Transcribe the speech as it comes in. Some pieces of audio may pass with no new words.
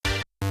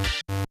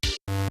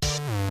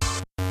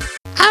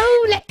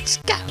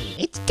disco.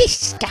 It's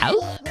disco.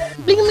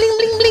 Bling, bling,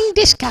 bling, bling,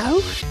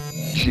 disco.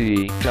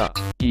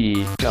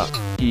 G.E.E.K.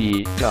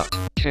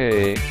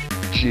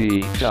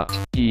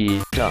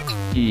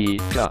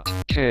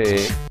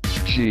 G.E.E.K.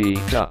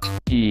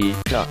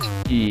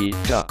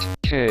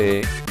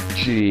 G.E.E.K.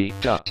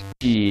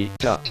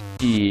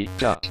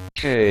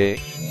 G.E.E.K.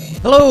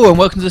 Hello and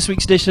welcome to this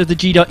week's edition of the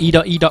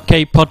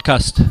G.E.E.K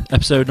podcast,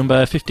 episode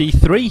number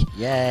 53.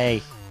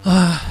 Yay.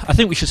 I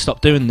think we should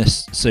stop doing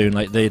this soon,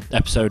 like the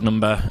episode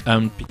number,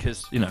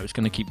 because, you know, it's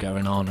going to keep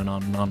going on and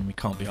on and on. We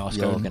can't be asked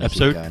You're going gonna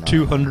keep episode going on.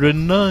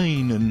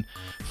 209 and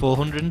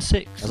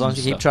 406. As long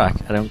as you keep stuff.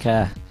 track, I don't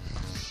care.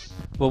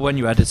 Well, when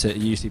you edit it,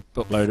 you usually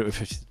upload it with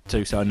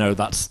 52, so I know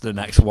that's the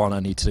next one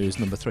I need to do is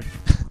number 3.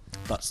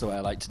 That's the way I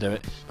like to do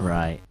it.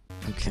 Right.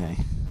 Okay.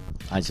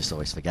 I just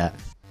always forget.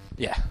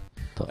 Yeah.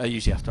 But- I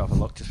usually have to have a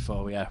look just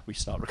before we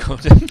start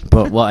recording.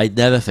 But what I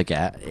never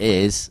forget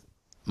is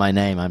my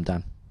name. I'm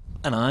Dan.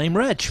 And I'm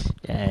Reg.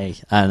 Yay.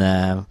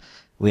 And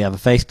we have a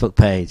Facebook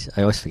page.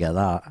 I always forget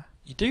that.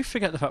 You do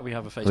forget the fact we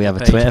have a Facebook page. We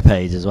have a Twitter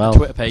page as well.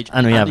 Twitter page.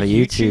 And we have a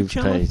YouTube YouTube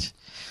channel, page.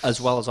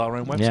 as well as our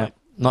own website. Yeah.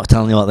 Not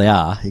telling you what they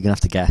are. You're going to have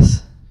to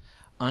guess.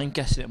 I'm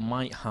guessing it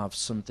might have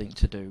something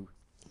to do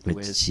With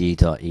with...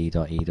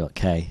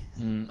 G.E.E.K.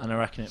 and I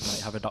reckon it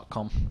might have a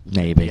 .com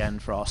Maybe. at the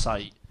end for our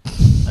site.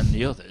 And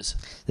the others...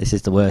 This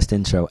is the worst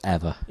intro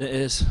ever. It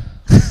is.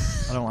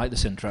 I don't like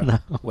this intro. No.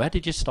 Where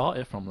did you start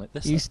it from like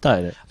this? You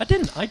started it. I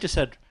didn't. I just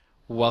said,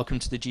 welcome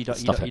to the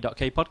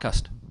G.E.E.K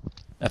podcast.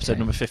 Episode Okay.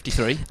 number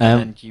 53.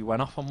 And you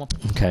went off on one.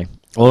 Okay.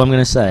 All I'm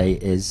going to say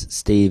is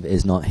Steve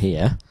is not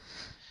here.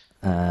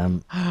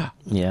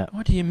 Yeah.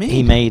 What do you mean?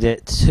 He made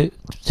it two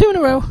in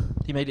a row.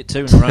 He made it 2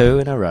 in a row. 2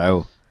 in a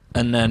row.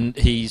 And then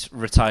he's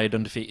retired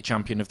undefeated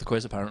champion of the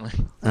quiz, apparently.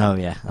 Oh,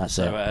 yeah. That's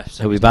So, it.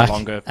 so He'll be he's no back.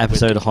 longer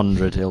Episode with-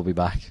 100, he'll be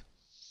back.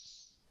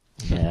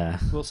 Yeah.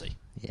 We'll see.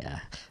 Yeah.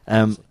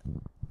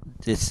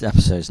 This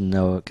episode's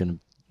going to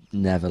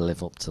never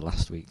live up to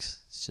last week's.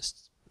 It's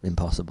just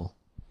impossible.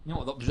 You know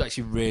what? That was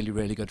actually really,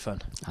 really good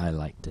fun. I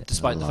liked it.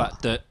 Despite a the lot.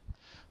 fact that,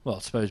 well, I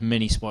suppose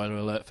mini spoiler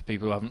alert for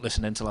people who haven't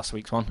listened into last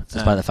week's one.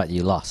 Despite the fact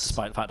you lost.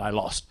 Despite the fact I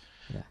lost.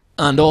 Yeah.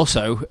 And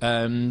also,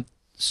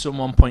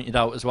 someone pointed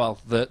out as well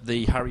that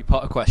the Harry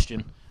Potter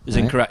question is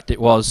Right. incorrect.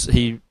 It was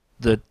the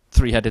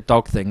three-headed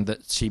dog thing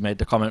that she made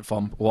the comment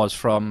from was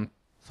from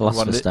one of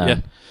Philosopher's the, Stone. yeah,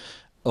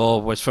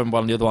 or was from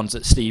one of the other ones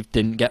that Steve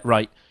didn't get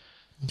right.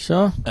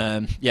 Sure.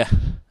 Yeah,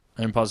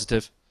 I'm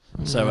positive.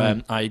 So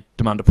Right. I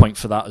demand a point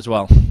for that as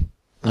well.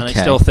 And Okay.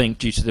 I still think,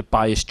 due to the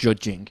biased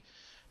judging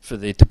for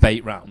the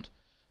debate round,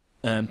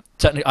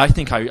 technically, I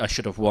think I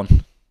should have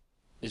won,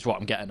 is what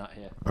I'm getting at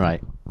here.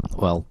 Right.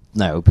 Well,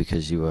 no,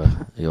 because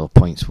your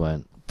points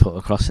weren't put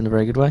across in a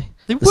very good way.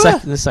 They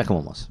The second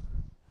one was.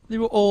 They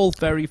were all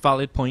very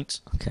valid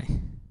points. Okay.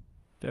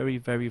 Very,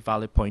 very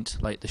valid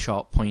points, like the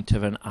sharp point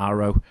of an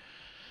arrow.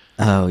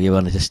 Oh, you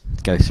want to just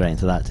go straight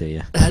into that, do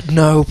you?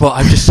 No, but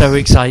I'm just so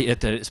excited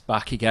that it's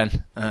back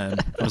again.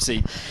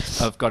 Obviously,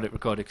 I've got it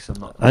recorded because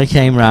I'm not... I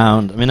came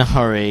round. I'm in a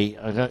hurry.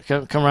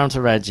 Come round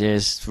to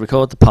Reg's,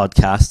 record the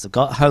podcast. I've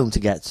got home to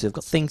get to. I've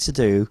got things to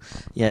do.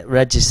 Yeah,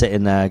 Reg is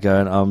sitting there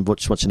going,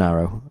 watching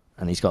Arrow.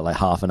 And he's got like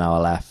half an hour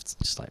left.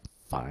 Just like,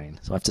 fine.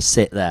 So I have to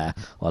sit there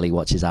while he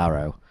watches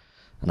Arrow.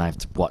 And I have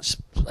to watch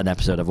an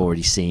episode I've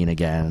already seen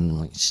again.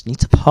 Like, just need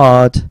to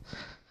pod.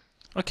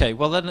 Okay,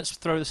 well then let's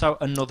throw this out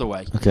another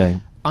way. Okay.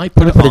 I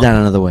Put put it on,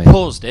 down another way.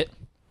 paused it,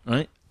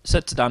 right?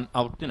 Said to Dan,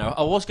 I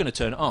was going to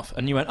turn it off,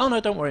 and you went, "Oh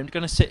no, don't worry, I'm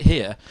going to sit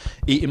here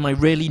eating my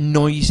really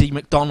noisy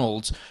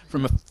McDonald's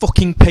from a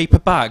fucking paper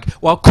bag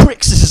while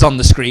Crixus is on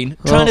the screen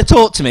trying to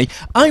talk to me."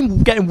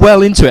 I'm getting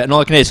well into it, and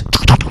all I can hear is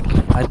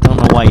I don't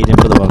know why you didn't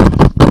put the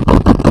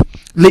volume.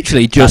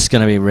 literally Just just.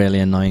 going to be really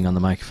annoying on the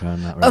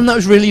microphone. That, Reg. And that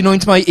was really annoying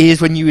to my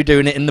ears when you were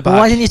doing it in the back.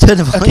 Why didn't you turn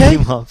the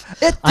volume off?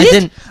 I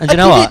didn't. And do you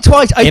know I did what? it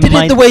twice. I In did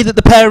my- it the way that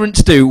the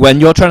parents do when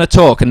you're trying to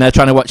talk and they're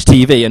trying to watch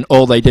TV, and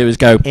all they do is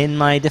go, In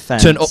my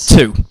defence, turn up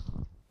 2.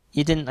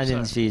 You didn't. I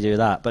didn't Sorry. see you do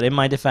that. But in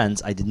my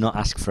defence, I did not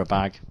ask for a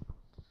bag.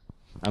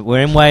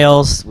 We're in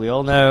Wales. We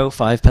all know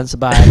 5 pence a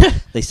bag.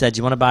 They said, "Do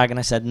you want a bag?" And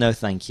I said, "No,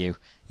 thank you."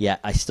 Yeah,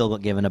 I still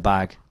got given a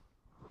bag.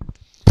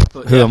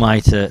 But Who yeah, am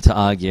I to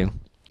argue?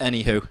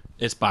 Anywho,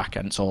 it's back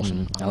and it's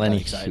awesome. I'm I'll very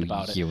excited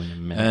about it. you in a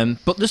minute.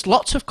 But there's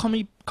lots of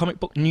comic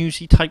book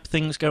newsy type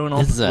things going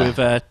on Is there? with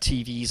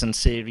TVs and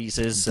series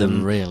There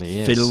and really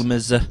is.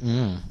 films.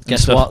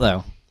 Guess stuff. what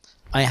though?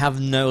 I have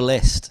no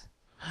list.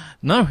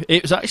 No,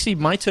 it was actually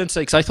my turn to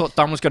say, because I thought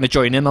Dan was going to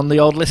join in on the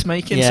old list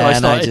making, so I and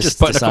started just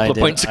putting a couple of decided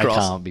points across.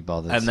 I can't be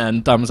bothered. And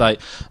then Dan was like,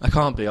 "I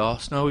can't be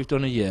arsed. No, we've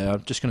done a year.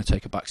 I'm just going to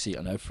take a back seat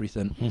on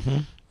everything."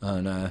 Mhm.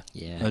 And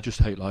Yeah. I just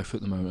hate life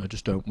at the moment. I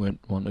just don't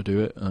want to do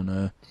it,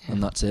 and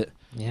that's it.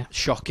 Yeah.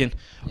 Shocking.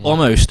 Yeah.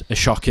 Almost as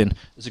shocking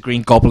as a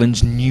Green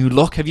Goblin's new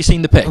look. Have you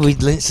seen the pic? We're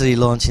literally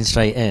launching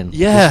straight in.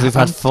 Yeah, We've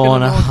had I'm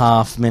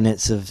 4.5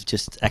 minutes of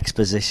just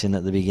exposition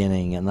at the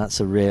beginning, and that's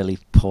a really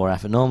poor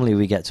effort. Normally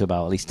we get to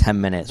about at least 10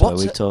 minutes where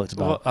we've talked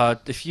about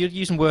If you're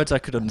using words I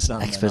could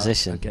understand. then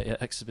Exposition. I get you.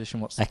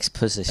 Exposition. What's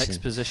exposition.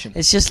 exposition?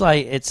 It's just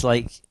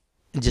like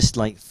just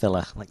like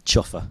filler, like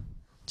chuffer.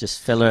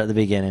 Just filler at the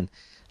beginning.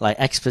 Like,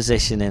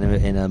 exposition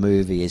in a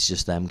movie is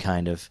just them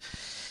kind of,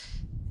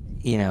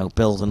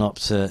 building up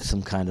to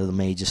some kind of the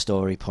major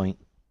story point.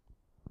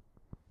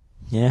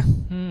 Yeah.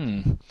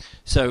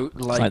 So,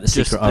 like the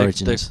just secret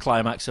origins. the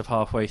climax of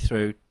halfway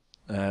through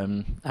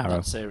Arrow.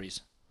 that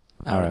series.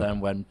 Arrow. Then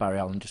when Barry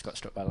Allen just got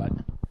struck by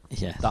lightning.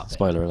 Yeah. That bit.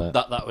 Spoiler alert.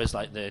 That was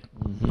like the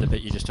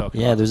bit you just talked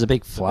about. Yeah, there was a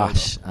big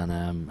flash, and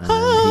then he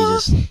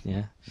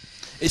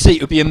just See,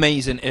 it would be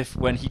amazing if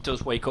when he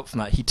does wake up from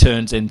that, he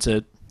turns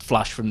into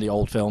Flash from the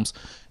old films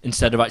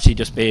instead of actually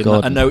just being.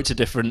 I know it's a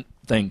different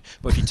thing,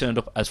 but if he turned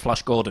up as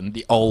Flash Gordon,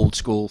 the old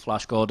school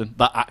Flash Gordon,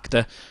 that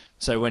actor.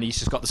 So when he's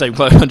just got the same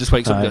clothes and just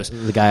wakes up and goes,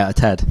 the guy out of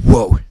Ted.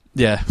 Whoa.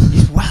 Yeah.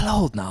 He's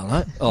well old now,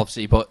 right?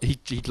 Obviously, but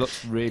he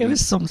looks really... It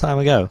was some time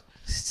ago.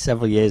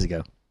 Several years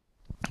ago.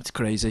 It's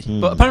crazy.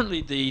 But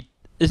apparently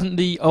isn't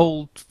the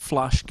old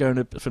Flash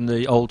from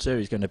the old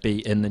series going to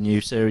be in the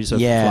new series of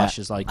Flash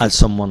as like... as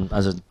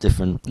a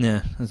different...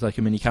 Yeah, as like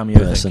a mini cameo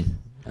person.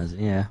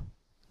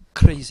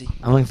 Crazy.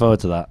 I'm looking forward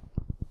to that.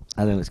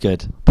 I think it's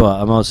good.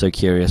 But I'm also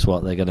curious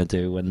what they're going to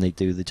do when they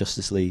do the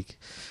Justice League.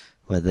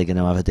 Whether they're going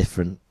to have a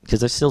different...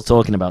 Because they're still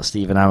talking about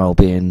Stephen Amell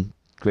being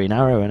Green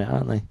Arrow in it,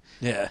 aren't they?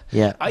 Yeah.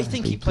 Yeah. I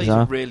think he plays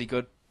a really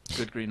good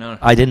Green Arrow.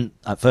 I didn't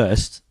at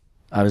first.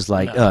 I was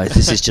like,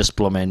 this is just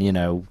plumbing,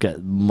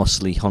 get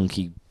muscly,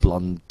 hunky,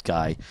 blonde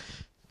guy,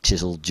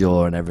 chiseled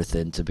jaw and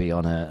everything to be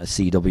on a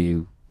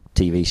CW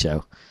TV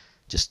show.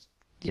 Just,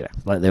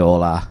 like they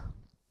all are.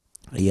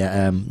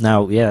 Yeah,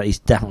 now, he's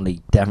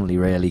definitely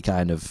really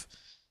kind of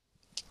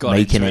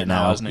making it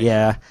now. Hasn't he?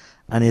 Yeah,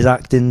 and his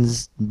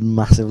acting's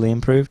massively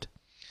improved.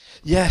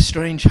 Yeah,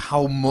 strange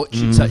how much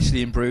it's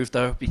actually improved,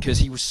 though, because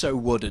he was so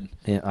wooden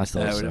I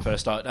thought when it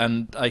first started.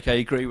 And I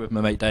agree with my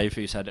mate Dave,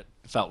 who said it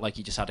felt like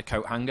he just had a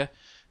coat hanger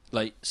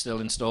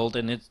still installed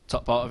in the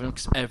top part of him,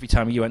 because every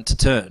time he went to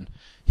turn,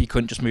 he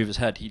couldn't just move his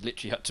head. He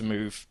literally had to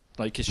move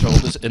his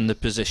shoulders in the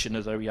position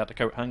as though he had a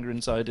coat hanger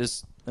inside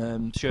his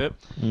shirt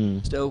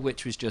still,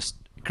 which was just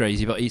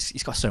crazy. But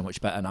he's got so much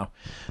better now.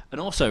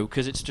 And also,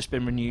 because it's just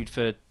been renewed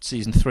for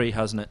season 3,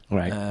 hasn't it?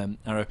 Right.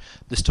 Arrow.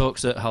 There's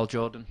talks that Hal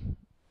Jordan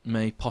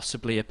may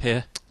possibly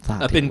appear.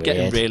 I've been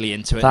getting really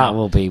into it. That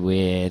will be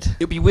weird.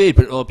 It'll be weird,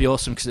 but it'll be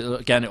awesome because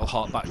it'll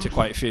hark back to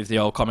quite a few of the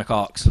old comic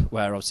arcs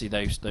where obviously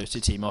those two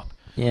team up.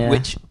 Yeah.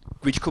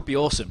 Which could be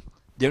awesome.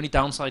 The only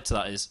downside to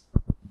that is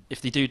if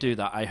they do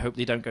that, I hope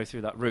they don't go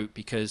through that route,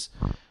 because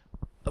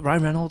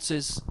Ryan Reynolds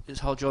is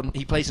Hal Jordan.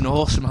 He plays an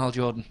awesome Hal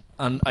Jordan,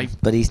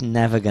 but he's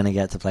never going to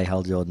get to play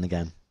Hal Jordan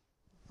again.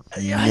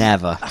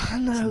 Never. I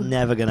know. It's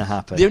never going to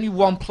happen. The only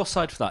one plus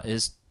side for that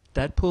is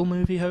Deadpool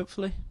movie,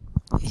 hopefully.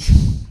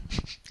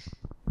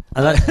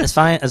 It's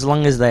fine as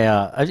long as they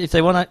are. If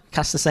they want to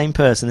cast the same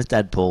person as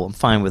Deadpool, I'm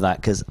fine with that,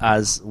 because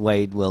as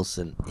Wade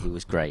Wilson, he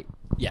was great.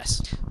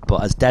 Yes,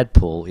 but as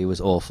Deadpool, he was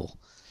awful.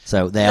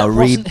 So they are. It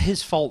wasn't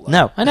his fault, though.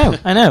 No,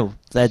 I know.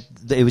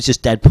 It was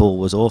just Deadpool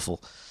was awful.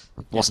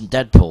 It wasn't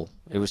Deadpool.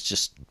 It was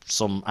just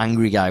some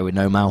angry guy with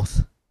no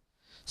mouth.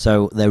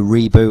 So they're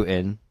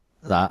rebooting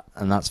that,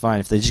 and that's fine.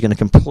 If they're just going to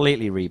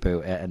completely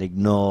reboot it and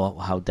ignore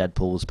how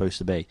Deadpool was supposed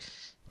to be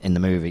in the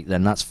movie,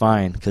 then that's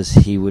fine, because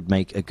he would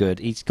make a good...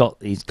 He's got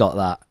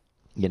that,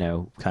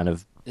 kind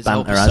of his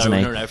banter, hasn't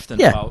he? And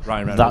everything about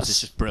Ryan Reynolds is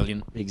just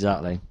brilliant.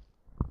 Exactly.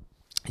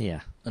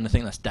 Yeah. And I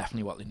think that's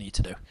definitely what they need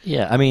to do.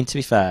 Yeah, I mean, to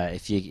be fair,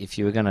 if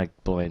you were going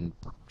to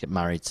get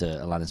married to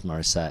Alanis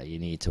Morissette, you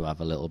need to have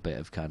a little bit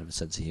of kind of a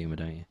sense of humour,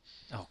 don't you?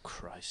 Oh,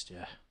 Christ,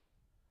 yeah.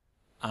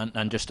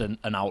 And just an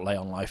outlay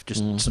on life,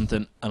 just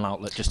an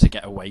outlet just to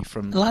get away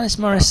from... Alanis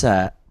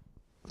Morissette,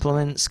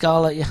 pulling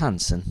Scarlett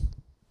Johansson,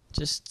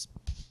 just...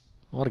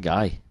 What a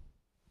guy.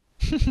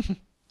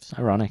 It's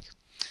ironic.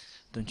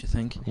 Don't you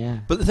think? Yeah.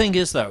 But the thing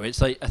is, though, it's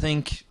like, I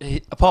think,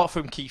 apart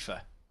from Kiefer...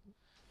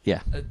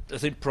 Yeah. I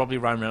think probably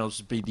Ryan Reynolds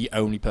would be the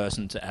only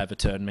person to ever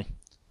turn me.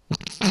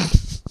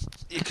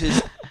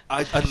 Because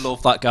I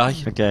love that guy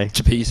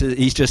to pieces.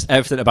 He's just,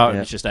 everything about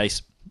him is just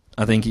ace.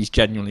 I think he's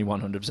genuinely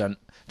 100%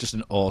 just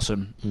an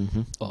awesome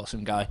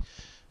guy.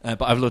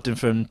 But I've loved him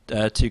from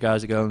Two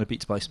Guys, a Girl, and a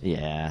Pizza Place.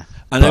 Yeah.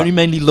 And I only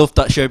mainly loved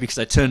that show because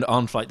I turned it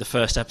on for the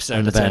first episode.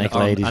 And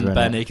the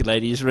Bare Naked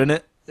Ladies were in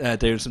it,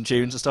 doing some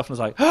tunes and stuff. And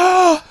I was like,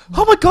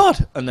 oh my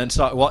God! And then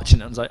started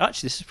watching it and I was like,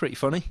 actually, this is pretty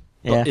funny.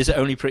 But is it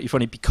only pretty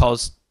funny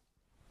because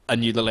I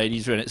knew the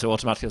ladies were in it, so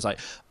automatically I was like,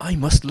 I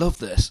must love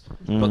this.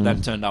 But then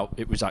it turned out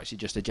it was actually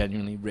just a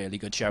genuinely really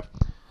good show.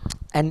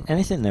 And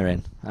anything they're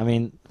in. I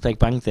mean, Big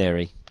Bang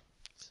Theory.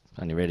 It's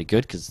only really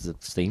good because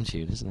it's the theme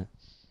tune, isn't it?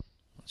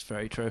 That's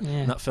very true. Yeah.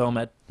 And that film,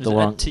 Ed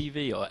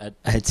TV or Ed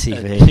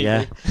TV,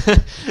 yeah.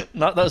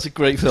 That was a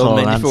great film,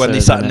 mainly for when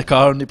they sat in the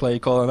car and they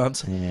played Call and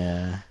Answer.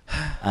 Yeah.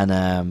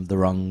 And The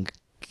Wrong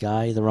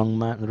Guy, The Wrong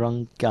Man, The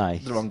Wrong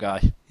Guy. The Wrong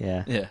Guy.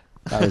 Yeah. Yeah.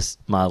 That was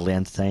mildly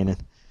entertaining.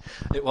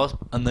 It was,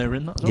 and they were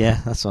in that as well. Yeah,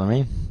 that's what I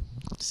mean.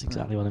 That's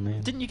exactly what I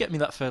mean. Didn't you get me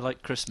that for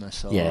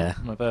Christmas or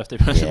my birthday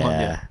present one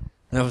year?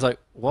 And I was like,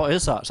 what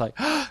is that? It's like,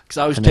 because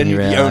I was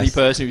genuinely the only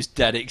person who was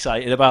dead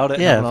excited about it.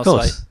 Yeah, and of I was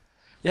course. like,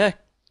 yeah,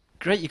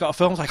 great, you got a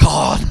film. I was like,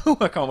 oh no,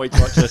 I can't wait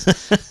to watch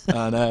this.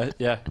 And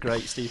yeah,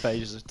 great. Steve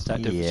Page as a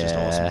detective is just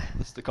awesome.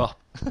 It's the cop.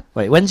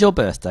 Wait, when's your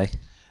birthday?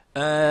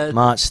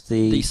 March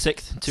the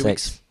 6th, 2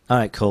 weeks. All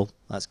right, cool.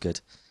 That's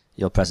good.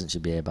 Your present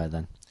should be here by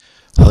then.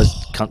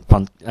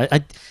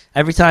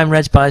 Every time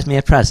Reg buys me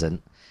a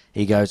present,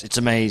 he goes, "It's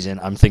amazing.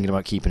 I'm thinking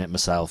about keeping it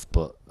myself,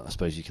 but I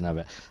suppose you can have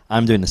it."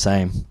 I'm doing the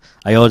same.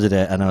 I ordered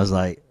it, and I was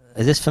like,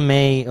 "Is this for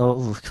me?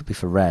 Or it could be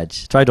for Reg."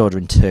 Tried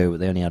ordering 2, but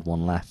they only had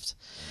 1 left.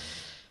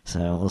 So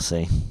we'll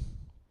see.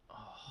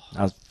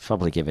 I'll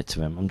probably give it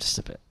to him. I'm just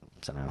a bit,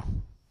 I don't know.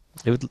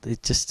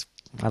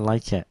 I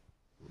like it.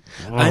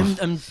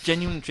 I'm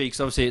genuinely intrigued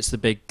because obviously it's the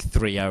big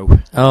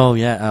 3-0. Oh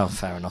yeah. Oh,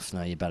 fair enough.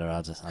 No, I better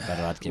add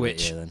give it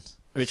to you then.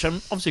 Which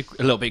I'm obviously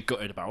a little bit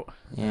gutted about.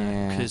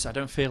 Yeah. Because I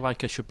don't feel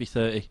like I should be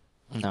 30.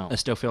 No. I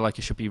still feel like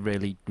I should be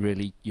really,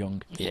 really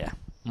young. Yeah.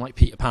 I'm like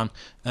Peter Pan.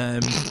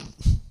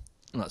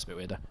 That's a bit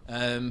weirder.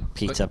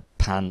 Peter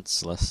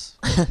Pantsless.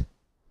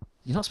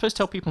 You're not supposed to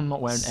tell people I'm not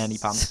wearing any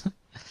pants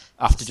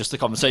after just the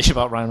conversation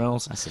about Ryan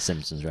Reynolds. That's a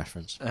Simpsons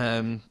reference.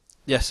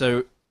 Yeah,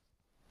 so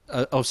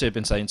obviously I've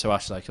been saying to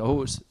Ash, like,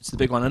 oh, it's the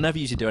big one. I never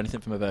usually do anything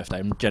for my birthday.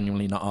 I'm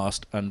genuinely not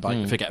asked. And like,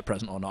 if I get a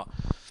present or not,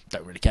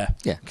 don't really care.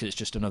 Yeah. Because it's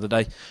just another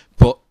day.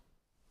 But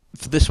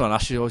for this one,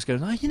 Ash is always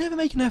going, oh, you never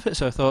make an effort.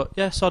 So I thought,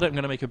 yeah, sod it, I'm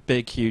going to make a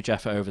big, huge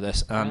effort over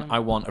this. And I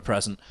want a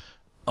present.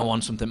 I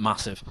want something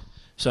massive.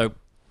 So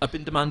I've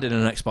been demanding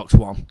an Xbox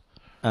One.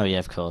 Oh, yeah,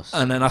 of course.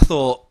 And then I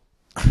thought,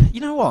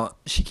 you know what?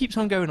 She keeps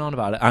on going on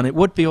about it, and it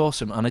would be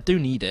awesome, and I do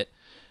need it.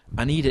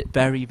 I need it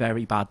very,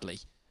 very badly.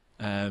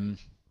 And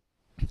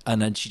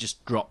then she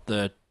just dropped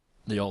the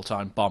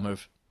all-time bomb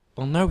of,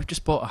 well, no, we've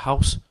just bought a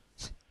house.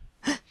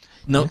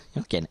 No, you're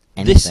not getting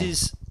anything. This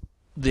is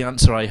the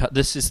answer I had.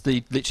 This is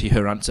literally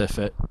her answer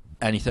for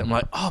anything. I'm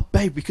like, oh,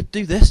 babe, we could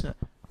do this.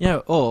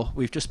 Or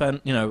we've just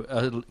spent,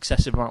 an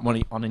excessive amount of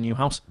money on a new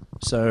house.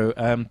 So,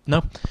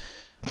 no.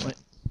 Like,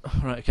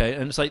 right, okay.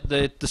 And it's like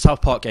the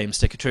South Park game,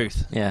 Stick of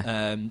Truth. Yeah.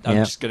 I'm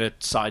just going to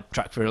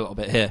sidetrack for a little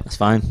bit here. That's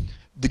fine.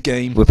 The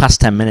game. We're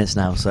past 10 minutes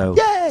now, so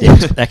Yay!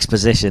 the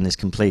exposition is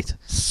complete.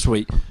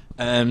 Sweet.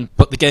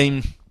 But the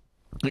game,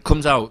 it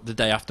comes out the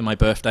day after my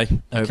birthday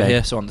over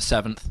here, so on the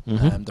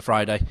 7th, the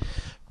Friday.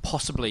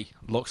 Possibly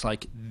looks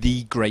like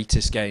the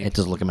greatest game. It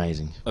does look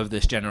amazing. Of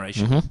this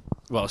generation.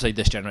 Well, I'll say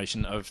this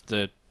generation of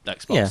the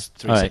Xbox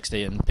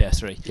 360 and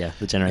PS3. Yeah,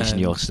 the generation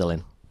you're still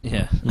in.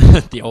 Yeah,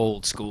 the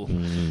old school.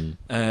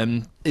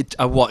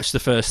 I watched the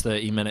first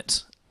 30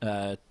 minutes,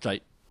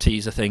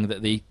 teaser thing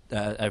that the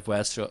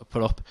everywhere's sort of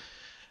put up.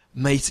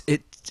 Mate,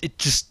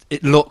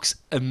 it looks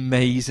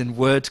amazing.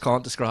 Words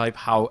can't describe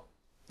how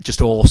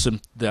just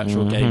awesome the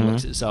actual game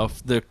looks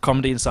itself. The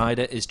comedy inside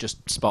it is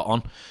just spot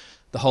on.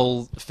 The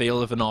whole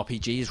feel of an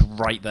RPG is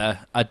right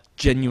there. I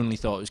genuinely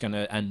thought it was going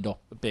to end up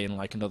being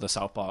like another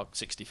South Park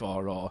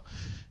 64 or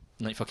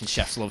like fucking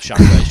Chef's Love Shack,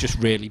 where it's just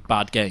really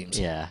bad games.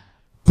 Yeah.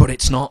 But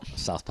it's not.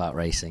 South Park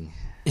Racing.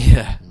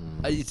 Yeah.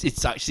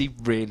 It's actually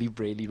really,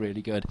 really,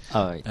 really good.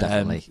 Oh,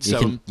 definitely.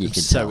 I'm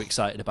so tell.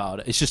 Excited about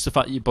it. It's just the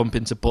fact that you bump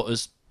into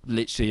Butters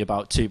literally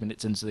about 2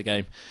 minutes into the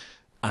game,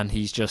 and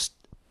he's just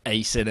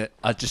acing it.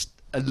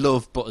 I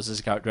love Butters as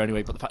a character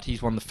anyway, but the fact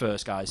he's one of the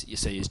first guys that you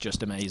see is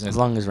just amazing. As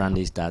long as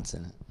Randy's dad's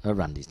in it. Oh,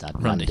 Randy's dad.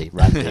 Randy.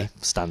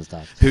 Stan's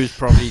dad. Who's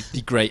probably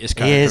the greatest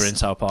character in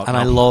South Park. And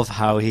I love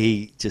how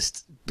he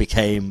just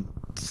became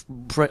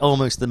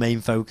almost the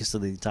main focus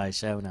of the entire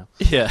show now.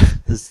 Yeah.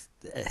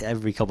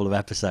 Every couple of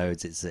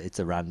episodes, it's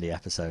a Randy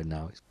episode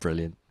now. It's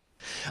brilliant.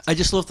 I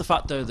just love the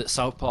fact though that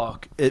South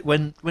Park,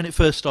 when it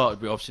first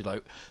started, we were obviously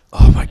like,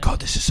 oh my god,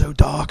 this is so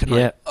dark, and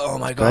like, oh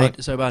my god,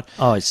 it's so bad.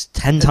 Oh, it's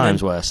 10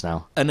 times worse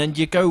now. And then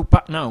you go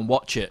back now and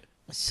watch it.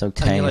 It's so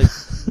tame. And you're like,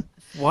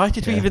 why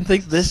did we even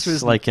think this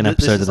was like an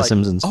episode of The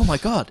Simpsons? Oh my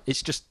god,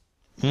 it's just,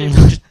 it was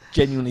just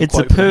genuinely. It's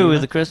a poo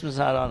with a Christmas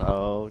hat on.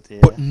 Oh dear.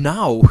 But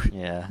now,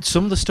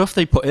 some of the stuff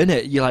they put in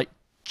it, you're like,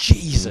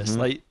 Jesus,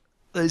 like.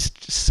 It's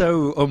just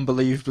so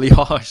unbelievably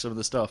harsh, some of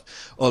the stuff.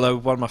 Although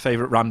one of my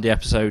favourite Randy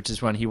episodes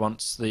is when he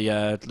wants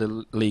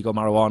the legal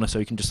marijuana so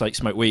he can just like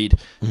smoke weed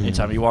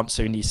anytime he wants.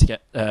 So he needs to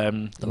get he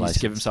needs to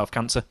give himself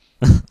cancer.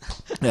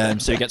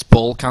 So he gets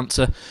ball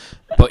cancer,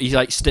 but he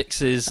like sticks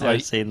his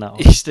like seen that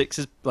one. He sticks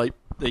his like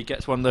he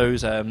gets one of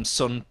those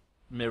sun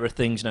mirror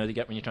things, they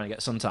get when you're trying to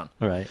get suntan.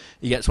 Right.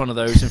 He gets one of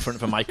those in front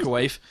of a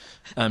microwave,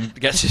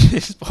 gets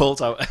his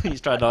balls out, and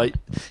he's trying to like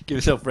give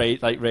himself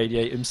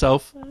radiate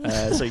himself,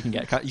 so he can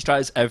get. He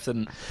tries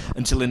everything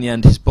until in the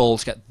end his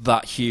balls get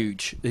that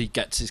huge. He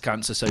gets his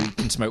cancer, so he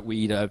can smoke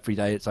weed every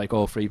day. It's like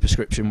all free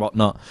prescription,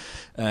 whatnot,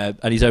 and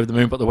he's over the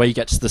moon. But the way he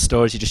gets to the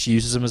store is he just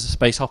uses them as a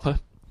space hopper.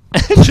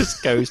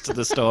 Just goes to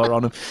the store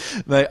on him.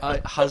 Mate,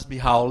 it has me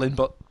howling,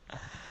 but.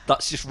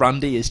 That's just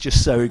Randy is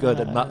just so good,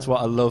 and that's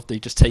what I love. They're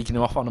just taking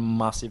him off on a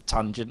massive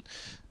tangent,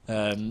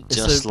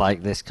 just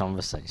like this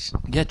conversation.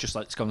 Yeah, just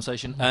like this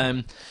conversation.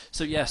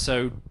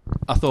 So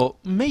I thought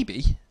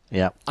maybe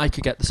I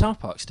could get the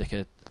South Park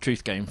sticker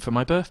truth game for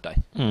my birthday.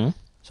 So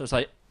it's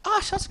like,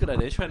 that's a good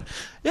idea. She went,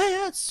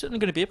 it's certainly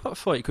going to be about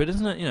 40 quid,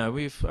 isn't it?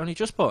 We've only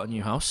just bought a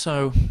new house,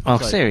 so. Oh,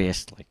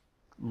 seriously.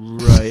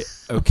 Right.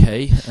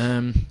 Okay.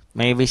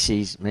 Maybe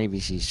she's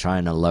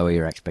trying to lower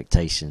your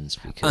expectations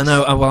because I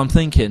know. Well, I'm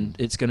thinking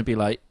it's going to be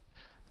like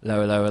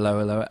lower, lower,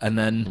 lower, lower, and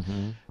then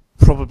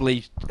Mhm.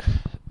 probably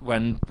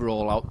when we're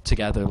all out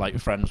together, like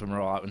with friends, when we're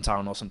all out in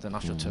town or something, I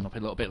should turn up a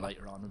little bit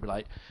later on and be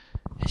like,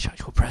 "Here's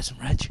your present,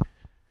 Reg.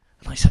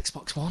 A nice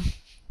Xbox One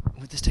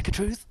with the stick of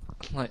truth."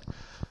 I'm like,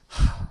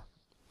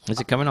 Is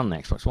it coming on the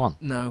Xbox One?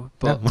 no,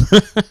 but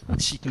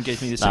she can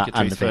give me the stick That of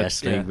and truth the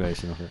first. PS3 Yeah.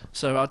 version of it.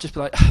 So I'll just be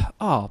like,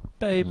 "Oh,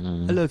 babe,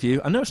 I love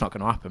you." I know it's not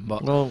going to happen,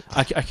 but Well,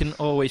 I can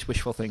always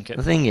wishful think it.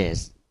 the thing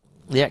is,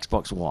 the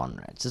Xbox One,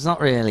 Reg, there's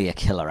not really a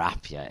killer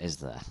app yet, is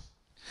there?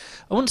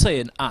 I wouldn't say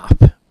an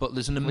app, but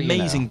there's an Well, you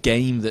amazing know.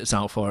 game that's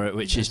out for it,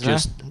 which is Is there?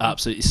 just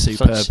absolutely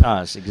superb. Such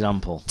as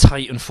example.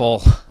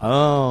 Titanfall.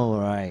 Oh,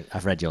 right.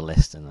 I've read your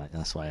list, and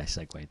that's why I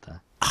segued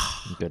there.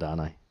 I'm good,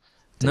 aren't I?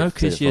 No, Did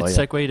because it you for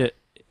segued it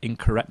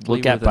incorrectly.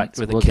 We'll get back.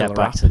 with a We'll killer get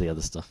back app. to the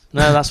other stuff.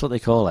 No, that's what they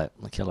call it,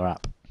 the killer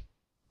app.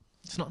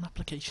 It's not an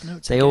application, no.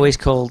 It's They a always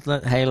game. called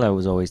Halo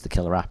was always the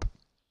killer app.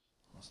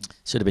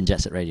 Should have been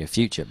Jet Set Radio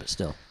Future, but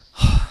still.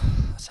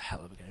 That's a hell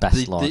of a game.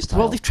 Best launch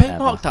well, they've title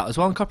trademarked ever. that as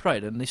well and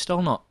copyrighted, and they've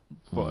still not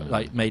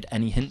made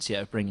any hints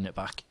yet of bringing it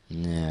back,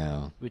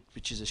 No.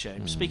 which is a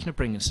shame. Speaking of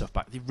bringing stuff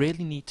back, they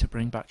really need to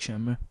bring back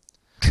Shenmue.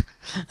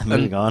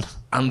 Moving on.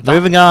 And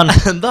Moving on.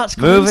 and that's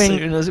coming Moving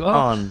soon as well.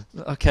 on.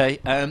 Okay.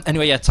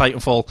 Anyway, yeah,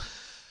 Titanfall.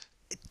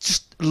 It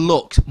just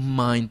looked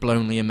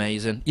mind-blowingly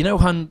amazing. You know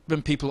when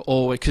people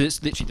always, because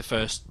it's literally the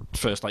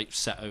first like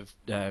set of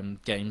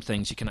game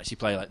things you can actually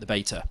play, like the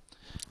beta.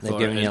 They've for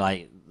given it. you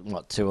like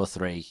what 2 or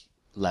 3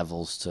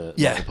 levels to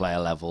Yeah.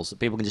 multiplayer levels that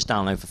people can just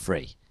download for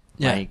free.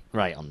 Yeah.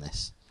 Right on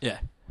this. Yeah,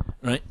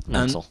 right.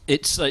 Mental. And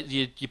it's like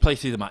you play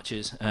through the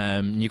matches.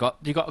 You got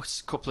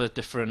a couple of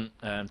different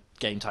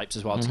game types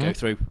as well to go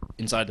through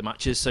inside the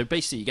matches. So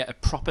basically, you get a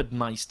proper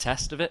nice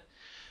test of it,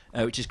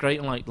 which is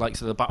great. Like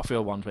so the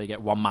Battlefield ones where you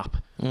get one map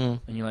and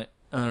you're like,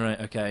 all right,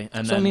 okay.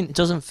 And So then, I mean, it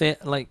doesn't feel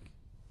like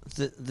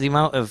the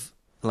amount of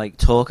like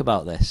talk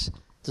about this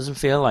doesn't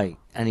feel like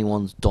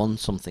anyone's done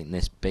something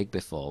this big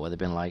before, where they've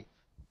been like,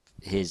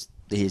 here's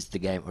the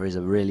game, or here's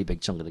a really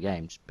big chunk of the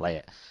game, just play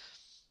it.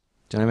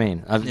 Do you know what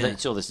I mean? Yeah.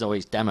 Sure, there's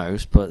always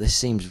demos, but this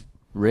seems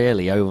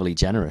really overly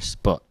generous.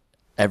 But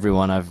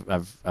everyone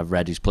I've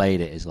read who's played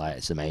it is like,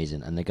 it's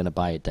amazing, and they're going to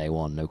buy it day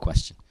one, no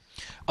question.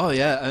 oh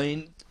yeah, I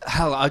mean,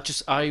 hell,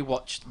 I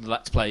watched the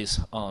Let's Plays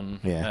on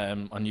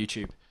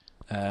YouTube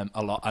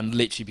a lot, and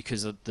literally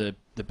because of the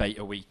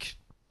beta week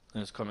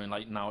is coming,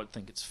 like now I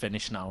think it's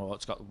finished now, or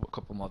it's got a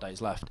couple more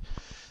days left.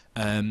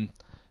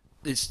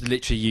 It's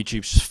literally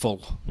YouTube's just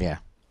full Yeah.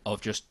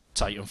 of just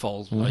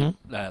Titanfall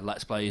like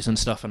Let's Plays and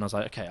stuff, and I was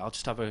like, okay, I'll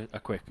just have a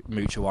quick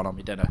moocher one on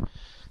my dinner.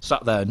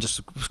 Sat there and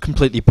just was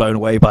completely blown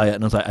away by it,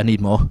 and I was like, I need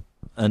more,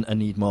 and I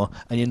need more.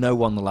 And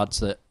one of the lads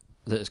that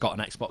has got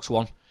an Xbox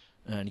One,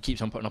 and he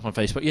keeps on putting up on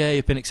Facebook, yeah,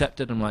 you've been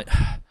accepted. I'm like,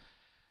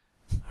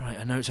 all right,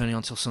 I know it's only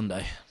until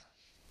Sunday.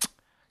 It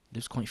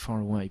lives quite far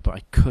away, but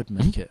I could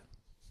make it.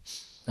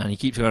 And he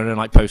keeps going and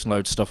like posting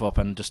loads of stuff up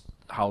and just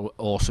how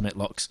awesome it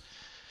looks.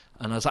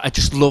 And I was like, I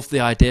just love the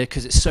idea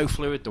because it's so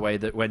fluid the way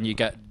that when you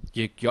got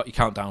your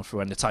countdown for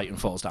when the Titan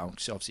falls down,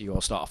 because obviously you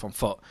all start off on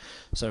foot.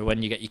 So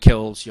when you get your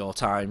kills, your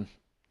time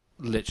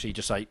literally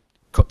just like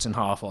cuts in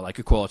half or like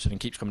a quarter and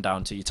keeps coming down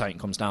until your Titan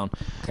comes down.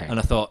 Okay. And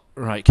I thought,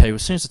 right, okay, well,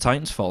 as soon as the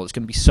Titans fall, it's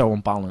going to be so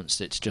unbalanced,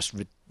 it's just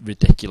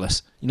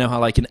ridiculous. You know how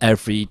like in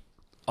every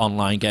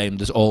online game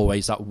there's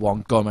always that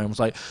one gun and I was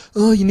like,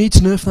 oh, you need to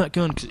nerf that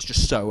gun because it's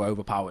just so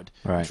overpowered.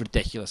 Right. It's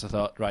ridiculous. I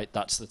thought, right,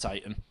 that's the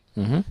Titan.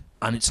 Mm-hmm.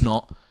 And it's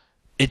not.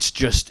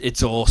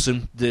 It's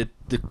awesome. The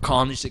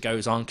carnage that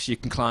goes on because you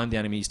can climb the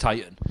enemy's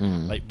Titan,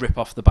 like rip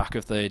off the back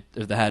of the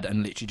head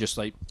and literally just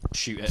like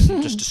shoot it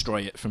and just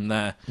destroy it from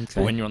there. Okay.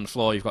 But when you're on the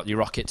floor, you've got your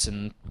rockets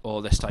and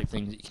all this type of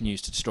thing that you can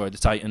use to destroy the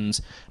Titans.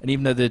 And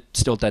even though they're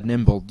still dead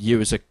nimble, you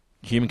as a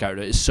human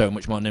character is so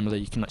much more nimble.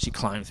 You can actually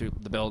climb through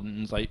the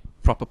buildings, like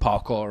proper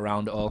parkour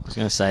around it all. I was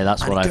going to say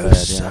that's And what it I've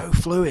goes heard. Yeah. so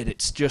fluid.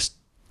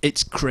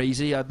 It's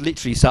crazy. I'd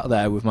literally sat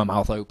there with my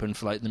mouth open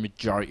for like the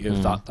majority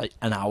of that, like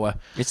an hour.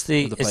 It's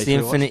the of the it's playthrough the it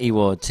was. Infinity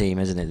Ward team,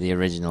 isn't it? The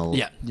original.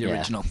 Yeah, the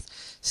original.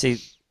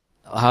 See,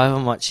 however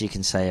much you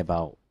can say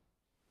about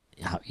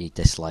how you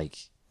dislike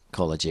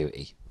Call of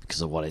Duty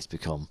because of what it's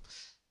become,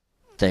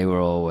 they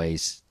were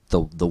always the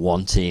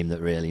one team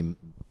that really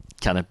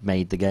kind of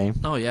made the game.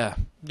 Oh yeah,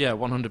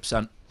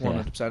 100%,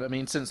 100%. I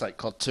mean, since like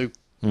COD 2,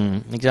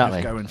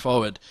 Exactly. going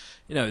forward,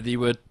 they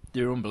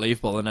were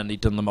unbelievable, and then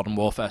they'd done the Modern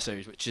Warfare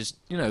series, which is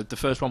the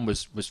first one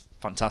was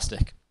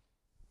fantastic,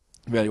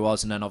 it really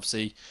was, and then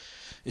obviously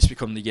it's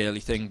become the yearly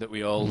thing that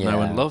we all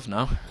know and love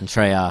now. And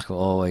Treyarch were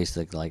always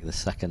the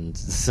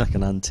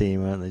second-hand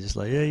team, weren't they? Just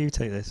like, yeah, you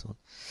take this one.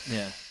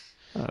 Yeah.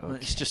 Oh, okay.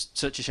 It's just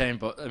such a shame,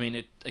 but I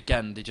mean,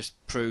 they just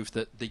proved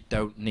that they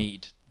don't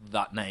need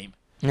that name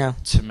Yeah.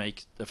 to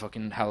make a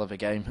fucking hell of a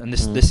game, and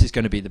this is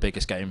going to be the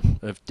biggest game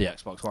of the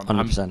Xbox One.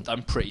 100%.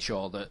 I'm pretty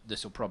sure that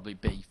this will probably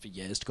be for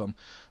years to come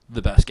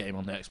the best game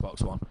on the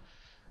Xbox One,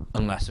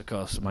 unless of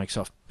course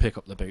Microsoft pick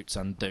up the boots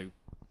and do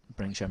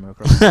bring Shenmue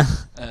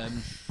across.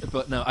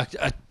 But no,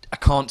 I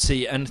can't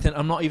see anything.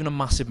 I'm not even a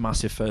massive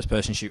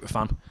first-person shooter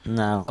fan.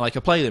 No. Like, I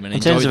play them and In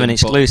enjoy terms of them, an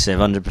but- exclusive,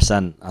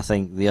 100%. I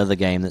think the other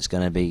game that's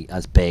going to be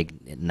as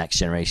big next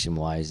generation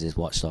wise is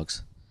Watch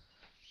Dogs.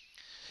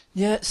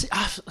 Yeah, see,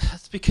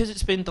 it's because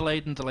it's been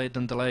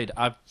delayed.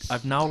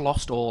 I've now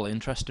lost all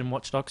interest in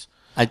Watch Dogs.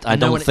 I know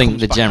don't when it think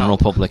comes the back general out.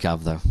 public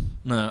have, though.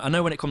 No, I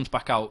know when it comes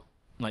back out,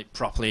 like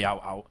properly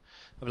out, I'll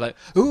be like,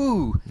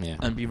 ooh, Yeah.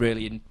 and be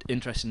really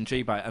interested and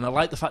intrigued by it. And I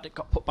like the fact it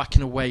got put back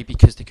in a way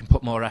because they can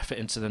put more effort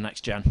into the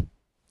next gen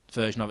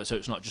version of it, so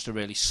it's not just a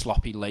really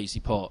sloppy, lazy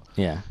port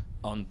Yeah.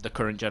 on the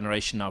current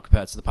generation now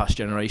compared to the past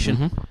generation.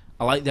 Mhm.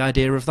 I like the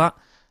idea of that,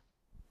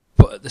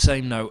 but at the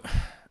same note,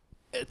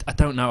 I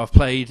don't know.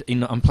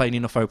 I'm playing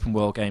enough open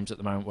world games at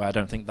the moment where I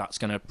don't think that's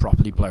going to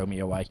properly blow me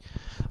away.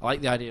 I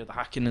like the idea of the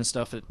hacking and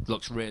stuff. It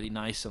looks really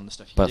nice on the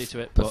stuff you But, do to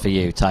it. but for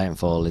you,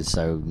 Titanfall is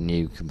so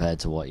new compared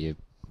to what you're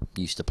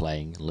used to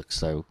playing. It looks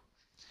so...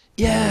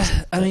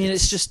 yeah, I mean,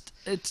 it's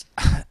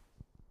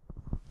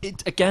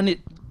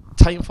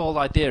Titanfall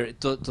idea. It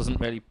doesn't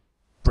really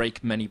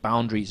break many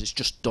boundaries. It's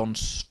just done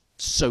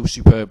so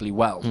superbly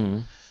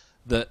well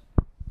that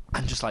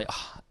I'm just like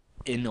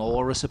in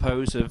awe, I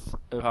suppose, of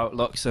how it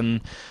looks.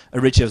 And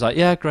originally I was like,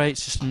 yeah, great.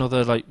 It's just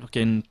another like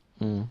fucking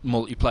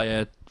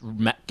multiplayer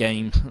mech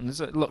game, and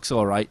it looks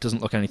all right.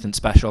 Doesn't look anything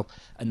special.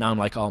 And now I'm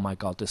like, oh my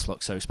god, this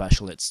looks so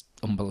special. It's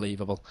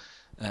unbelievable.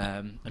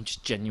 I'm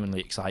just genuinely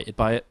excited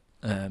by it,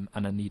 and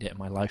I need it in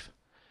my life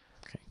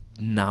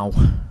now.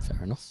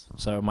 Fair enough.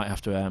 So I might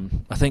have to.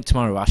 I think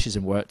tomorrow Ash is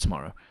in work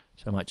tomorrow,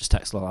 so I might just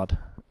text the lad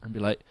and be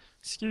like,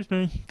 "Excuse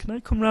me, can I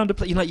come round and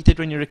play?" You know, like you did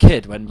when you were a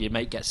kid, when your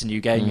mate gets a new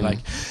game, you're like,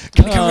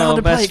 "Can I go round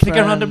and play it? Can I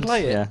go round and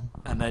play it?" Yeah.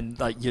 And then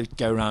like you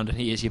go round and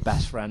he is your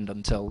best friend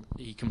until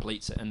he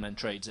completes it and then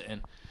trades it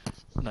in.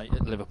 Like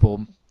at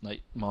Liverpool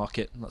like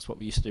market. That's what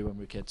we used to do when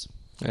we were kids.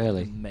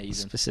 Really?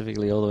 Amazing.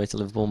 Specifically all the way to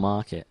Liverpool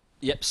Market.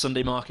 Yep,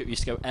 Sunday market. We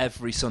used to go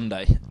every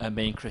Sunday, and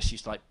me and Chris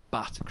used to like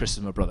batter. Chris is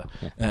my brother.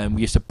 Yeah.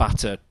 We used to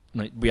batter.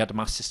 Like, we had a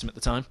mass system at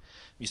the time.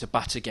 We used to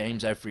batter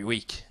games every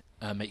week,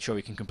 make sure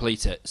we can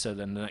complete it. So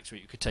then the next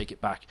week we could take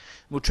it back.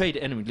 We'll trade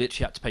it in, and we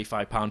literally had to pay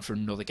 £5 for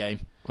another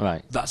game.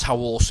 Right. That's how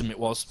awesome it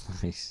was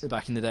Nice.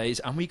 back in the days.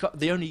 And we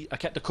got I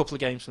kept a couple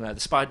of games from there. The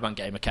Spider-Man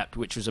game I kept,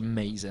 which was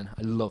amazing.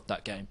 I loved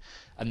that game.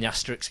 And the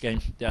Asterix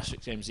game. The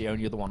Asterix game is the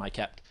only other one I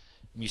kept.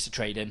 We used to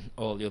trade in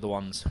all the other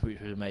ones,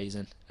 which was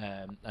amazing.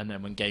 And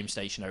then when Game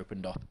Station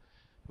opened up,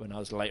 when I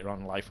was later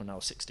on in life, when I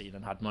was 16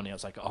 and had money, I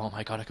was like, oh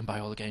my god, I can buy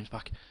all the games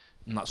back.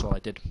 And that's all I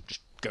did. Just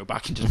go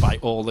back and just buy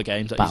all the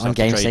games that Back used to when have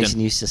to Game trade Station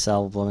in. used to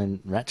sell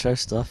blooming retro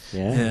stuff.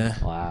 Yeah.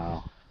 Yeah.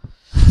 Wow.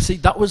 See,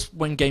 that was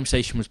when Game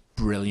Station was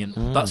brilliant.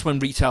 That's when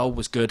retail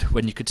was good,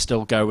 when you could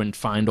still go and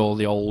find all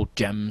the old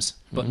gems.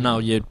 But now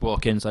you'd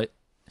walk in, it's like,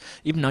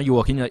 even now you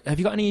walk in, you're like, have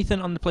you got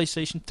anything on the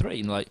PlayStation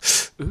 3? And like,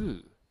 ooh.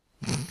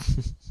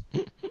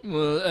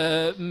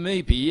 Well,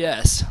 maybe,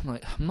 yes. I'm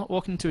like, I'm not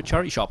walking into a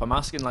charity shop. I'm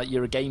asking, like,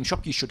 you're a game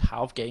shop. You should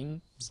have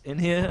games in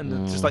here.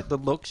 And it's just like the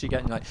looks you get.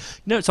 And you're like,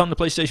 you know, it's on the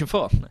PlayStation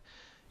 4. I'm like,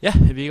 yeah,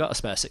 have you got a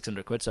spare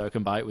 600 quid so I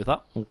can buy it with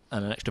that? And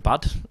an extra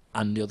pad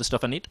and the other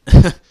stuff I need.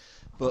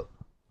 But,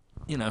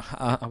 you know,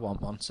 I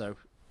want one. So,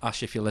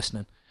 Ash, if you're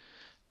listening,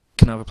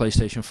 can I have a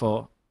PlayStation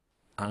 4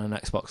 and an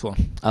Xbox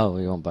One? Oh,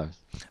 you want both?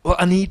 Well,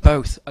 I need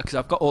both because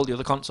I've got all the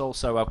other consoles,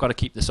 so I've got to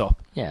keep this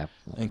up Yeah.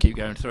 and keep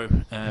going through.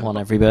 One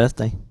every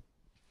birthday.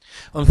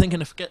 I'm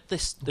thinking if we get the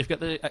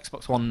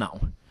Xbox One now,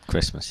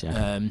 Christmas,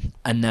 yeah.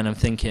 and then I'm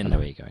thinking I know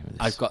where you're going with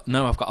this.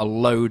 I've got a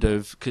load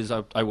of, because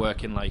I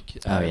work in like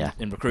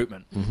in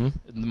recruitment. Mm-hmm.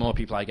 The more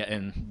people I get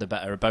in, the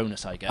better a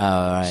bonus I get. Oh,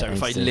 right, so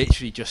if I I see.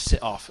 literally just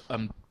sit off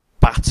and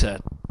batter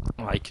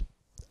like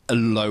a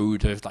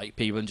load of like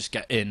people and just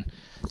get in,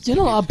 Do you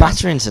know what I'm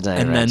battering today,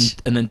 and Reg?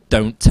 then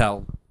don't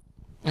tell.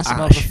 That's Ash.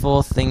 about the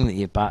fourth thing that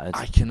you've battered.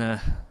 I can.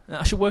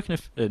 I should work in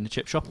a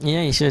chip shop.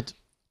 Yeah, you should.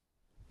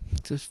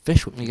 Just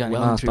fish would be You got any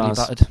well and Mars truly bars?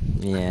 battered.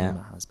 Yeah.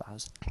 Mars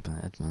bars.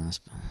 Battered Mars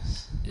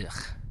bars.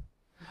 Ugh.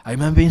 I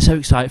remember being so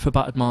excited for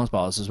battered Mars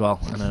bars as well,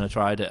 and then I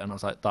tried it and I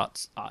was like,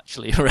 that's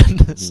actually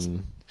horrendous.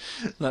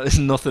 That is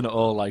nothing at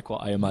all like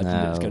what I imagined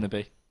it was No. going to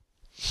be.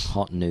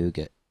 Hot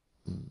nougat.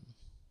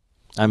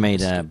 I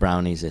made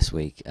brownies this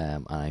week,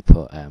 and I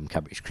put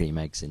Cadbury's cream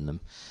eggs in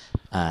them,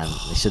 and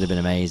they should have been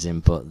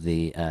amazing, but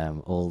the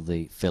all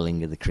the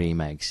filling of the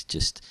cream eggs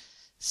just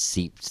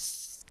seeped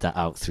that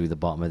out through the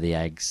bottom of the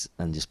eggs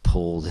and just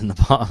pooled in the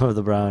bottom of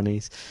the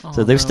brownies.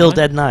 So they were still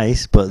dead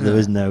nice, but there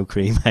was no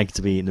cream egg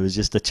to be eaten. There was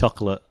just a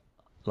chocolate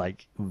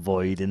like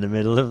void in the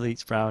middle of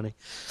each brownie.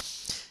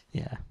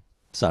 Yeah.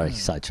 Sorry,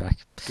 sidetrack.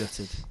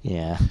 Gutted.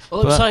 Yeah.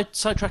 Well, But-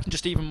 sidetracking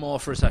just even more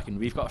for a second.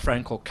 We've got a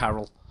friend called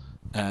Carol.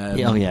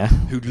 yeah.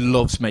 Who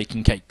loves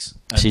making cakes.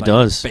 And, She like,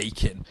 does.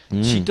 Baking.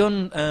 Mm. She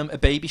done a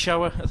baby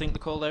shower, I think they're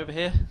called over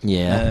here.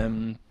 Yeah.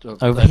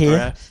 Over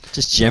here?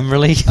 Just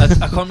generally. I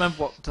can't remember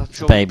what. I'm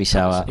sure Baby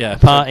shower. Yeah.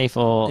 Party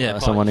for Yeah,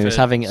 someone party who was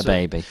for- having a so-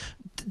 baby.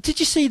 Did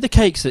you see the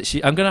cakes that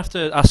she? I'm gonna have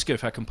to ask her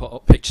if I can put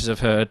up pictures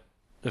of her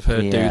do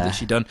Yeah. that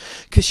she done,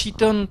 because she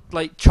done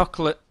like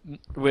chocolate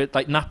with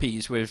like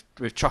nappies with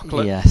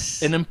chocolate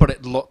Yes. in them, but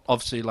it looked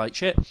obviously like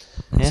shit.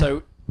 Yeah.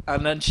 So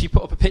And then she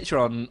put up a picture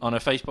on her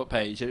Facebook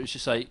page. It was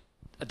just like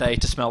a day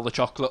to smell the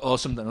chocolate or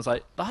something. I was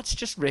like, that's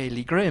just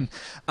really grim.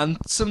 And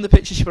some of the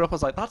pictures she put up, I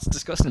was like, that's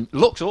disgusting. It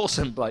looks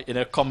awesome, like in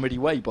a comedy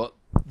way, but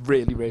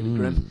really, really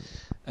grim.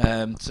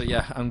 So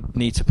yeah, I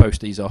need to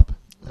post these up.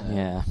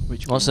 Yeah.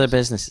 Which What's her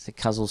business? Is it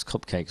Cazzle's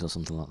Cupcakes or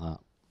something like that?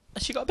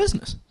 Has she got a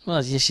business?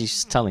 Well, yeah, she's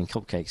selling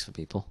cupcakes for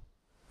people.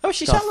 Oh, is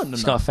she selling them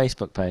She's now? got a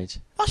Facebook page.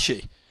 Has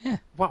she? Yeah.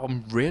 Wow,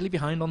 I'm really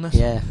behind on this.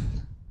 Yeah.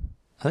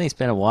 I think it's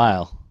been a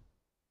while.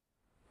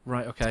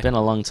 Right, okay. It's been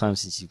a long time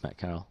since you've met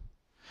Carol.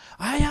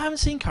 I haven't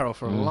seen Carol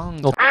for a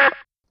long time.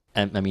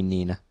 I mean,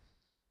 Nina.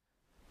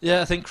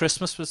 Yeah, I think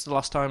Christmas was the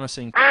last time I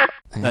seen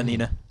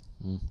Nina.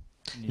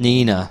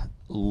 Nina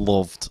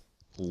loved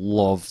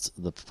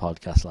the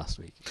podcast last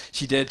week.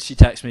 She did. She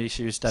texted me.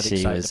 She was dead She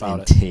excited was about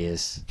in it.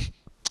 tears.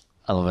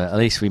 I love it. At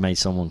least we made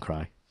someone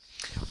cry.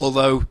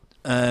 Although,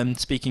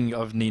 speaking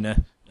of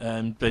Nina,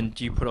 when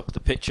you put up the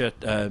picture,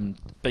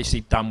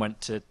 basically Dan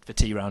went for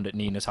tea round at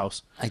Nina's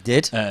house. I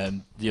did.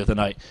 The other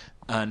night,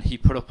 and he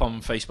put up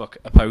on Facebook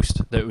a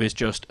post that was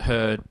just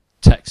her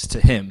text to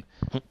him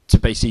to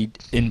basically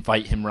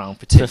invite him round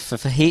for tea.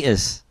 For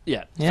heaters.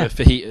 Yeah, Yeah.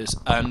 For heaters,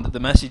 and the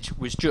message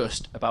was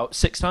just about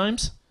 6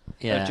 times.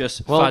 Yeah.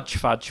 Just Well- fudge.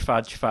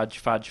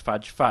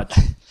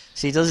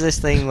 She does this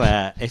thing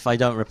where if I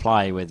don't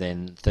reply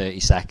within 30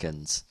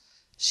 seconds,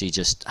 she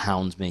just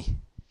hounds me.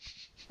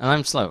 And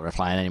I'm slow at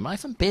replying anymore.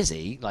 If I'm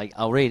busy, like,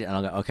 I'll read it and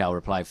I'll go, okay, I'll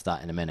reply for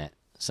that in a minute.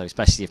 So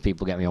especially if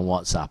people get me on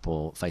WhatsApp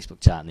or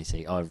Facebook chat and they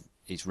say, oh,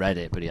 he's read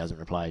it, but he hasn't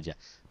replied yet.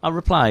 I'll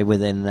reply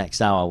within the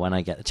next hour when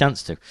I get the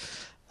chance to.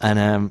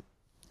 And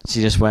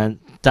she just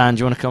went, Dan, do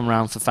you want to come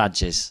round for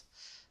fadges?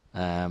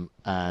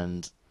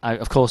 And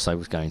of course I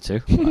was going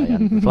to. I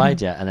hadn't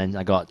replied yet. And then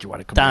I got, Do you want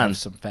to come Dan, round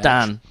some veg?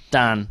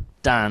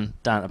 Dan,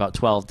 about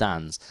 12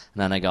 Dans.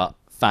 And then I got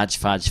fadge.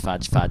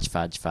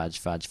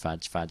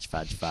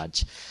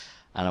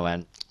 And I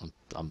went,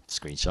 I'm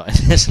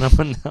screenshotting this and I'm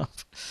putting it up.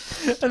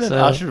 And then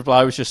So- Ash's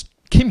reply was just,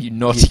 Kim, you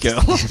naughty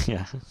girl.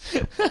 Yeah.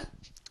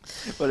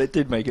 Well, it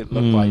did make it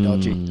look quite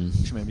dodgy, Mm.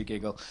 which made me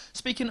giggle.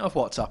 Speaking of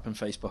WhatsApp and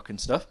Facebook and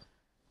stuff,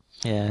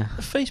 Yeah.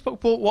 Facebook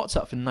bought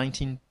WhatsApp for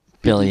 $19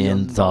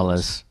 billion.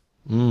 dollars.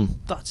 Mm.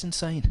 That's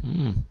insane.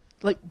 Mm.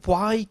 Like,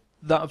 why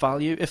that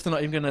value if they're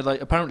not even going to,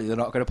 like, apparently they're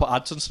not going to put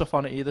ads and stuff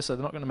on it either, so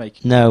they're not going to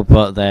make... No,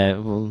 but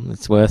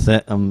it's worth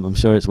it. I'm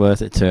sure it's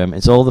worth it to him.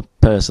 It's all the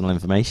personal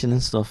information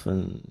and stuff,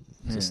 and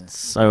just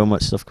so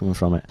much stuff coming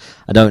from it.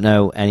 I don't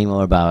know any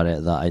more about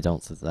it that I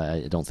don't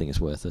think it's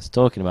worth us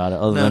talking about it,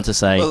 other than to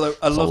say Well, I it's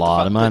a love the lot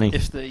of fact money.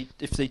 that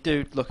if they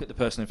do look at the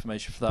personal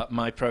information for that,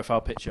 my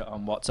profile picture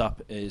on WhatsApp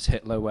is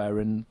Hitler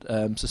wearing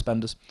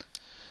suspenders.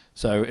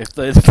 So if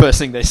the first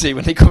thing they see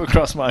when they come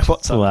across my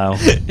WhatsApp Wow.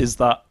 is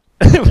that,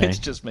 Okay. which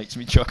just makes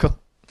me chuckle.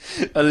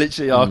 And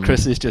literally,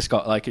 Chris has just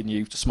got like a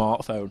new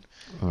smartphone,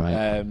 Right.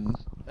 and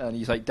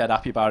he's like dead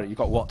happy about it. You've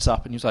got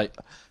WhatsApp, and he was like,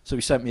 so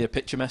he sent me a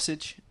picture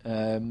message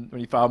when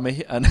he found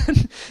me, and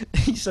then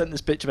he sent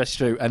this picture message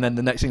through, and then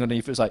the next thing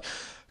underneath was like,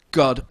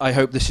 God, I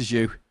hope this is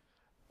you.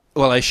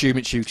 Well, I assume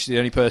it's you because you're the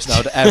only person I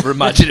would ever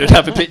imagine would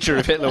have a picture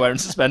of Hitler wearing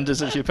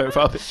suspenders as your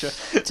profile picture.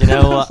 Do you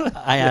know what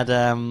I had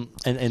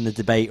in the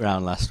debate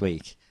round last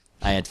week?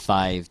 I had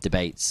 5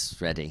 debates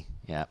ready.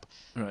 Yep.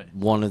 Right.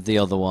 One of the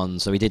other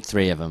ones, so we did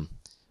 3 of them.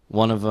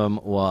 One of them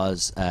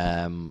was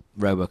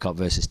RoboCop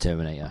versus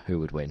Terminator. Who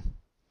would win?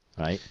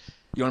 Right.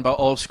 You want about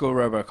old school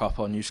RoboCop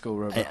or new school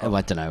RoboCop?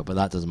 I don't know, but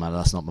that doesn't matter.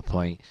 That's not my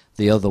point.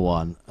 The other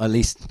one, at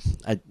least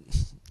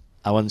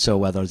I wasn't sure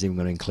whether I was even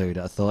going to include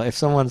it. I thought if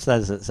someone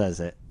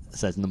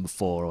says number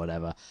 4 or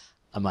whatever,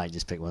 I might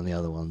just pick one of the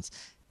other ones.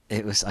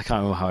 It was, I can't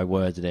remember how I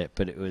worded it,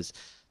 but it was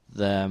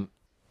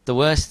the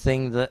worst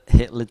thing that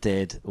Hitler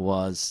did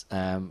was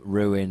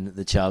ruin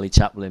the Charlie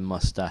Chaplin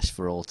mustache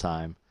for all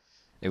time.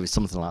 It was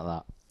something like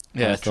that.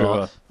 And Yeah, I true.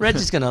 thought,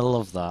 Reggie's going to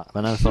love that.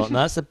 And I thought, no,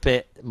 that's a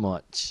bit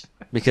much.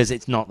 Because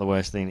it's not the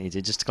worst thing that he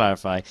did. Just to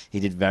clarify, he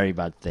did very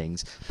bad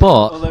things. But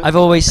Although- I've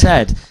always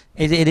said,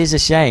 it is a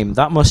shame.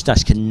 That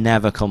mustache can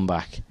never come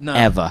back. No.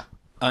 Ever.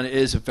 And it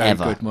is a very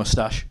Ever. good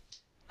moustache.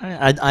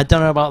 I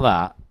don't know about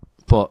that,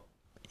 but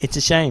it's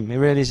a shame. It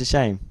really is a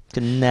shame. It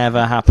can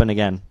never happen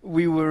again.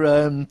 We were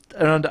around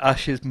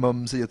Ash's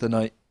mum's the other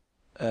night.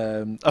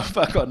 I've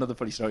got another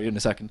funny story in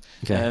a second.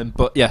 Okay.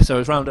 But yeah, so I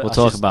was round at We'll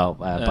Ash's... talk about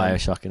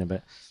Bioshock in a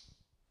bit.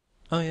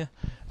 Oh yeah.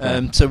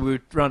 Yeah. So we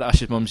were round at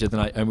Ash's mum's the other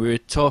night, and we were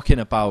talking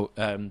about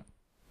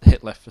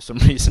Hitler for some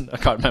reason. I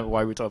can't remember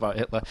why we were talking about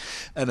Hitler.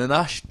 And then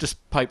Ash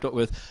just piped up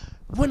with,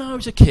 when I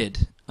was a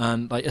kid,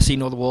 and like I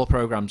seen all the war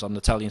programs on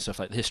the telly and stuff,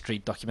 like the history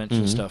documentary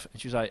and Mhm. stuff.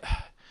 And she was like,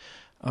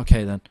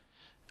 okay then.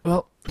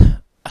 Well,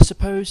 I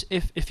suppose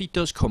if he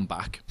does come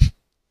back,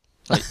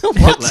 like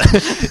Hitler,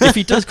 if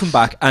he does come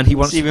back and he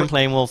wants Even to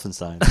playing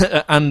Wolfenstein.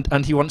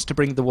 and he wants to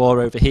bring the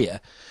war over here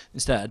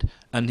instead,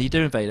 and he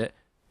do invade it,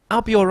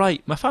 I'll be all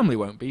right. My family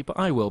won't be, but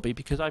I will be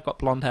because I've got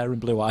blonde hair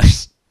and blue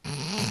eyes.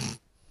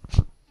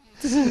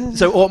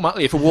 So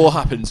automatically, if a war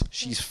happens,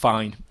 she's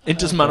fine. It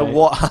doesn't matter Okay.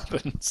 what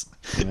happens,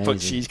 Amazing. but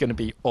she's going to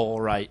be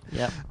all right.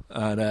 Yep.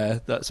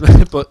 And that's.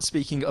 But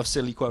speaking of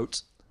silly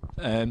quotes,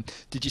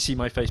 Did you see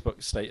my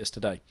Facebook status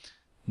today?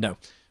 No.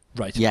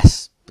 Right.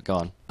 Yes, but go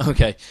on.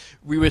 Okay.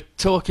 We were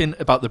talking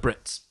about the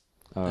Brits.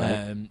 All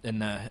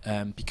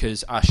right.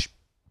 Because Ash,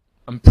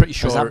 I'm pretty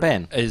sure, Has that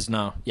been? is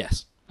now.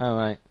 Yes. All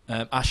right.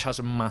 Ash has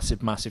a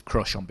massive, massive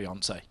crush on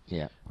Beyonce.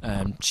 Yeah.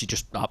 She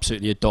just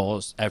absolutely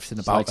adores everything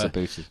She about likes her. her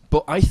booty.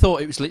 But I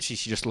thought it was literally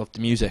she just loved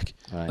the music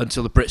Right.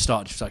 until the Brits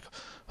started. She was like,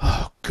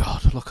 "Oh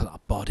God, look at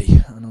that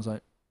body," and I was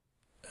like,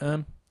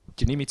 "Do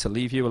you need me to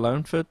leave you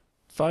alone for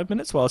 5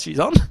 minutes while she's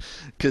on?"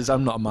 Because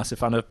I'm not a massive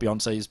fan of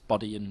Beyonce's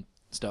body and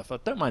stuff. I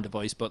don't mind her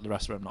voice, but the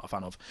rest of her I'm not a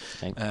fan of.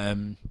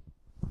 Okay.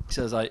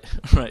 So I was like,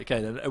 right,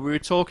 okay. Then we were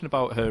talking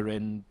about her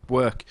in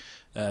work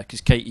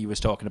because Katie was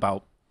talking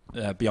about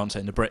Beyonce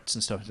and the Brits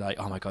and stuff. She's like,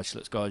 oh my God, she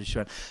looks gorgeous. She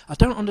went, I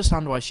don't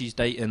understand why she's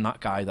dating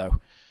that guy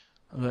though.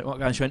 I was like, what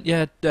guy? And she went,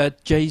 yeah,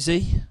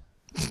 Jay-Z.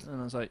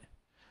 And I was like,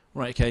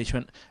 right, okay. She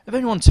went, if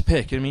anyone to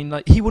pick, I mean,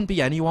 like he wouldn't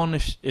be anyone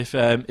if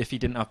he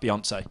didn't have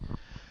Beyonce.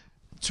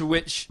 To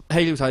which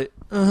Hayley was like,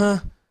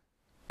 and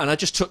I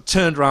just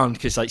turned around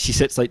because like she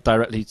sits like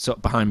directly sort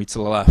of behind me to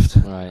the left,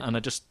 Right. and I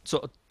just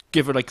sort of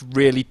give her like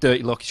really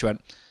dirty look. She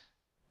went,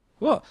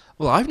 what?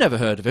 Well, I've never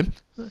heard of him.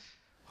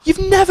 You've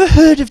never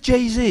heard of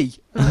Jay-Z?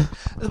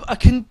 I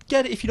can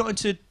get it if you're not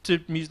into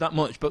music that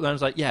much, but then I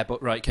was like, yeah,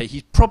 but right, okay,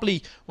 he's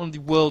probably one of the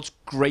world's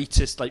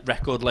greatest like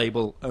record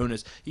label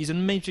owners. He's an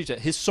amazing producer.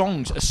 His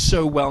songs are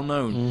so well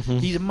known. Mm-hmm.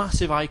 He's a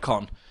massive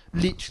icon.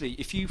 Literally,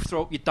 if you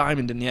throw up your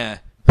diamond in the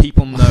air,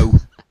 people know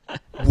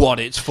what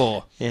it's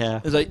for.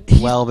 Yeah. It's like, he's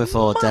Well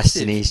before massive.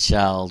 Destiny's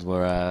Child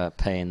were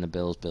paying the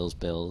bills,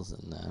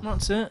 and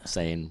That's it.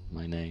 saying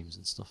my names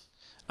and stuff.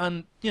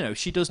 And, you know,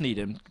 she does need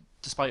him,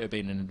 despite her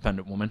being an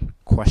independent woman.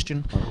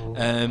 Question.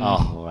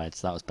 All right,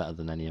 so that was better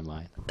than any of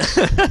mine.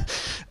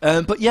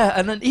 But yeah,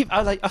 and then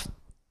I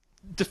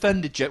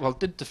defended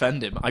didn't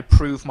defend him. I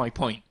proved my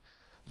point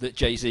that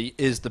Jay-Z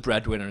is the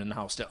breadwinner in the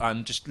house still.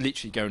 I'm just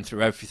literally going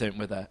through everything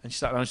with her. And she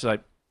sat down and she's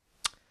like,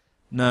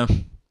 no.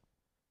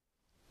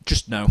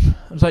 Just no.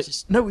 I was like,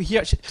 no, he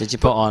actually... Did you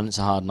put on It's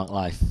a Hard Knock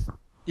Life?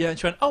 Yeah, and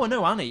she went, oh, I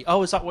know Annie.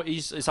 Oh, is that what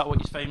he's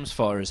famous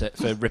for, is it?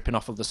 For ripping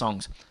off of the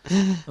songs?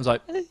 I was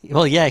like...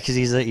 Well, yeah, because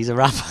he's a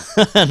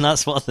rapper, and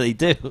that's what they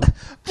do.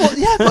 Well,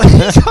 yeah, but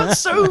he's got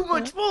so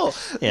much more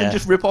than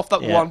just rip off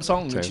that one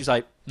song. True. And she's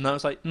like, no,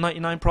 it's like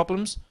 99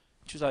 Problems.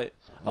 She was like,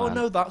 oh, Man.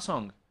 no, that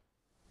song.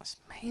 That's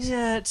amazing.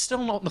 Yeah, it's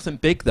still not nothing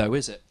big, though,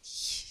 is it?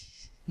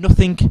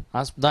 Nothing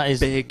That is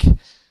big.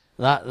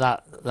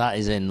 That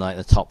is in like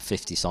the top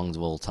 50 songs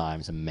of all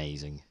time. It's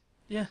amazing.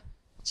 Yeah.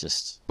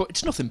 Just But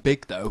it's nothing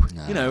big, though.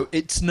 No. You know,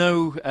 it's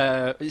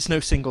no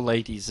Single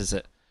Ladies, is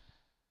it?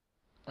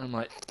 I'm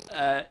like,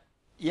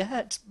 yeah,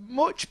 it's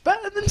much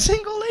better than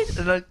Single Ladies.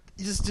 And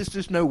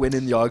just no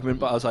winning the argument,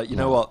 but I was like, you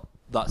know what?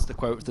 That's the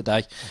quote of the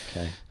day.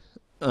 okay.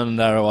 And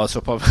there I was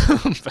up on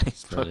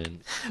Facebook.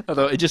 Brilliant.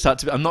 Although it just had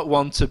to be, I'm not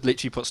one to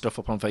literally put stuff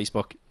up on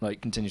Facebook,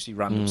 like continuously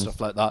random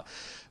stuff like that.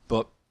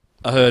 But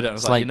I heard it and I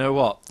was like, you know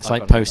what? It's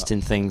like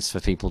posting things for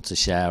people to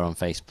share on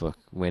Facebook.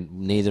 When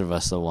neither of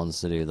us are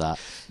ones to do that.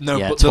 No,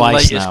 yeah, but the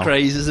twice latest now.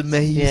 craze is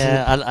amazing.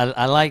 Yeah,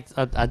 I like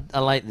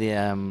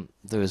the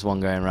there was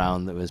one going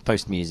around that was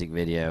post music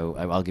video.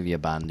 I'll give you a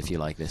band if you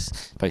like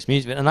this post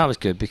music video, and that was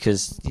good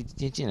because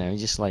you know, you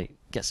just like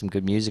get some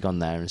good music on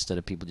there instead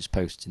of people just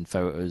posting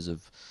photos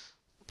of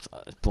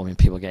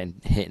people getting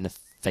hit in the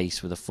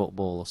face with a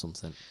football or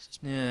something. It's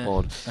just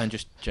bored. And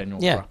just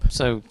general crap. crap.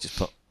 So just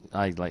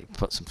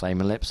put some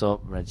Flaming Lips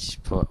up. Reg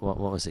put what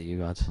was it you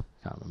had?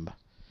 Can't remember.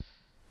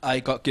 I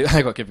got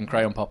given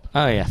Crayon Pop.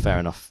 Oh yeah, fair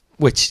enough.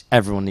 Which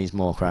everyone needs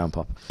more Crayon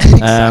Pop.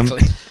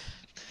 Exactly.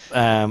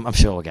 I'm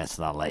sure we'll get to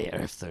that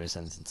later if there is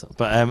anything to.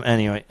 But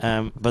anyway,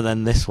 but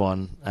then this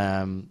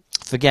one,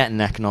 forget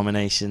Neck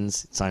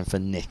nominations. It's time for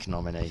Nick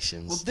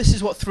nominations. Well, this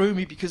is what threw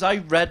me because I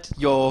read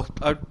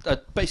I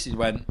basically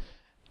went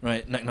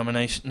right Neck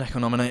nomination.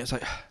 It's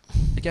like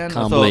again. Can't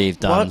I thought, believe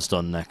what? Dan's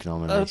done Neck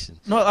nomination.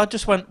 No, I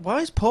just went. Why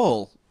has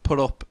Paul put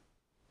up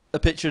a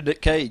picture of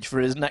Nick Cage for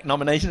his Neck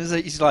nomination?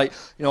 He's like,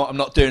 you know what, I'm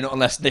not doing it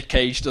unless Nick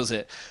Cage does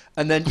it.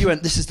 And then you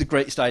went, this is the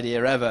greatest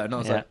idea ever. And I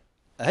was like,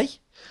 hey?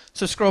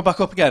 So scroll back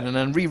up again and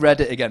then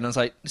reread it again. And I was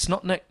like, it's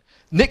not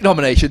Nick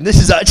nomination.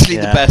 This is actually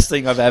the best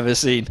thing I've ever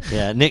seen.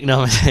 Yeah, Nick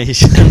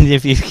nomination.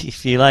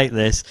 if you like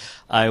this,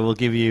 I will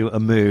give you a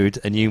mood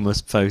and you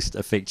must post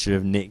a picture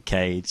of Nick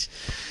Cage.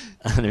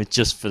 And it's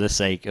just for the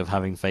sake of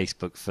having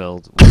Facebook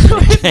filled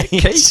with Nick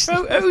Cage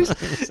photos.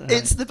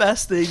 It's the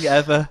best thing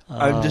ever.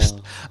 I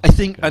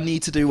think I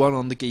need to do one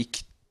on the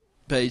Geek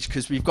page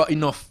because we've got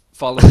enough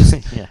followers,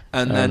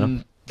 and then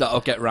enough.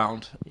 That'll get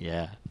round.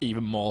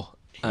 Even more.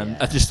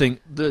 I just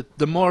think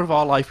the more of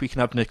our life we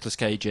can have Nicolas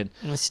Cage in,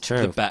 it's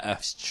true. The better.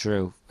 It's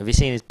true. Have you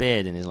seen his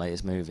beard in his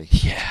latest movie?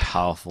 Yeah,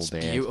 powerful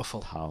beard.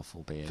 Beautiful,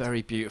 powerful beard.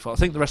 Very beautiful. I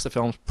think the rest of the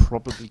film's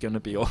probably going to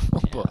be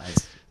awful,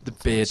 but the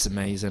beard's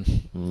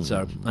amazing.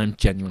 So I'm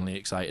genuinely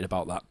excited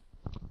about that.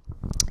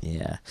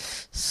 Yeah.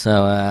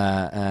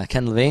 So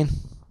Ken Levine.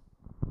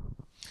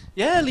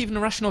 Yeah, leaving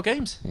Irrational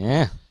Games.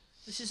 Yeah.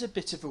 This is a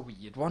bit of a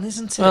weird one,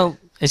 isn't it? Well,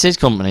 it's his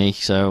company,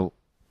 so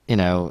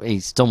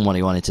he's done what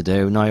he wanted to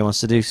do. Now he wants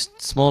to do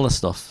smaller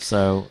stuff.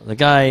 So the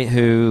guy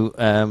who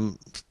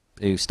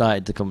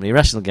started the company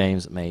Irrational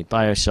Games made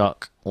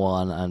BioShock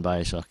 1 and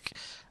BioShock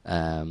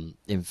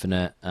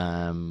Infinite,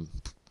 and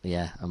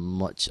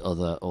much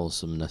other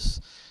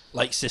awesomeness.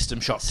 Like System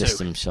Shock 2.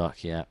 System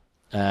Shock, yeah.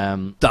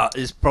 That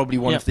is probably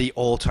one of the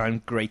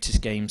all-time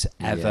greatest games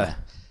ever.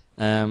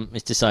 Yeah.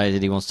 He's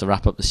decided he wants to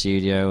wrap up the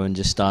studio and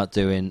just start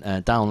doing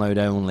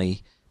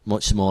download-only,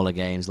 much smaller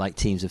games, like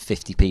teams of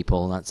 50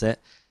 people, and that's it.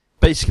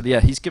 Basically,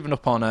 he's given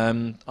up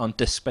on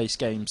disc-based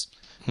games,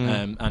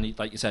 and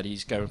like you said,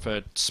 he's going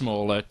for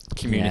smaller,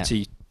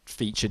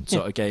 community-featured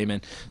sort of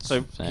gaming.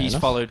 So he's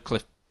followed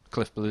Cliff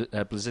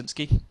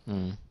Bleszinski.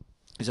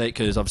 He's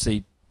because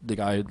obviously the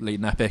guy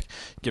leading Epic,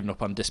 giving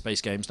up on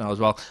disc-based games now as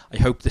well. I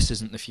hope this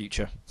isn't the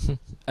future.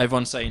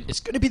 Everyone's saying it's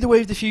going to be the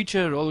way of the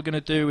future. All we're going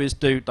to do is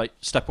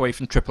step away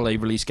from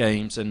AAA release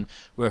games and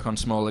work on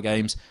smaller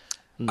games.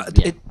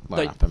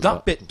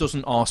 That bit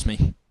doesn't arse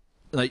me.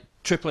 Like,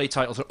 AAA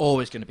titles are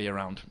always going to be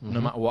around,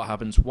 no matter what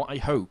happens. What I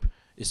hope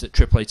is that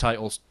AAA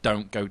titles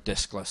don't go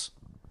discless.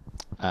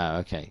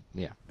 Okay,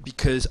 yeah.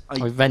 Because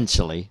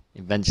eventually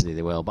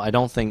they will, but I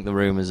don't think the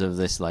rumours of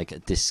this like a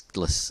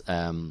discless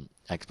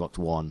Xbox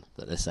One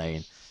that they're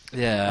saying.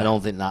 Yeah. I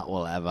don't think that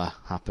will ever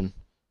happen.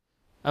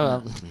 Oh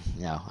well,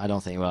 no, I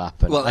don't think it will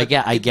happen. Well, I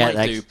get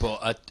that, do,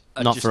 but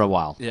not for a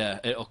while. Yeah,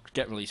 it'll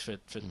get released for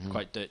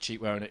quite dirt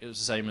cheap, won't it? It was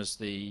the same as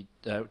the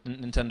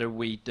Nintendo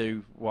Wii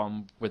Do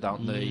one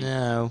without the.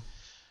 No.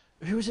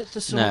 Who was it?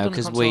 No,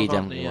 because Wii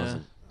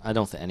wasn't. I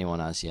don't think anyone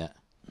has yet.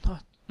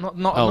 Not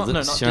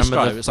disc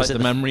drive. It's like the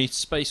memory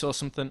space or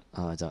something.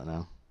 Oh, I don't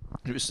know.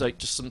 It was like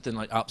just something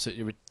like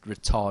absolutely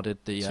retarded.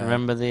 Do you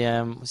remember the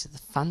was it the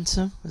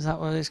Phantom? Is that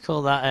what it's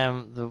called? That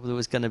there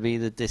was going to be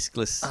the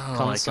discless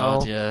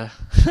console. My God, yeah.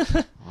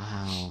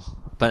 Wow.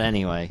 But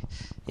anyway,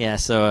 yeah.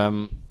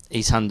 So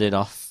he's handed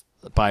off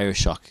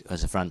BioShock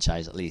as a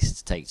franchise, at least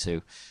to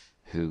Take-Two,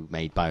 who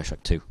made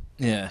BioShock 2.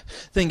 Yeah.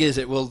 Thing is,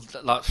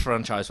 that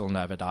franchise will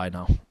never die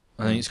now.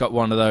 I think it's got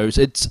one of those.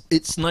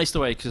 It's nice the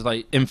way because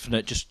like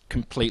Infinite just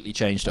completely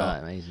changed it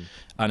up. Amazing.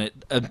 And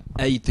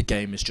the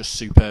game is just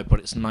superb,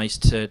 but it's nice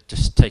to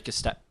just take a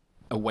step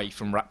away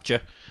from Rapture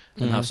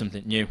and have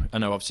something new. I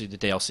know obviously the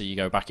DLC you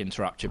go back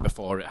into Rapture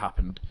before it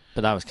happened,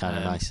 but that was kind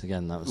of nice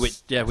again. That was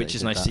which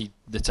is nice to see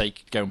the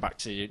take going back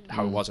to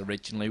how it was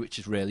originally, which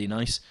is really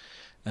nice.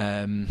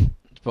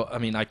 But I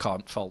mean, I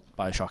can't fault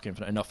BioShock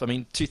Infinite enough. I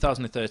mean,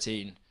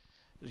 2013.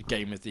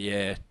 Game of the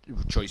Year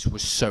choice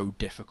was so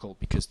difficult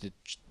because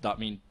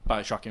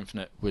BioShock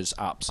Infinite was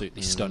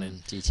absolutely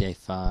stunning. GTA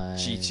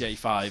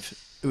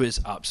 5 was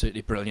absolutely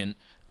brilliant,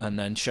 and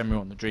then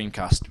Shenmue on the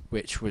Dreamcast,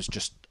 which was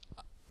just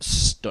a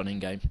stunning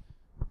game.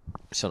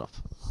 Shut up.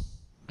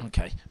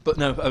 Okay, but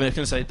no, I mean I was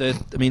going to say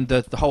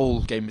the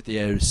whole Game of the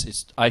Year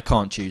is I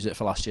can't choose it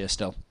for last year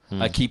still.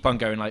 I keep on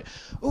going like,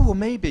 oh well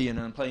maybe, and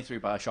then I'm playing through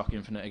BioShock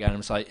Infinite again. I'm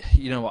just like,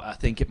 you know what, I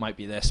think it might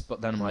be this,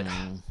 but then I'm like,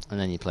 and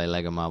then you play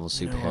Lego Marvel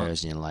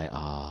Superheroes, and you're like,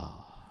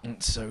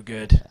 it's so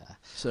good.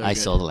 Yeah. I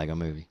saw the Lego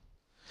movie.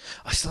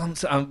 I still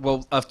haven't.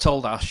 Well, I've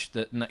told Ash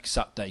that next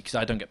Saturday because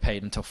I don't get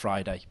paid until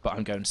Friday, but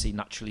I'm going to see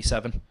Naturally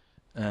 7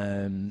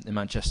 in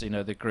Manchester. You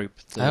know the group.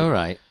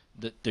 Right.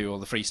 That do all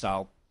the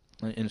freestyle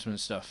instrument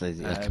stuff,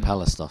 the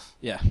cappella stuff.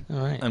 Yeah. All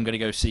right. I'm going to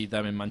go see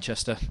them in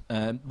Manchester.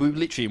 We were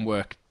literally in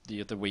work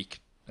the other week.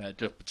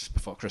 Just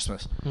before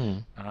Christmas,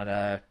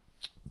 and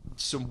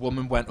some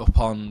woman went up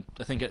on,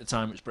 I think at the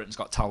time it was Britain's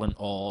Got Talent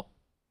or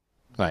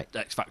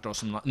X Factor or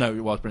something no,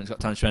 it was Britain's Got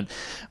Talent. She went,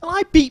 well,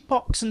 I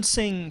beatbox and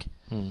sing.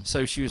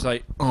 So she was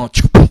like, when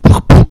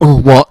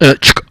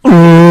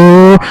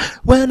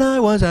I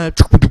was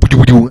and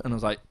I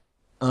was like,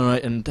 all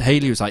right. And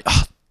Hayley was like,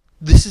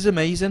 this is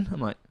amazing. I'm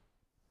like,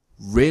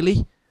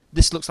 really?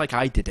 This looks like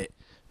I did it.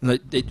 And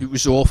it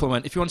was awful. I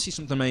went, if you want to see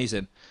something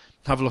amazing,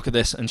 have a look at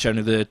this, and showing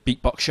her the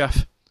Beatbox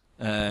Chef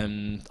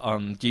on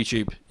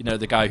YouTube. You know,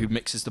 the guy who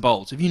mixes the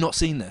bowls. Have you not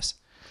seen this?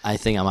 I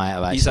think I might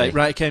have actually. He's like,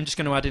 right, okay, I'm just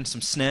going to add in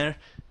some snare,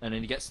 and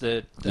then he gets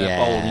the bowl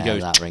and he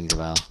goes, that rings a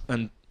bell.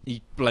 And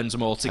he blends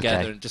them all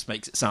together and just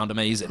makes it sound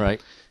amazing.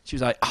 Right. She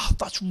was like,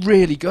 that's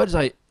really good. I was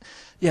like,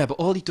 yeah, but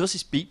all he does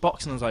is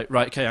beatbox. And I was like,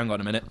 right, okay, hang on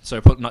a minute. So I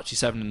put Naturally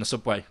 7 in the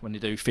subway when they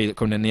do Feel It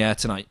Coming in the Air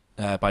Tonight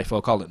by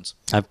Phil Collins.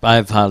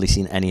 I've hardly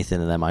seen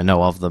anything of them. I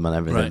know of them and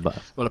everything. Right.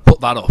 But well, I put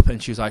that up,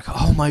 and she was like,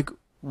 oh my,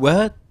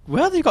 where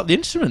have they got the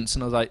instruments?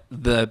 And I was like,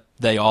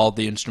 they are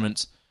the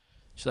instruments.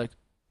 She's like,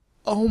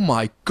 oh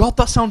my God,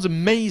 that sounds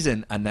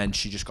amazing. And then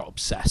she just got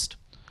obsessed.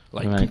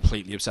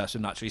 Completely obsessed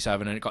with Naturally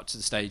 7, and it got to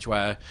the stage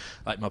where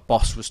like my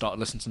boss was started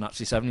listening to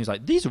Naturally 7. He's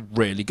like, these are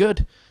really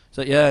good.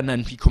 So yeah, and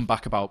then he come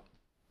back about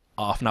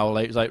half an hour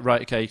later. He's like,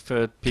 right, okay,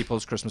 for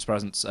people's Christmas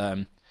presents,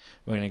 we're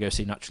going to go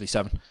see Naturally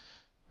 7.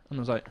 And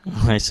I was like,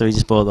 right, so he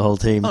just bought the whole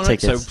team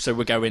tickets. Right, so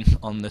we're going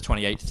on the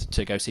 28th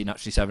to go see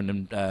Naturally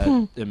 7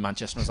 in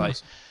Manchester. And I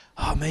was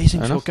like,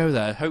 amazing, so we'll go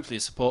there. Hopefully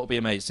the support will be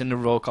amazing. It's in the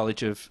Royal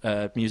College of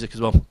Music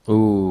as well.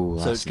 Ooh,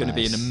 so it's going to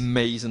be an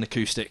amazing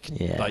acoustic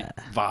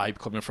vibe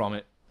coming from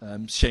it.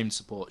 Shame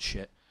support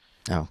shit.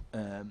 Oh.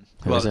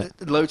 Who Well, is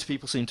it? loads of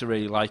people seem to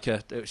really like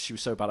her. She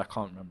was so bad I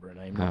can't remember her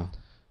name. Oh.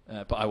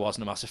 But I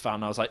wasn't a massive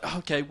fan. I was like, oh,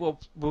 okay, well,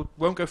 we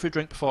won't go for a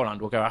drink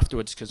beforehand. We'll go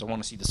afterwards because I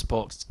want to see the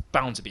support. 'Cause it's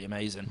bound to be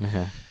amazing.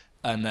 Okay.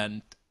 And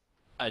then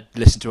I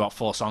listened to about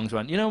 4 songs.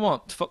 Went, you know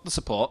what? Fuck the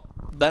support.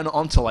 They're not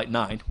on till like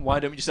 9. Why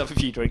don't we just have a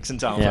few drinks in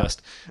town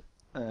first?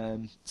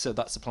 So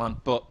that's the plan.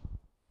 But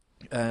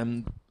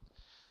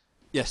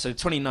so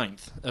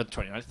 29th,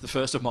 the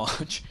 1st of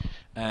March.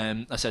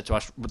 I said to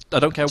Ash, I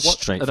don't care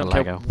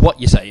what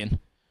you're saying.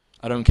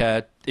 I don't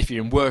care if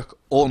you're in work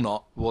or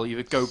not. We'll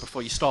either go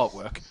before you start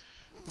work,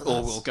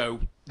 or we'll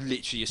go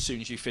literally as soon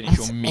as you finish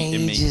your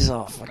meeting me. Ages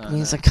off. It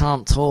means I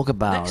can't talk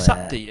about next it.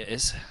 Saturday it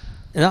is.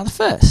 Is that the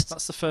 1st?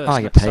 That's the 1st. Oh,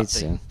 I get paid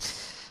soon.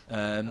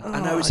 I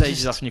know it's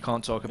ages off and you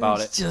can't talk about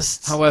it.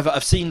 However,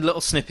 I've seen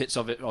little snippets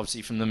of it,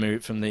 obviously from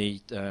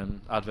the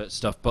advert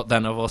stuff. But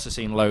then I've also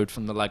seen load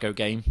from the Lego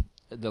game,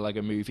 the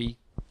Lego movie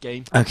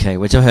game. Okay,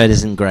 which I've heard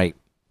isn't great,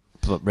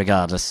 but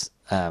regardless,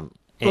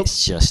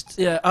 it's just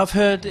I've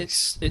heard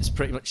it's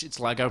pretty much it's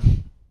Lego.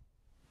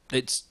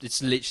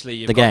 It's literally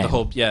you've the got game. the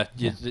hub.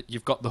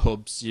 You've got the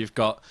hubs. You've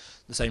got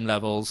the same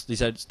levels.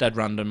 These it's dead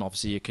random.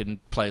 Obviously, you can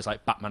play as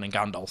like Batman and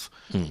Gandalf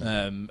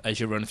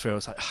as you run through. I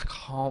was like, I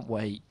can't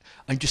wait.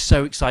 I'm just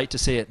so excited to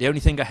see it. The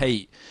only thing I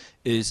hate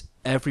is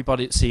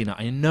everybody that's seen it.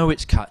 I know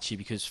it's catchy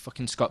because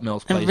fucking Scott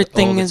Mills plays it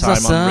all the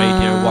time on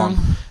Radio 1.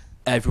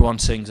 Everyone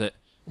sings it.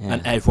 Yeah.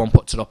 And everyone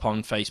puts it up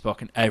on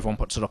Facebook, and everyone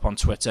puts it up on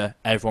Twitter.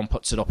 Everyone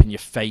puts it up in your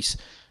face.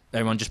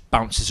 Everyone just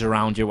bounces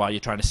around you while you're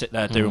trying to sit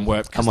there doing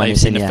work because they've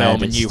seen the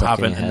film and you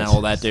haven't, and then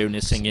all they're doing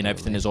is singing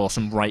everything is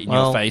awesome right in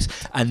your face.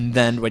 And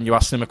then when you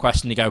ask them a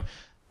question, they go,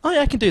 oh yeah,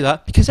 I can do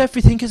that because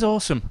everything is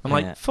awesome. I'm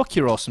like, fuck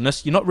your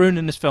awesomeness. You're not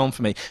ruining this film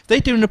for me. If they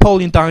do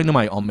Napoleon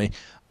Dynamite on me,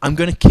 I'm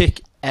going to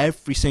kick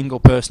every single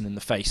person in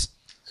the face.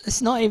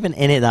 It's not even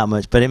in it that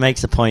much, but it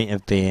makes a point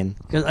of being.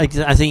 Cause I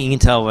think you can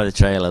tell by the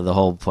trailer. The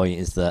whole point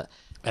is that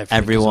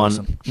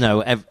everyone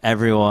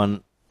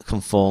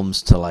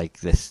conforms to like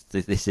this.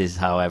 This is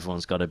how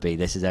everyone's got to be.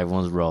 This is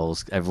everyone's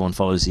roles. Everyone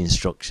follows the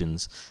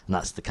instructions, and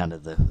that's the kind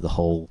of the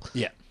whole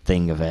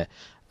thing of it.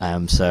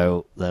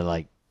 So they're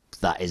like,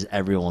 that is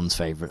everyone's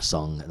favorite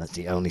song, and that's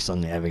the only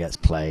song that ever gets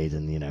played,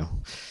 and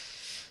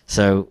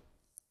so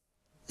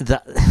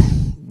that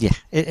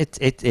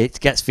it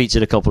gets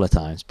featured a couple of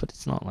times, but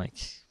it's not like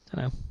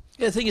Yeah,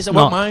 the thing is, I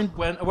won't mind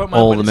when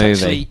the it's movie.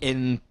 Actually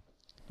in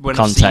when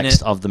context I've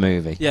seen it. of the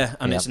movie. Yeah,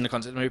 and it's in the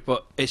context of the movie,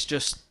 but it's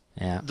just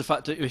the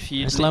fact that if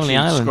you Lonely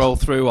Island. scroll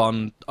through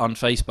on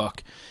Facebook,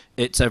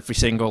 it's every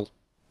single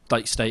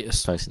like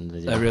status.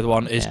 Every other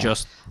one is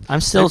just. I'm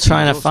still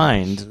trying to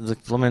find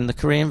the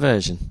Korean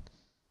version.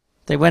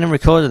 They went and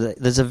recorded it.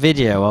 There's a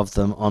video of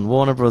them on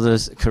Warner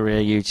Brothers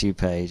Korea YouTube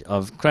page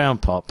of Crayon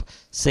Pop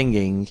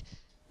singing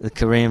the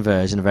Korean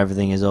version of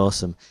Everything Is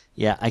Awesome.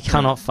 Yeah, I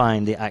cannot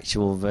find the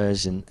actual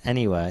version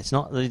anywhere. It's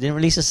not. They didn't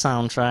release a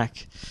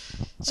soundtrack.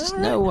 It's just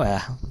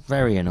nowhere.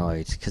 Very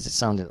annoyed because it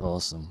sounded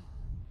awesome.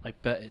 I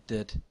bet it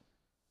did.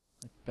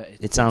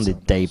 It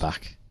sounded day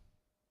back.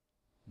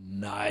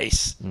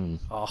 Nice.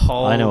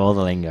 Oh, I know all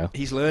the lingo.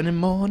 He's learning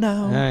more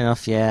now. Fair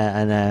enough, yeah.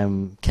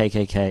 And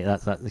KKK.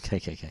 That's the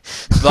KKK.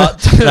 But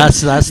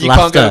that's you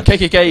laughter. Can't go.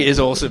 KKK is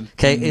awesome.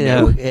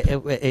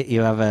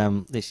 You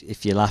have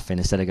if you're laughing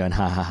instead of going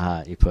ha ha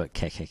ha, you put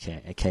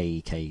KKK,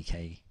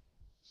 K-E-K-E-K.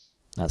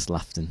 That's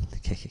laughing. The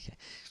KKK.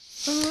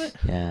 All right.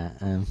 Yeah.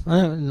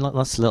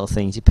 Lots of little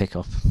things you pick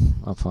up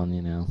on.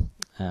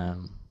 Yeah.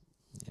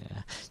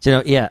 Do you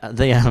know? Yeah.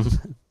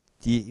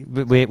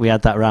 We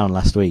had that round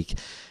last week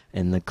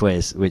in the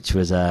quiz, which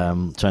was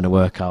trying to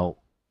work out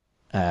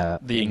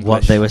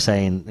what they were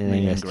saying in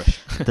English.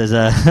 There's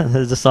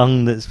a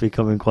song that's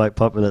becoming quite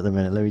popular at the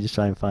minute. Let me just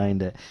try and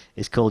find it.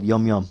 It's called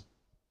Yum Yum.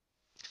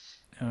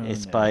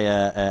 It's by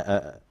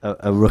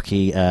a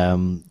rookie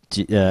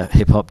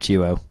hip hop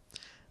duo.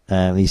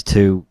 These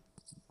two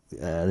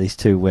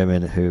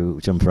women who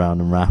jump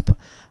around and rap.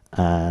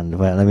 And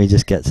let me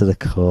just get to the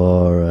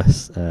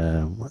chorus.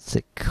 What's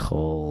it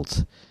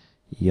called?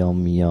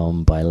 Yum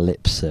Yum by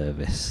Lip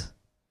Service.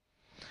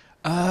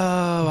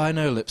 Oh, I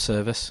know Lip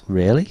Service.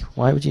 Really?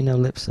 Why would you know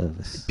Lip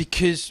Service?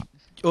 Because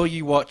all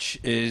you watch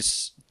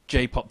is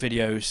J-pop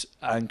videos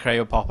and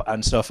Crayon Pop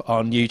and stuff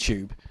on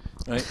YouTube.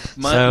 Right?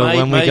 My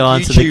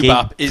YouTube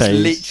app is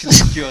literally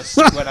just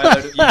when I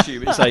load up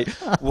YouTube, it's like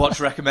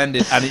what's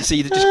recommended, and it's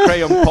either just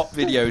Crayon Pop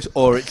videos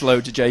or it's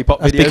loads of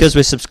J-pop videos. Because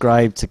we're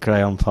subscribed to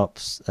Crayon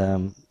Pop's.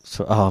 I'm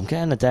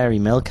getting a Dairy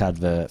Milk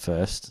advert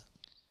first.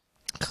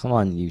 Come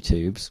on,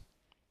 YouTubes.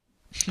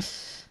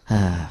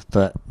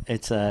 But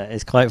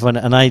it's quite fun,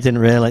 and I didn't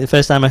realise the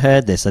first time I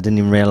heard this, I didn't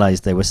even realise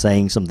they were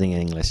saying something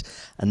in English,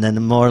 and then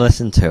the more I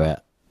listened to it,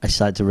 I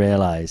started to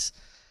realise.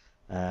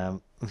 Let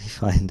me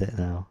find it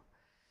now.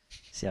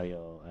 See how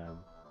you're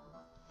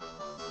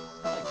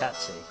quite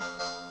catchy.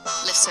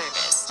 Lip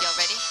service, y'all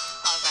ready?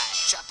 Alright,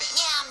 drop it.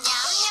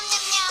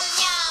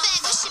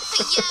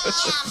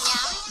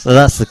 So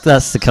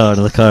that's the chord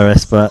of the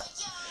chorus, but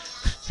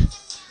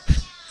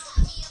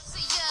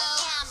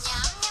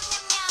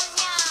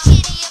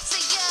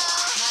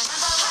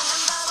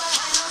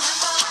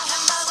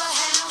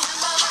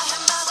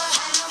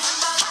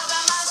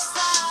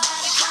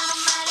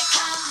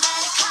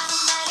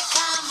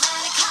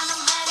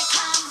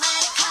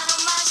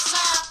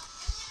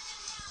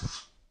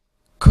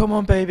Come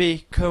on,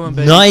 baby. Come on,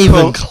 baby. Not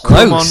even Come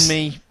close. on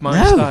me,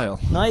 my No, style.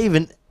 not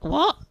even.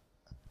 What?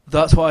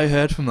 That's what I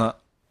heard from that.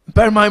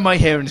 Bear in mind my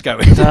hearing's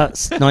going.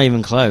 That's not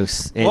even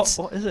close. It's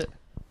What is it?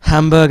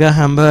 hamburger,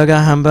 hamburger,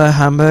 hamburger,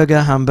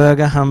 hamburger,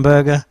 hamburger,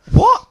 hamburger.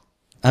 What?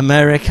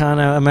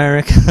 Americano,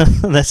 Americano.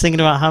 They're singing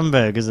about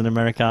hamburgers and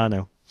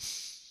Americano.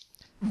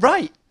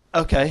 Right.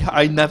 Okay,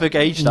 I never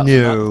gauged that.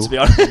 No. From that, to be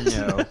honest.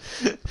 No.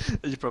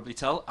 As you probably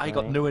tell, I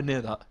got Right. nowhere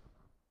near that.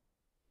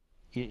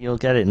 You'll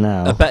get it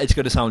now. I bet it's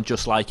going to sound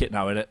just like it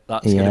now, innit?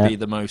 That's going Yeah. to be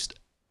the most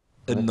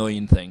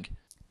annoying thing.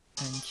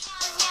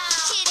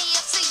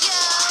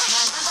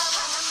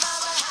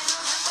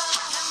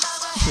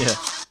 Yeah.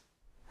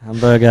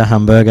 Hamburger,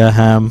 hamburger,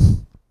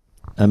 ham.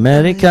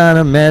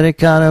 Americano,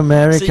 Americano,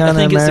 Americano, See, I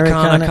think it's the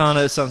Americano. Kana.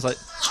 It sounds like.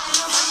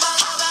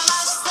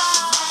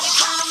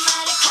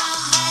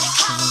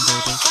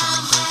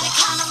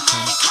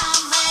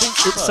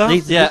 It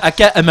sounds, yeah, I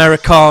get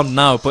American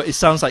now, but it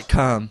sounds like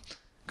calm.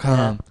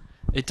 Calm.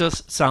 It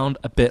does sound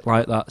a bit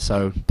like that,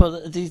 so.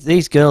 But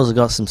these girls have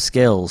got some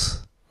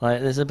skills.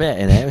 Like, there's a bit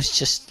in it. It's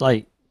just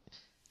like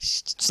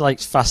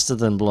faster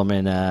than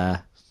blooming.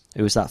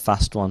 Who was that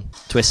fast one?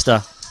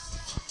 Twister.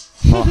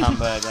 Or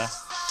hamburger.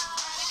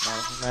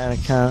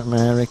 Americano,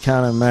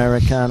 Americano,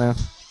 Americano.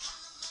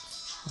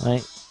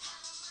 Right.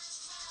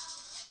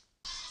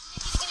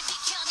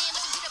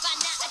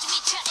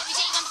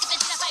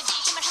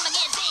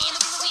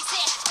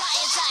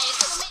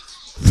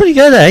 Pretty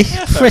good, eh?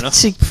 Yeah, fair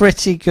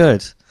Pretty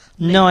good.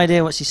 No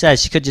idea what she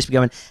says. She could just be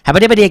going. You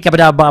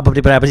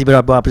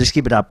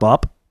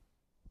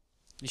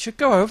should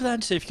go over there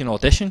and see if you can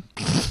audition.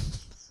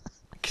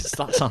 Because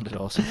that sounded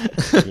awesome.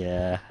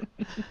 Yeah.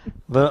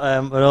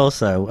 But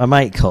also, I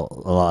might cut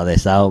a lot of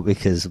this out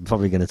because I'm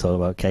probably going to talk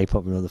about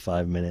K-pop in another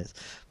 5 minutes.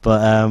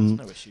 But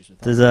No issues with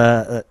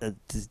that.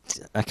 there's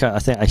I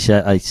think I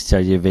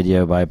showed you a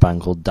video by a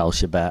band called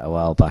Dalshabet a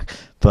while back.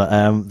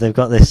 But they've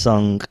got this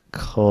song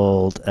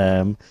called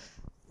I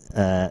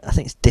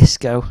think it's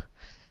Disco.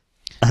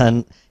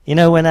 And you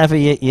know, whenever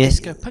you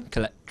Disco punk,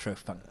 electro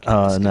funk.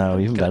 Oh, Disco no,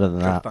 punk, even better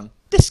than electro that. funk.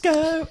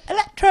 Disco,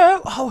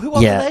 electro. Oh, what are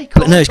they yeah,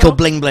 called? no, it's called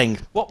Bling Bling.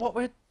 What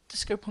were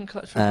disco punk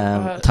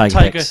electro? Tiger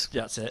Picks.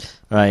 Yeah, that's it.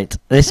 Right,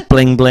 this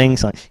Bling Bling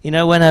song. You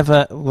know,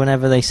 whenever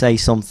they say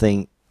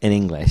something in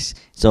English,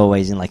 it's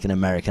always in like an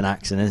American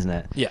accent, isn't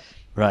it? Yeah.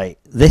 Right.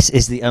 This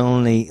is the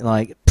only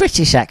like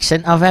British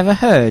accent I've ever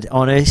heard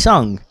on a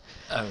song.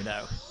 Oh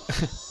no.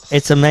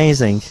 It's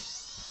amazing.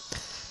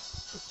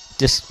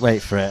 Just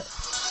wait for it.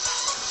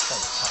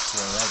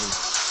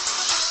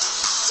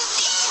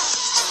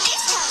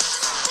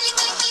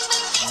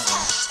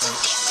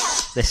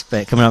 This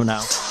bit coming up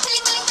now.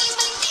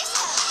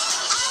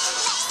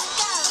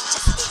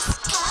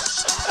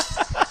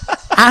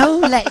 Oh,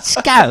 let's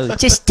go.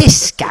 Just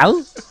disco. That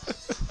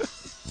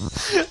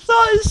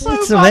is so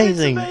It's bad,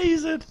 amazing.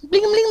 It's amazing.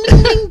 Bling, bling,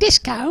 bling, bling,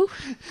 disco.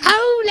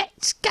 Oh,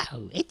 let's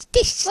go. It's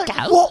disco.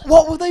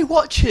 What were they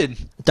watching?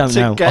 Don't to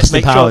know. Get, Austin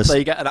make Powers. Sure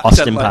they get an accent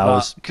Austin like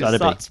Powers. that, 'cause Gotta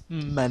be. that's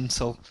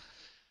mental.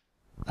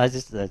 I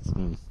just.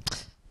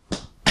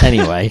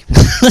 Anyway,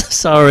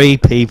 sorry,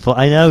 people.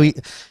 I know.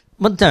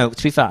 But no,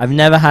 to be fair, I've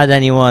never had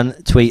anyone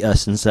tweet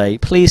us and say,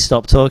 "Please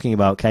stop talking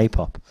about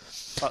K-pop."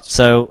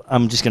 So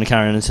I'm just going to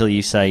carry on until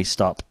you say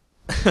stop.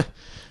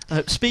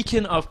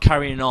 Speaking of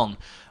carrying on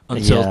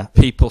until Yeah.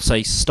 people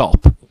say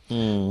stop,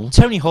 Mm.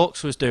 Tony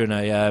Hawk's was doing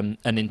an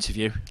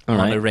interview All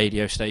on right. a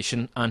radio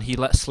station, and he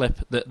let slip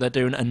that they're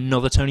doing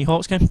another Tony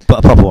Hawk's game, But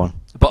a proper one.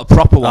 but a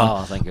proper one.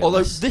 Oh, thank goodness.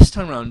 Although this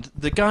time round,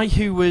 the guy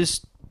who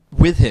was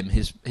with him,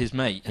 his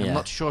mate, Yeah. I'm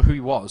not sure who he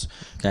was,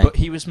 Okay. but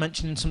he was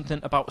mentioning something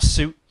about a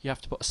suit. You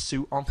have to put a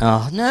suit on.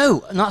 Oh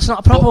no, that's not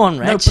a proper one,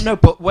 Reg.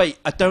 But wait,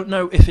 I don't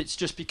know if it's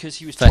just because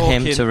he was For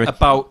him talking to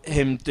about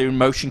him doing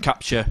motion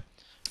capture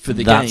for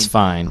the That's game.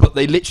 fine. But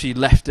they literally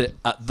left it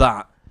at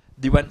that.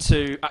 They went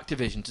to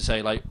Activision to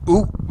say, like,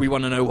 ooh, we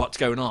want to know what's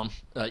going on.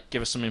 Like,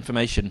 give us some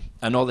information.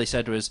 And all they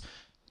said was,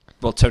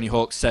 well, Tony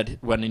Hawk said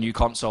when the new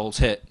consoles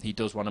hit, he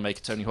does want to make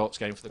a Tony Hawk's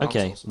game for the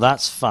Okay, consoles.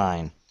 that's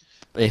fine.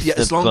 If Yeah,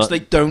 as long as but they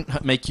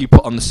don't make you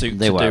put on the suit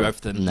They to do won't,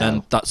 everything, no.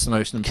 then that's the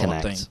most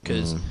important Connect, thing.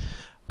 Because mm.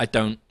 I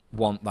don't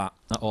want that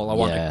at all. I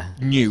want Yeah.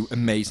 a new,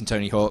 amazing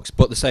Tony Hawk's.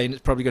 But they're saying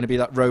it's probably going to be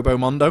that Robo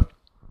Mondo.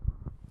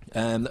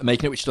 That are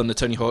making it, which is done the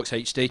Tony Hawk's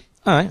HD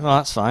All right, well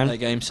that's fine.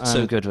 games.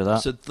 I'm good with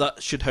that. So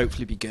that should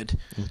hopefully be good.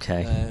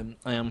 Okay.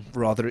 I am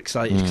rather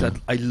excited because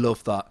I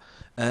love that.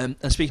 And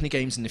speaking of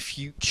games in the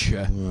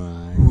future,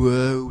 Right.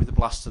 whoa, the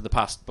blast of the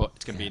past, but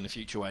it's going to be in the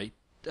future way.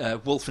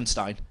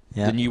 Wolfenstein,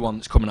 Yeah. the new one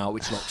that's coming out,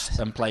 which looks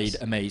and played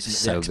amazing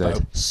So at the Expo.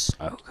 good. So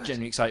good.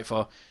 Genuinely excited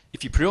for.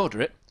 If you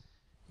pre-order it,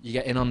 you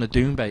get in on the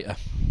Doom beta.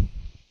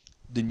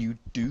 The new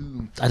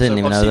Doom. I didn't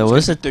even know obviously there it's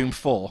was gonna be Doom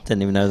 4.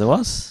 Didn't even know there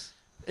was.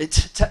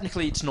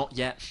 Technically, it's not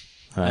yet.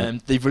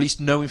 Right. They've released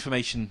no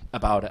information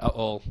about it at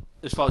all.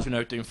 As far as we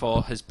know, Doom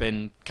 4 has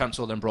been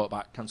cancelled and brought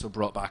back, cancelled,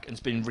 brought back, and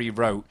it's been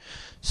rewrote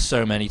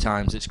so many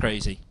times. It's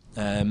crazy.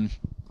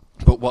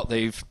 But what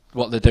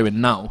they're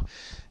doing now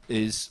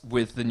is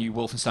with the new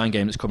Wolfenstein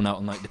game that's coming out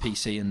on like the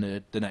PC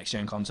and the next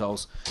gen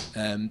consoles.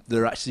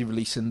 They're actually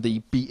releasing the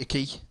beta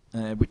key,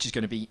 which is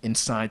going to be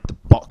inside the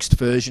boxed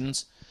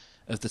versions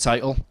of the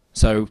title.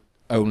 So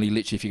only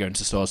literally if you go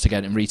into stores to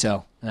get it in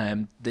retail.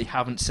 They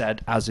haven't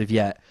said as of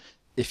yet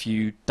if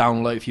you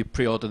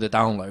pre-order the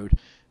download,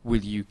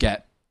 will you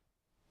get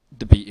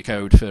the beta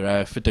code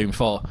for Doom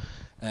 4,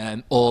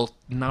 or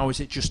now is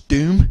it just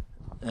Doom?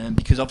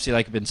 Because obviously,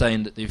 like I've been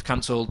saying, that they've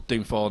cancelled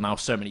Doom 4 now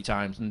so many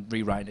times and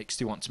rewriting it because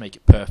they want to make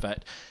it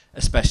perfect,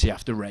 especially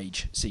after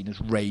Rage, seeing as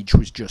Rage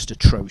was just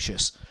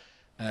atrocious.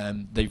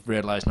 They've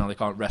realised now they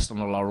can't rest on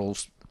the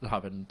laurels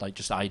having like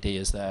just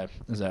ideas there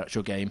as their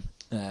actual game.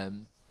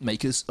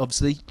 Makers,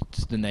 obviously,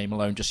 just the name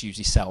alone just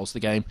usually sells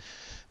the game.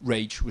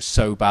 Rage was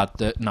so bad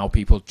that now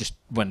people just,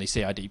 when they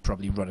see ID,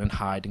 probably run and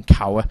hide and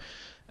cower.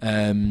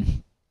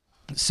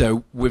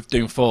 So with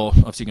Doom 4,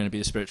 obviously going to be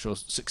the spiritual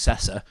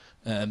successor,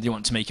 they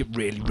want to make it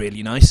really,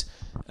 really nice.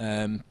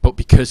 But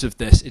because of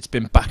this, it's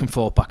been back and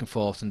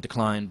forth and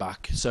declined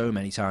back so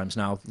many times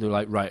now. They're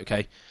like, right,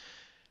 okay,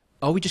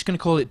 are we just going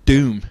to call it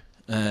Doom?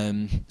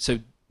 So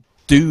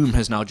Doom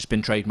has now just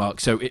been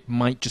trademarked, so it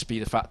might just be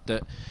the fact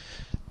that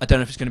I don't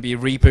know if it's going to be a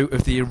reboot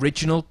of the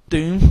original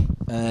Doom,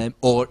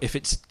 or if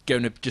it's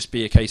going to just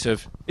be a case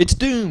of, it's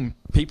Doom,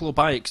 people will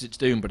buy it because it's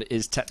Doom, but it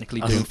is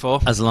technically Doom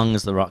 4. As long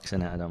as The Rock's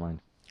in it, I don't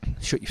mind.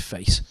 Shut your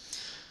face.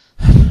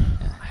 I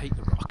hate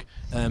The Rock.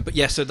 But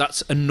yeah, so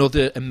that's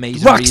another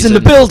amazing Rock's reason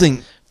in the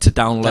building! to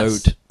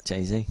download.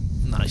 Jay-Z.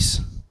 Nice.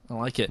 I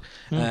like it.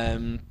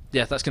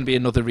 Yeah, that's going to be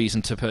another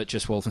reason to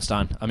purchase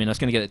Wolfenstein. I mean, I was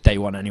going to get it day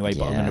one anyway,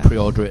 but I'm going to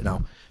pre-order it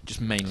now,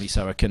 just mainly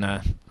so I can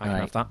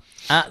have that.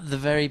 At the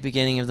very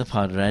beginning of the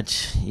pod, Reg,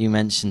 you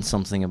mentioned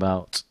something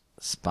about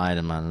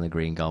Spider-Man and the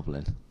Green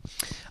Goblin.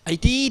 I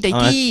did.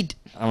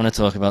 I want to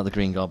talk about the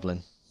Green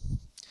Goblin.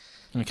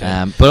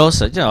 Okay. But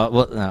also, you know,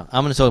 no,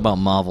 I'm going to talk about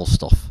Marvel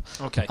stuff.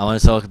 Okay. I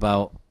want to talk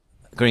about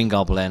Green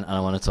Goblin, and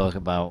I want to talk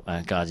about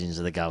Guardians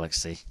of the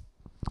Galaxy.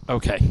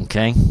 Okay.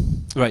 Okay?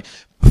 Right.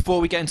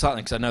 Before we get into that,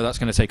 because I know that's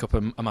going to take up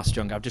a massive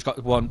chunk, I've just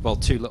got one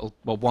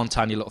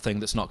tiny little thing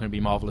that's not going to be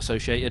Marvel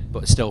associated,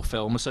 but still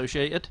film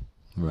associated.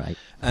 Right.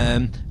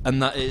 And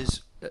that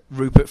is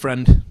Rupert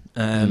Friend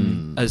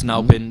has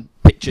now been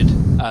pictured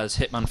as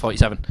Hitman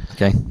 47.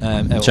 Okay.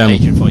 Or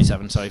Agent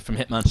 47, sorry, from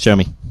Hitman. Show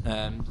me.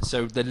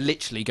 So they're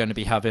literally going to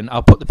be having...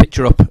 I'll put the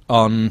picture up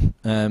on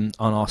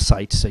our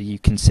site so you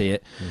can see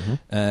it.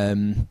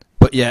 Mm-hmm.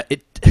 But yeah,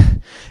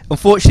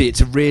 unfortunately,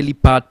 it's a really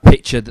bad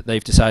picture that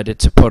they've decided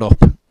to put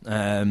up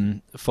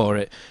for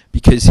it,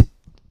 because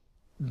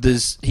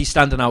he's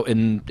standing out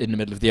in the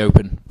middle of the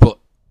open, but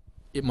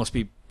it must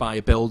be by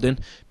a building,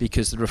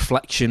 because the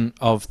reflection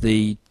of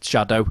the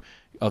shadow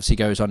obviously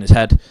goes on his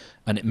head,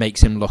 and it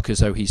makes him look as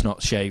though he's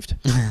not shaved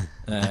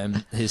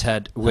his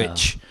head,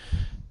 which,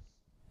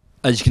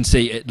 as you can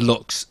see, it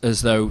looks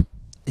as though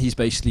he's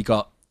basically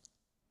got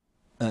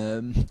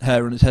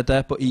hair on his head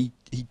there, but he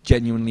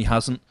genuinely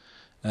hasn't.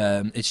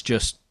 It's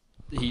just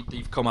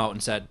they've come out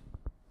and said,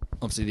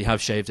 obviously they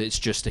have shaved it, it's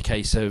just a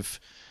case of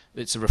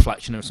it's a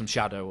reflection of some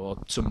shadow or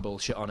some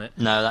bullshit on it.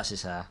 No, that's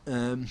his hair.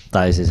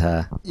 That is his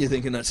hair. You're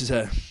thinking that's his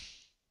hair?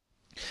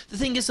 The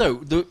thing is,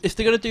 though, if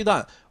they're going to do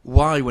that,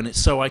 why, when it's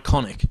so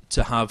iconic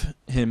to have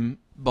him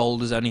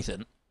bald as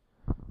anything,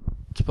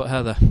 to put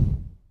hair there?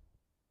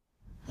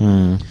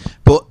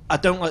 But I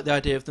don't like the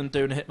idea of them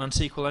doing a Hitman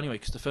sequel anyway,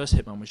 because the first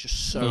Hitman was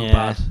just so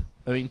bad.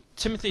 I mean,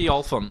 Timothy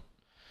Olyphant,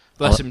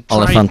 bless him,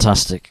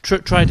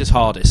 tried his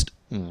hardest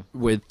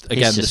with,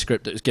 again, the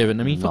script that was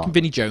given. I mean, fucking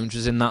Vinnie Jones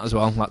was in that as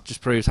well. That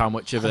just proves how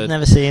much of I've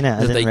never seen it.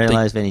 I didn't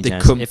realise Vinnie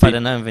Jones. If I'd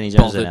have known Vinnie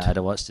Jones in it, I'd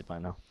have watched it by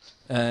now.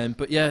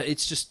 But yeah,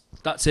 it's just,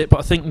 that's it. But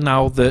I think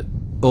now that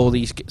all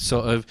these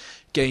sort of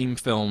game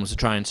films are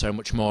trying so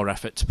much more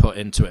effort to put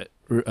into it,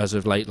 as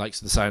of late, like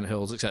the Silent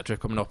Hills, etc.,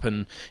 coming up,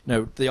 and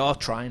they are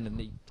trying, and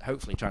they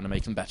hopefully trying to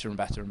make them better and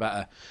better and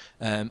better.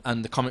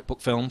 And the comic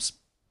book films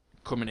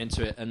coming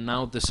into it, and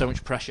now there's so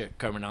much pressure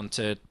coming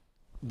onto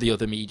the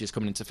other medias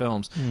coming into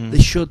films. They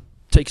should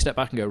take a step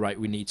back and go, right,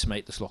 we need to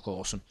make this look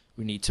awesome.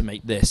 We need to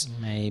make this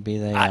maybe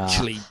they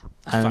actually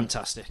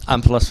fantastic.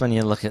 And plus, when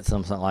you look at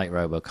something like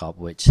RoboCop,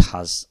 which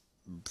has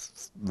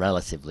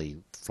relatively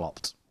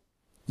flopped,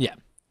 they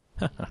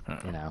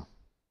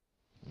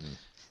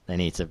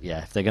need to,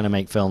 if they're going to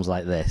make films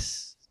like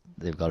this,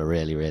 they've got to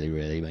really, really,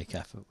 really make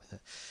effort with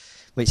it.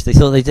 Which they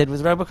thought they did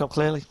with RoboCop,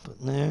 clearly,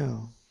 but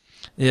no.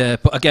 Yeah,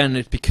 but again,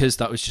 it's because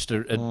that was just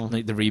like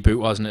the reboot,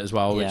 wasn't it, as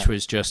well, which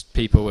was just,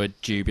 people were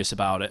dubious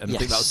about it, and I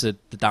think that was the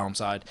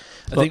downside.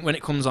 I think when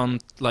it comes on,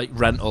 like,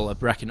 rental, I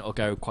reckon it'll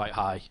go quite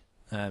high.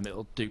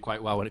 It'll do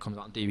quite well when it comes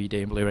out on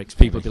DVD and Blu-ray, because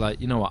people will be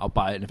like, you know what, I'll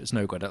buy it, and if it's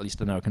no good, at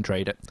least I know I can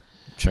trade it.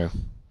 True.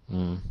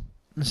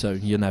 So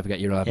you'll never get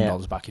your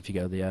 $11 back if you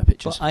go the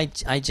pictures.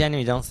 But I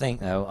genuinely don't think,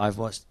 though, I've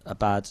watched a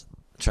bad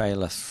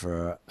trailer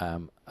for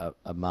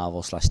a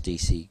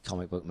Marvel/DC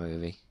comic book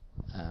movie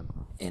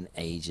in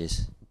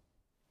ages.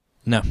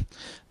 No,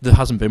 there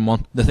hasn't been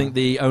one. I think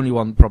the only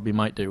one probably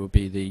might do would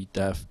be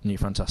the new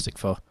Fantastic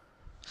Four.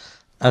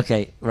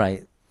 Okay,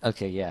 right.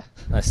 Okay, yeah.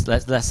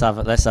 Let's have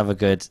a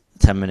good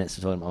 10 minutes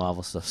of talking about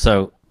Marvel stuff.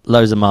 So,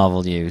 loads of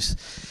Marvel news.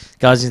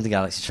 Guardians of the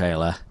Galaxy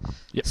trailer.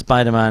 Yep.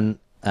 Spider-Man,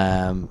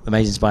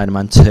 Amazing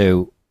Spider-Man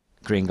 2,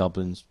 Green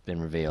Goblin's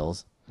been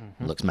revealed.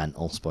 Looks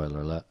mental,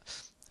 spoiler alert.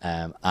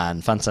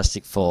 And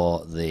Fantastic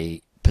Four,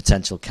 the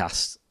potential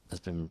cast has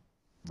been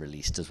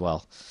released as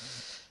well.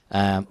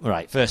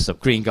 Right, first up,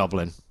 Green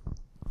Goblin.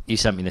 You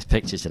sent me this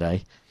picture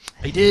today.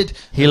 I did.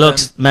 He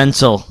looks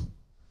mental.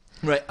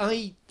 Right,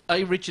 I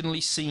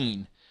originally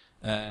seen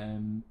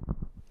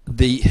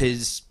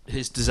his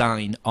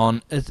design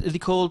on are they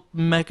called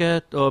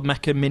Mega or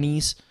Mecha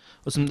Minis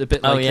or something a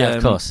bit like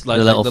of course, like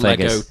the little the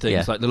figures, Lego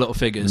things, like the little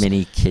figures,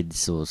 mini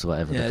kids or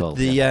whatever they're called.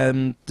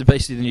 The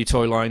basically the new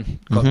toy line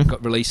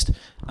got released,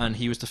 and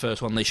he was the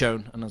first one they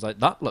shown, and I was like,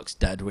 that looks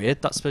dead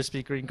weird. That's supposed to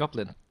be Green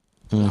Goblin.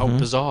 How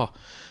bizarre,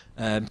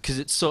 because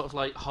it's sort of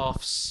like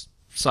half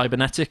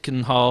cybernetic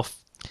and half,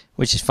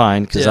 which is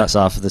fine because that's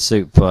half of the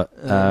suit, but.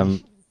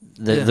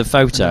 The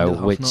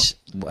photo, which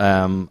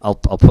I'll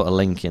put a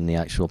link in the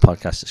actual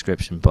podcast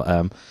description,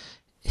 but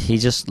he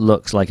just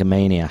looks like a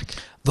maniac.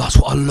 That's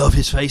what I love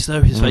his face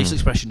though. His face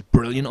expression is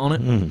brilliant on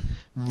it,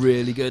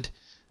 really good.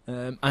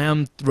 I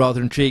am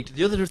rather intrigued.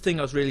 The other thing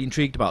I was really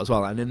intrigued about as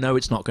well, and I know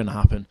it's not going to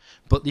happen,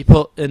 but they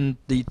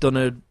done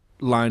a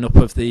lineup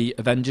of the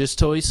Avengers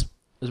toys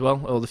as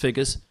well, all the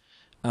figures,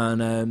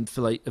 and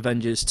for like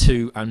Avengers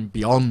 2 and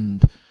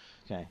beyond.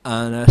 Okay.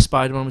 And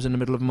Spider-Man was in the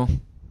middle of them all.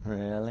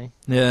 Really?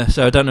 Yeah,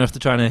 so I don't know if they're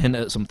trying to hint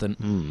at something.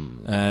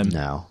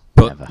 No,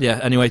 but never. yeah.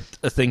 Anyway,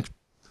 I think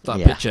that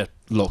picture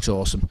looks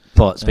awesome.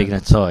 But speaking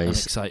of toys, I'm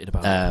excited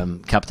about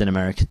it. Captain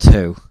America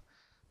 2.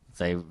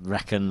 They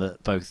reckon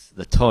that both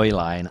the toy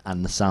line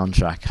and the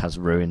soundtrack has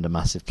ruined a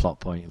massive plot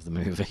point of the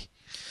movie.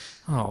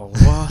 Oh,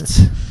 what?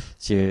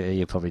 So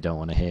you probably don't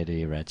want to hear, do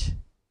you, Reg?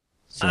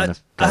 So you want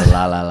to go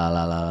la la la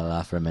la la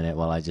la for a minute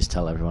while I just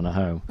tell everyone at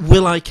home?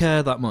 Will I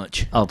care that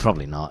much? Oh,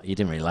 probably not. You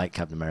didn't really like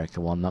Captain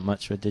America 1 that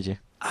much, did you?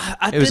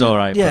 It was all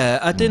right. Yeah,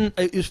 I didn't.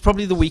 It was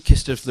probably the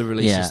weakest of the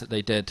releases that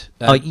they did.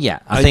 I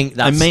think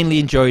that's I mainly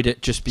enjoyed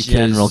it just because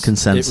general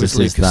consensus it was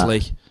Lucas is that.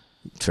 Lee.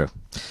 True.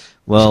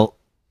 Well,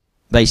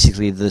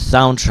 basically, the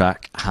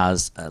soundtrack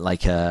has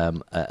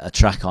a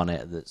track on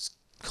it that's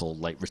called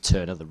like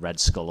 "Return of the Red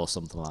Skull" or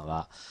something like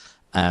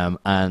that.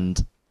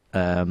 And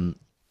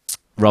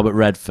Robert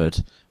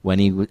Redford, when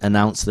he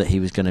announced that he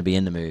was going to be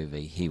in the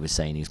movie, he was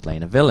saying he was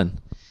playing a villain.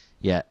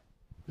 Yet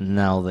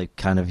now they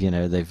kind of,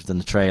 they've done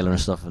the trailer and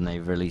stuff, and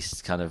they've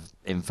released kind of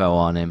info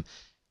on him.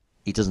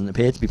 He doesn't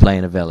appear to be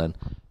playing a villain,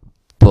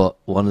 but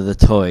one of the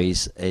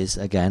toys is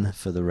again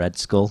for the Red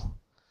Skull.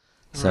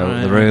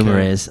 So the rumor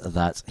is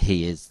that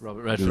he is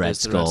Robert the Redford Red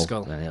is the Skull, Red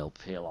Skull. and he'll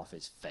peel off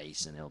his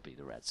face, and he'll be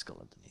the Red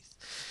Skull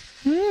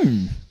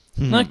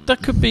underneath.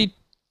 That could be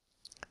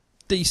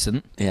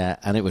decent. Yeah,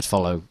 and it would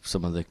follow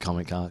some of the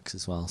comic arcs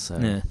as well. So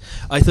Yeah,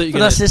 I thought you. But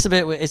that's just a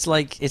bit.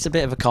 It's a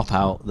bit of a cop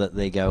out that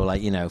they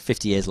go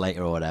 50 years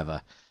later or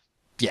whatever.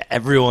 Yeah,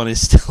 everyone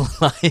is still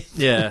alive.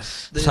 Yeah,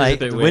 like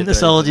the Winter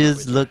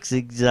Soldiers looks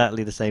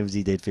exactly the same as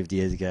he did 50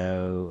 years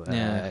ago.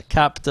 Yeah.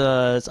 Cap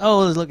does.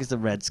 Oh, look, it's the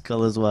Red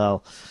Skull as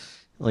well.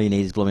 All you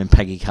need is blooming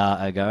Peggy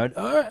Carter going,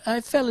 "Oh,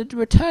 I fell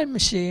into a time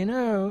machine,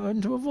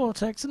 into a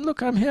vortex, and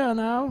look, I'm here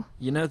now."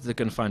 You know they're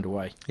going to find a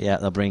way. Yeah,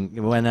 they'll bring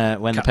when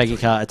the Peggy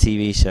Carter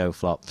TV show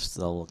flops,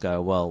 they'll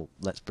go, "Well,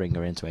 let's bring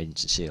her into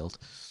Agents of S.H.I.E.L.D."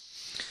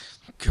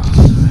 God,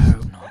 I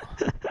hope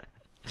not.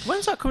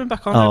 When's that coming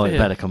back on? Oh, over it here?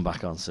 better come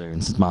back on soon.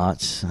 It's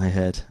March, I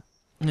heard.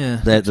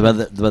 Yeah. Well,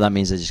 that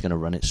means they're just going to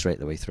run it straight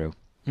the way through.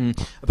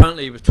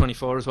 Apparently with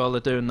 24 as well, they're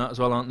doing that as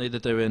well, aren't they?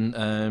 They're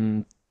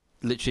doing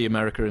literally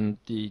America and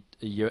the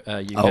UK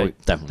Oh,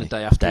 definitely. the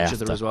day after each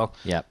other as well.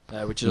 Yeah.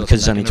 Which is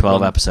Because it's only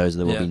 12 run. episodes,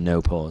 there will be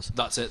no pause.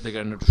 That's it. They're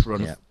going to just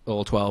run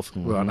all 12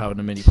 without having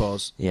a mini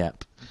pause.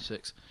 Yep.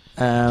 6.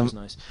 Which is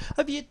nice.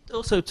 Have you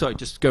also, sorry,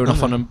 just going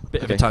off on a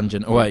bit of a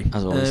tangent away.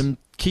 As always.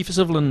 Kiefer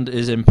Sutherland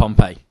is in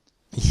Pompeii.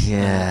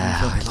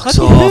 Yeah. It looks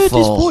Have you heard his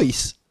awful.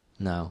 voice?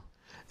 No.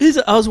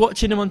 I was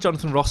watching him on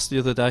Jonathan Ross the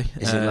other day.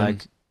 Is it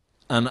like,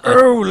 and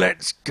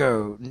let's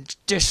go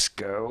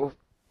disco?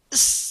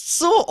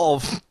 sort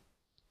of.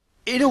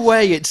 In a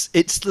way, it's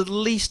the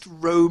least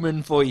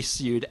Roman voice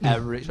you'd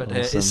ever expect to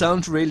hear. Awesome. It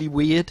sounds really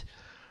weird.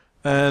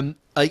 I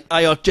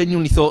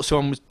genuinely thought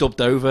someone was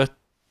dubbed over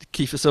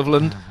Kiefer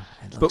Sutherland,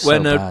 but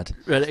when I bad.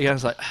 read it again, I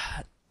was like,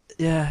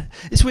 yeah,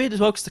 it's weird as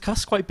well because the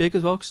cast's quite big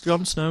as well because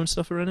Jon Snow and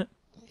stuff are in it.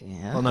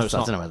 Yeah. Well, no, it's I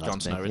not don't know whether Jon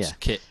that's Snow. big, It's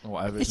Kit or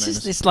whatever his It's name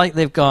just, is. it's like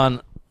they've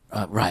gone,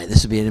 right,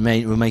 this would be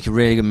we'll make a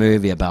really good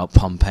movie about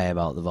Pompeii,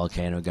 about the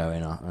volcano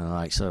going on. And I'm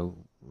like, so,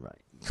 right,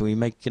 can we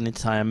make an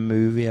entire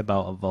movie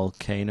about a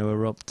volcano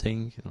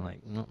erupting? And I'm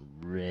like, not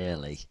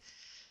really.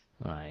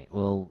 Right,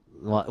 well,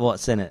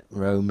 what's in it?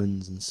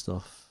 Romans and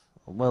stuff.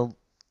 Well,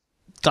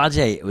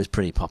 Gladiator was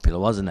pretty popular,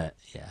 wasn't it?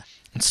 Yeah.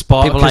 And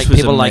Spartacus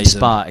People was like amazing.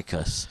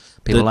 Spartacus.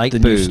 People like the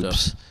new boobs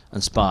stuff.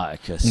 and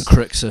Spartacus. And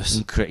Crixus.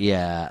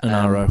 And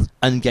Arrow.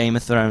 And Game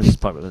of Thrones is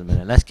popular at the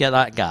minute. Let's get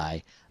that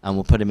guy and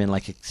we'll put him in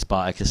like a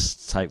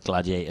Spartacus type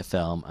gladiator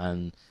film,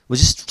 and we'll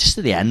just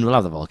to the end we'll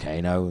have the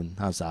volcano, and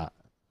how's that?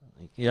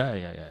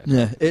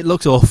 Yeah, it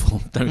looks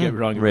awful. Don't get me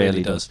wrong, it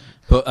really does.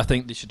 But I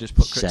think they should just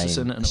put Crixus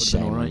in it, and it would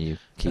have been all right. You,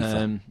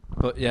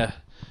 Kiefer.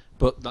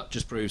 But that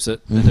just proves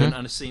that they don't.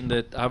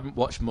 And I haven't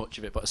watched much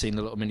of it, but I've seen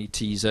the little mini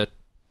teaser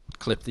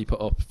clip they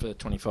put up for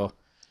 24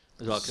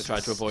 as well, because I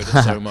tried to avoid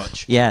it so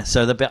much. Yeah,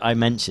 so the bit I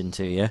mentioned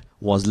to you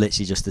was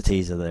literally just the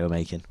teaser they were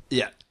making.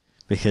 Yeah.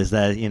 Because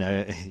there,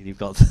 you've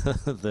got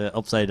the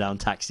upside down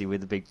taxi with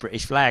the big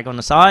British flag on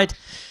the side,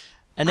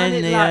 and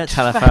then the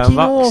telephone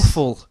box.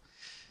 Awful.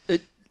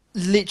 It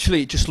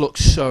literally just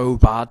looks so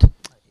bad.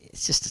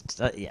 It's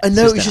just, I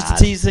know it was just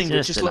a teaser thing,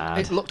 but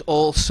it looked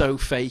all so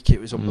fake. It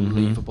was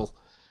unbelievable.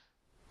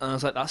 And I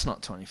was like, that's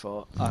not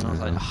 24. And I was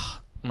like,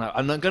 no,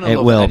 I'm not going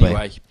to love it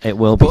anyway. It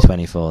will be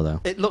 24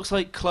 though. It looks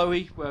like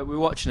Chloe, where we're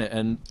watching it,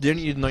 and the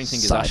only annoying thing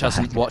is Ash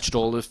hasn't watched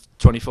all of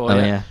 24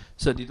 yet. Yeah.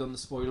 So he'd done the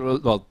spoiler.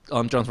 Well,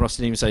 Jonathan Ross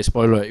didn't even say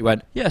spoiler alert. He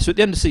went, yeah, so at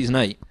the end of season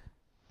 8.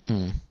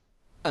 And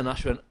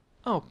Ash went,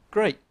 oh,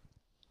 great.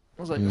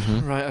 I was like,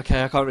 right,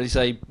 okay, I can't really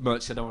say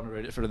much, I don't want to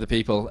read it for other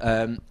people.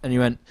 And he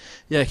went,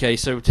 yeah, okay,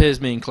 so here's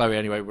me and Chloe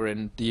anyway, we're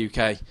in the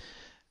UK.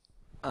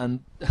 And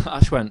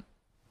Ash went,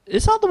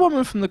 is that the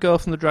woman from the girl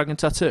from the dragon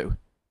tattoo?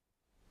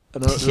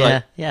 And I was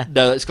like,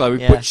 no, that's Chloe,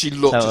 but she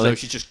looks as though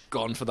she's just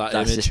gone for that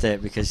image. That's just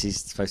it, because she's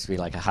supposed to be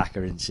like a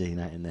hacker, isn't she,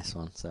 in this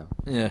one? So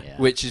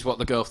which is what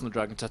the girl from the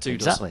dragon tattoo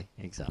does.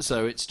 Exactly.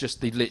 So it's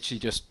just, they literally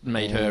just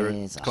made her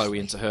and Chloe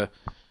into her.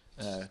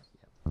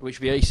 Which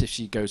would be ace if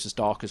she goes as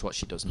dark as what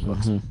she does in the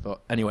books.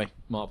 But anyway,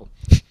 Marvel.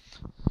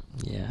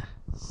 Yeah.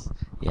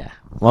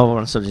 While we're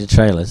on the subject of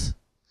trailers,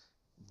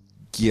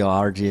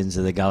 Guardians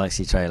of the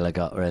Galaxy trailer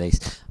got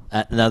released.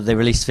 Now, they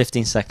released a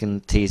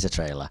 15-second teaser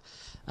trailer,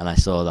 and I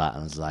saw that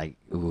and I was like,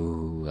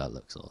 ooh, that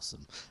looks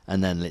awesome.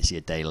 And then literally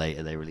a day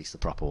later, they released the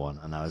proper one,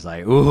 and I was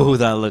like, ooh,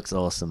 that looks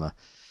awesomer.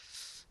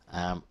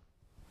 And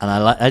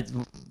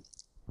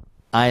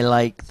I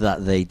like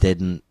that they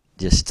didn't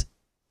just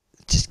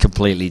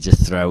completely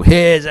just throw,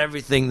 here's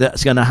everything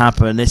that's going to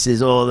happen, this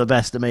is all the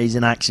best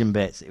amazing action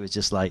bits. It was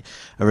just like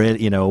a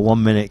real, a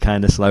 1 minute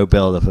kind of slow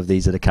build up of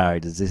these are the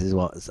characters, this is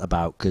what it's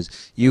about,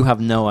 because you have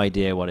no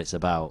idea what it's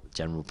about,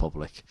 general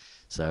public,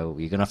 so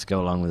you're going to have to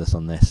go along with us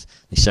on this.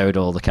 They showed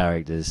all the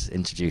characters,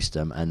 introduced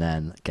them, and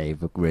then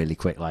gave a really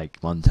quick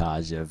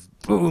montage of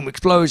boom,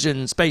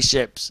 explosion,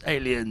 spaceships,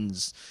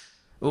 aliens,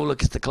 oh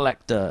look, it's the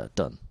Collector,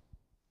 done.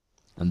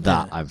 And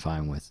that I'm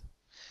fine with.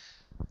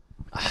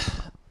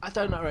 I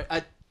don't know,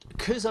 right?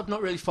 Because I've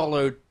not really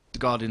followed the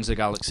Guardians of the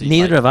Galaxy.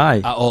 Neither have I.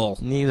 At all.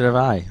 Neither have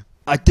I.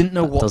 I didn't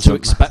know what to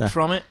expect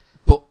from it,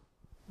 but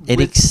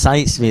it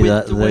excites me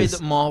that the way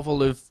that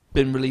Marvel have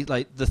been released,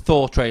 like the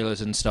Thor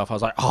trailers and stuff. I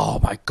was like, oh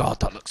my god,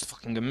 that looks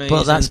fucking amazing.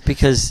 But that's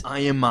because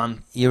Iron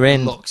Man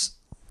looks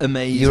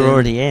amazing. You're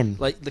already in.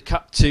 Like the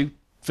Cap 2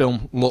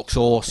 film looks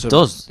awesome. It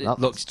does. It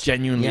looks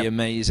genuinely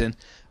amazing.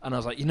 And I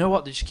was like, you know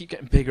what? They just keep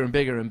getting bigger and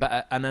bigger and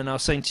better. And then I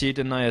was saying to you,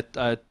 didn't I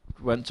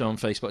went on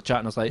Facebook chat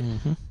and I was like,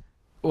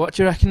 what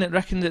do you reckon? It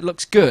reckoned it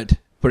looks good,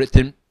 but it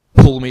didn't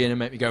pull me in and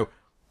make me go,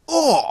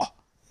 oh,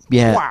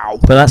 wow.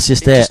 But that's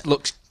just it. Just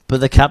looks but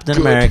the Captain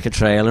good. America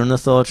trailer and the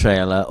Thor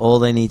trailer, all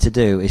they need to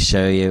do is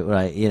show you,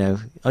 right,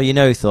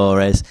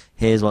 Thor is,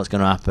 here's what's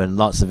going to happen,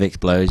 lots of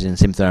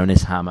explosions, him throwing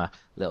his hammer,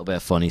 a little bit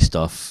of funny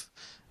stuff.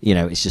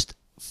 It's just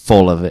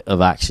full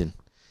of action.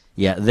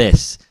 Yeah,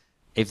 this...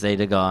 If they'd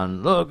have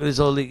gone, look, there's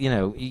all the,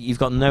 you've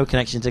got no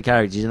connection to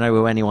characters, you don't know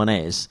who anyone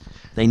is.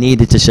 They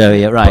needed to show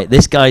you, right,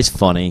 this guy's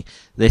funny,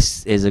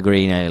 this is a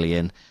green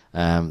alien,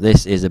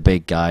 this is a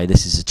big guy,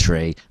 this is a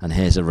tree, and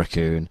here's a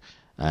raccoon,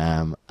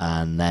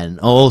 and then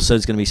also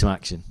there's going to be some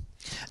action.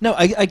 No,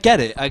 I get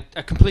it. I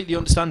completely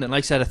understand it. And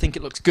like I said, I think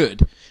it looks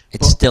good.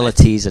 It's still a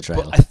teaser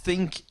trailer. But I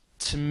think,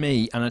 to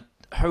me, and I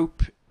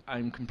hope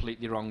I'm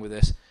completely wrong with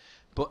this,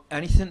 but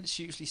anything that's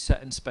usually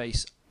set in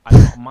space, I'm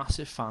not a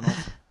massive fan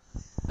of.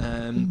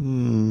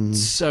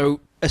 So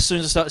as soon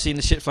as I start seeing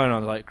the shit flying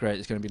around, I'm like, great,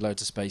 there's going to be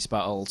loads of space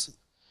battles.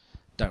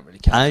 Don't really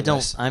care.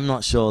 I'm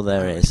not sure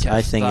there is.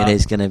 I think it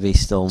is going to be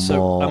still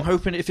more. I'm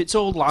hoping if it's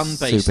all land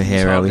based,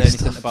 superhero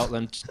anything about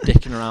them just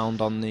dicking around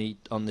on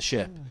the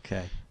ship,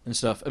 and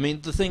stuff. I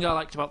mean, the thing I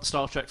liked about the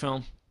Star Trek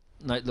film,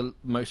 like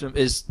most of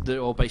them, is they're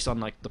all based on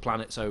like the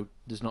planet, so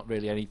there's not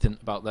really anything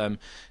about them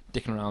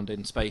dicking around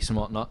in space and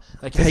whatnot.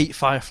 Like, I hate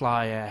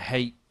Firefly, I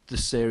hate the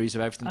series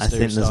of everything. I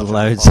think there's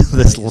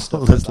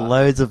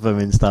loads of them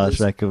in Star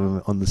Trek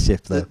on the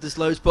ship though. There's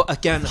loads, but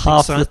again,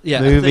 half the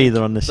movie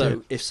they're on the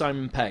ship. If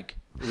Simon Pegg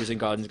was in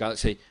Guardians of the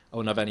Galaxy, I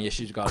wouldn't have any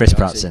issues with Guardians of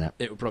the Galaxy. Chris Pratt's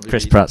in it. It would probably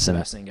Chris be Pratt's the in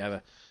best thing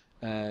ever.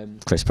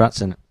 Chris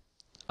Pratt's in it.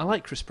 I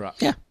like Chris Pratt.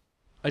 Yeah,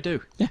 I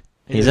do. Yeah,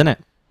 he's in it.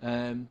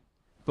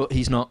 But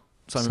he's not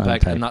Simon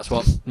Pegg, and that's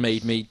what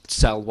made me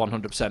sell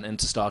 100%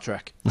 into Star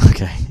Trek.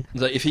 Okay.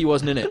 Like, if he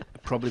wasn't in it, I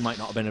probably might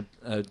not have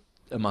been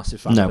a massive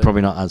fan. No, of it.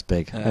 Probably not as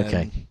big.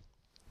 Okay.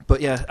 But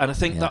yeah, and I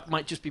think that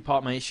might just be part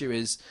of my issue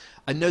is,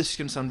 I know this is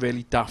going to sound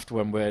really daft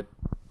when we're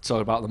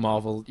talking about the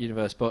Marvel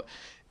universe, but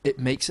it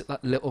makes it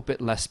that little bit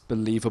less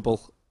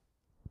believable.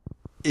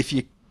 If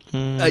you,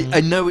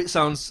 I know it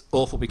sounds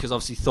awful because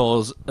obviously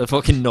Thor's a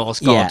fucking Norse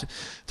god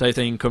type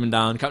thing coming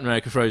down, Captain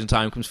America Frozen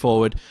Time comes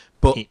forward,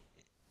 but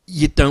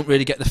you don't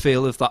really get the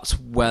feel of that's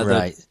where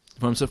Right.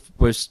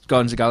 Whereas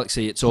Guardians of the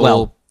Galaxy, it's all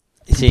Well,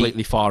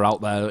 completely far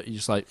out there. You're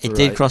just like, It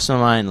did right. cross my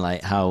mind,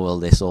 like, how will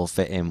this all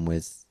fit in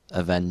with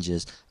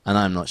Avengers? And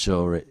I'm not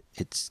sure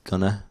it's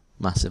gonna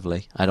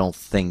massively. I don't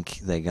think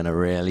they're gonna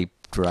really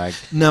drag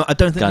No, I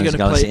don't think Guardians of the they're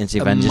going Galaxy to into play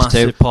a Avengers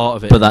massive 2, part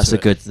of it. but that's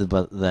into a it. good.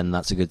 But then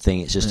that's a good thing.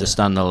 It's just a Yeah.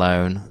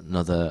 standalone,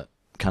 another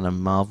kind of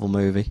Marvel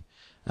movie.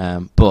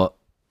 But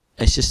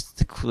it's just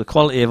the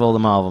quality of all the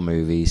Marvel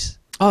movies.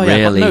 Oh yeah,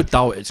 really, but no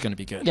doubt it's going to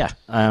be good. yeah.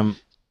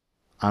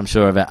 I'm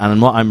sure of it.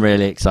 And what I'm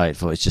really excited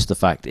for is just the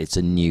fact it's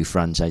a new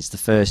franchise. The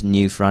first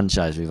new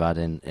franchise we've had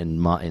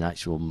in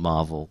actual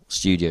Marvel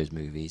Studios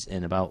movies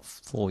in about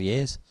 4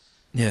 years,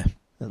 Yeah.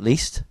 at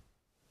least.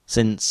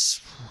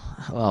 Since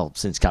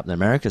Captain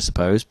America, I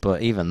suppose.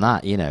 But even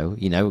that, you know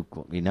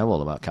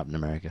all about Captain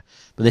America.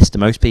 But this, to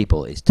most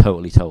people, is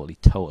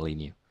totally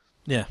new.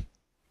 Yeah.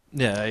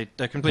 Yeah,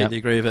 I completely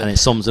agree with it. And it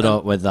sums it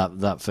up with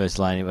that first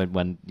line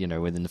when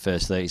within the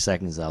first 30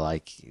 seconds they're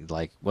like,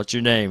 what's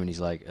your name? And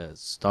he's like,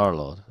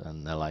 Star-Lord.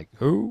 And they're like,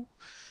 who?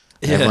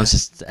 Yeah.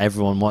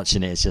 Everyone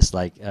watching it is just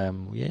like, yeah,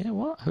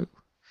 what? Who?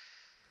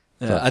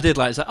 Yeah, But- I did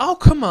like, it's like, oh,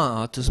 come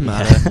on, it doesn't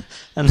matter.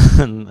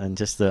 and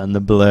just the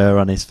blur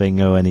on his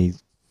finger when he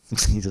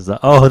does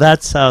that. Oh,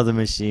 that's how the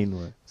machine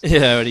works.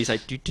 Yeah, and he's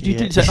like, Yeah.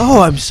 he's like,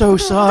 oh, I'm so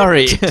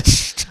sorry.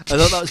 I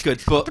thought that was good.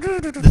 But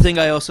the thing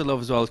I also love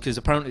as well, because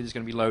apparently there's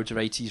going to be loads of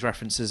 80s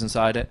references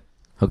inside it.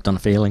 Hooked on a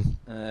feeling.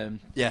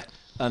 Yeah.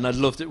 And I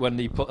loved it when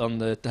he put on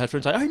the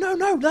headphones, like, oh,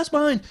 no, that's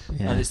mine.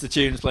 Yeah. And it's the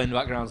tunes playing in the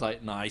background. It's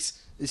like, nice.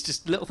 It's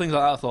just little things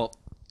like that I thought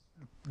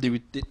they were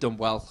done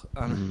well.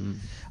 And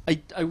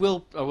I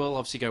will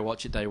obviously go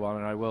watch it day one,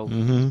 and I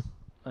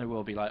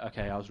will be like,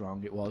 okay, I was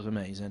wrong. It was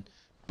amazing.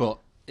 But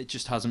it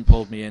just hasn't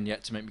pulled me in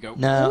yet to make me go,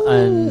 No, ooh.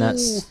 and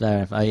that's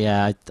fair.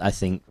 I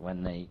think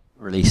when they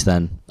release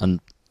then and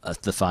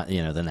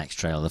the next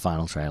trailer, the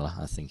final trailer,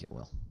 I think it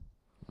will.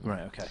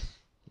 Right, okay.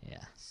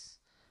 Yes.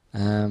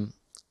 And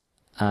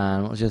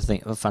what was your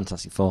thing? Oh,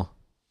 Fantastic Four.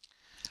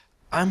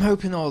 I'm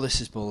hoping all this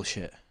is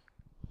bullshit.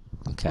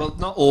 Okay. Well,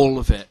 not all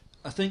of it.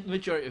 I think the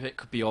majority of it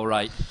could be all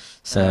right.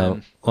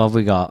 So what have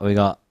we got? We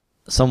got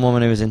some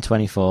woman who was in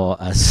 24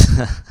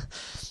 as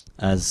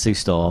as Sue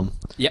Storm.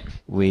 Yep.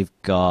 We've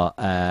got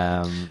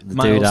the dude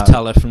Miles out.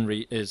 Teller from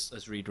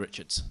as Reed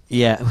Richards.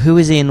 Yeah, who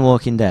is he in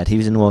Walking Dead? He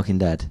was in Walking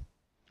Dead.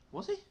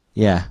 Was he?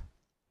 Yeah.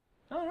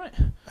 All right.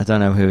 I don't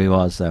know who he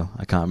was though.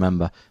 I can't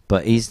remember.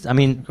 But Can't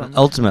remember.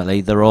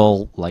 ultimately they're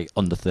all like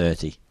under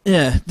 30.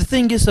 Yeah. The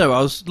thing is, though,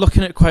 I was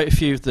looking at quite a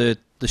few of the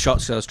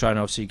shots 'cause I was trying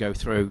to obviously go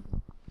through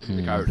who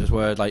the characters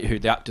were, like who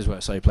the actors were,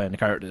 so playing the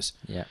characters.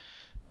 Yeah.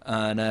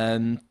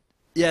 And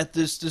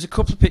there's a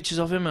couple of pictures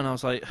of him, and I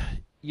was like,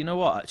 you know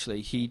what?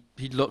 Actually, he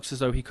looks as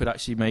though he could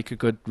actually make a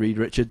good Reed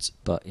Richards.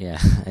 But yeah,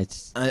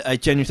 it's I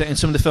genuinely think in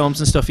some of the films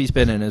and stuff he's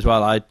been in as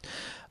well.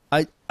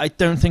 I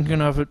don't think I'm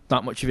gonna have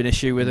that much of an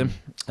issue with him.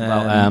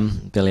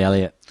 about Billy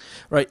Elliot.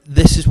 Right,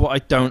 this is what I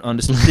don't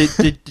understand.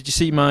 did you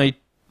see my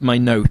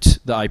note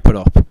that I put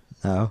up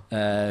No.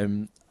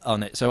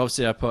 on it? So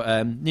obviously I put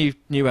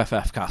new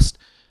FF cast,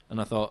 and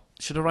I thought,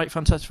 should I write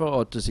Fantastic Four,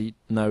 or does he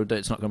know that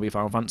it's not going to be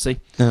Final Fantasy?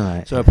 All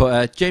right. So I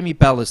put Jamie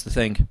Bell as the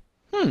thing.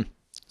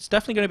 It's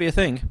definitely going to be a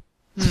thing.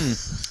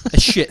 A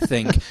shit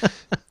thing.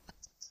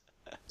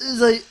 It's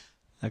like,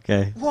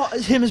 Okay. what?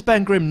 Him as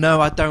Ben Grimm? No,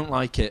 I don't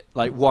like it.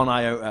 Like one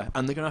iota,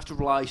 and they're going to have to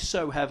rely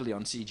so heavily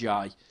on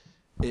CGI.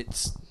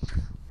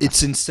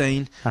 It's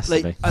insane. Has to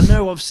Like be. I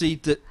know, obviously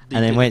that.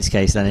 And in which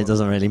case, then it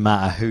doesn't really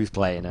matter who's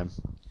playing him.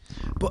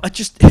 But I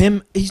just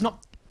him. He's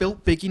not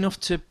built big enough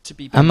to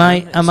be. Ben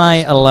Grimm. Am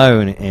I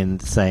alone in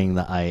saying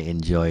that I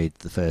enjoyed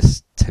the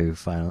first two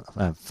Final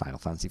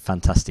Fantasy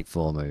Fantastic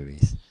Four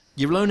movies?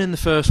 You're alone in the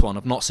first one.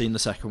 I've not seen the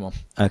second one.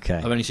 Okay.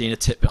 I've only seen a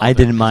tidbit. I of it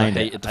didn't because mind I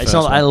it. hated the It's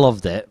first not, I one.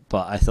 loved it,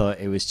 but I thought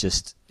it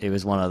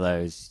was one of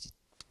those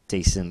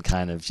decent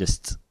kind of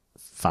just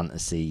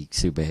fantasy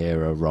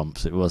superhero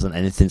romps. It wasn't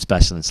anything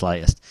special in the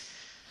slightest.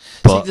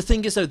 But See, the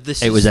thing is, though,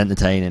 this it is, was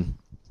entertaining.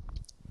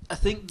 I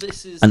think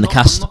this is. And the not,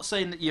 cast- I'm not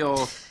saying that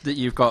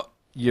you've got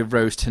your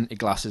rose tinted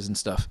glasses and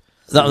stuff.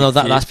 That's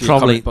for your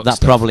probably comic book that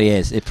stuff. probably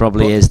is. It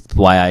probably But is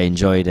why I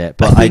enjoyed it.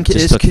 But I I think it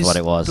just is took it for 'cause what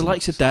it was. The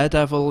likes of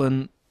Daredevil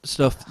and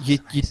stuff, you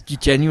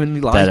genuinely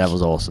like.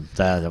 Daredevil's awesome.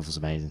 Daredevil's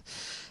amazing.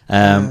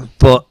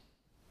 But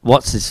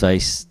what's his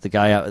face? The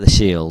guy out of the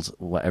Shield,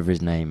 whatever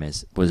his name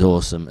is, was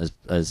awesome.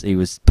 As he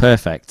was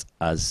perfect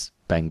as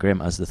Ben Grimm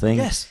as the Thing.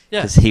 Yes,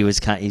 yeah. Because he was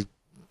he's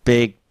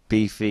big,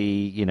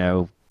 beefy,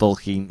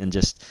 bulky,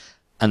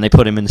 and they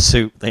put him in a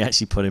suit. They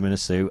actually put him in a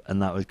suit,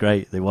 and that was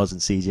great. There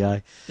wasn't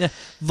CGI. Yeah,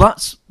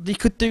 they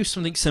could do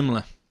something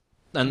similar,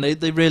 and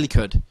they really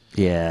could.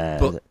 Yeah.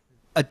 But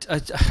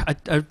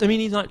I mean,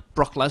 he's like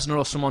Brock Lesnar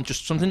or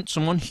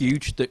someone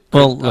huge that. Could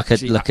well, look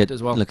actually at act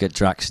as well. look at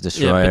Drax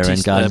Destroyer and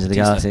Batista, Guardians of the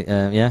Batista.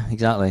 Galaxy. Yeah,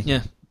 exactly.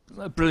 Yeah,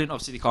 brilliant.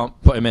 Obviously, they can't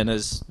put him in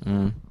as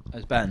Mm.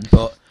 Ben,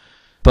 but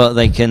But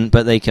they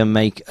can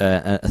make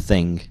a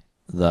thing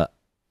that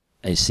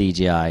is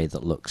CGI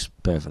that looks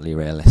perfectly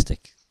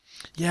realistic.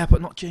 yeah,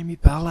 but not Jamie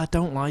Bell. I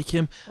don't like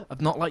him.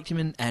 I've not liked him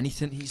in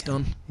anything he's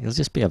done. It'll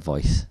just be a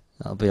voice.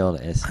 That'll be all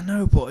it is. I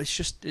know, but it's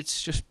just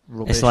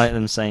rubbish. It's like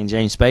them saying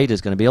James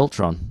Spader's going to be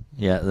Ultron.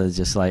 Yeah, they're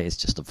just like, it's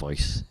just a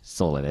voice. It's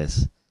all it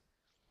is.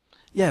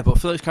 Yeah, but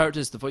for those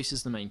characters, the voice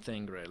is the main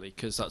thing, really,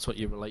 because that's what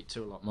you relate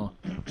to a lot more,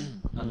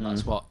 and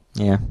that's what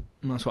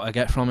I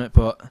get from it.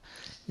 But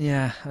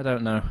yeah, I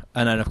don't know.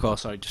 And then, of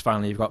course, just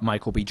finally, you've got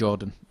Michael B.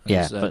 Jordan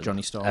as but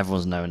Johnny Storm.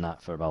 Everyone's known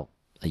that for about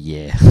a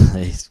year.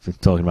 He's been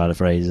talking about it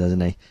for ages,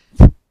 hasn't he?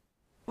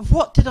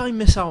 What did I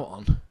miss out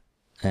on?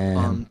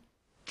 On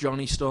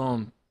Johnny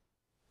Storm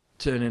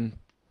turning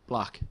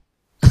black.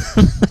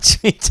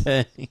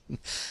 turning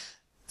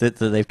that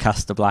they've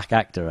cast a black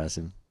actor as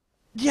him.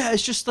 Yeah,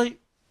 it's just like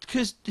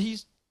because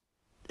he's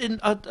in.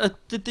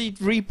 Did they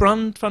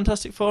rebrand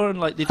Fantastic Four and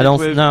like they did I don't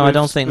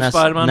with think that's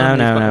Spider-Man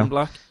no.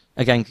 Black?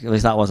 Again, at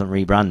least that wasn't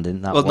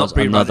rebranding. That Well, was not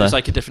rebranded. another. It's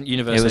like a different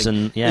universe. It was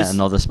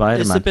another Spider-Man.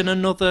 Has there been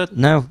another?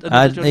 No, another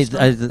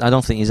I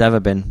don't think he's ever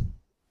been.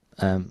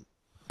 I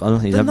don't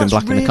think he's ever been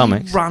black really in the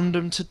comics.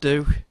 Random to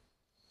do.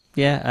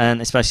 Yeah,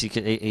 and especially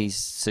 'cause he's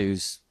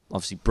Sue's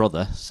obviously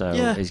brother, so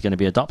Yeah. he's going to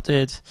be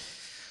adopted.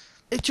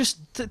 It just,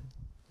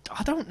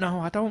 I don't know.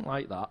 I don't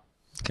like that.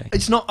 Okay.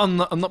 It's not. I'm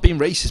not being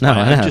racist. No,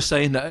 by it. I know. I'm just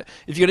saying that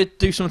if you're going to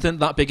do something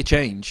that big a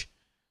change,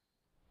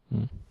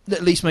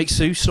 at least make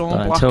Sue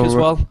Storm But black as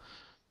well.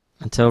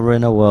 Until we're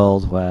in a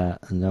world where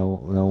no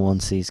one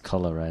sees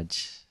colour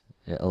edge,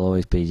 it'll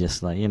always be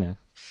just like, you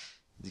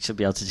should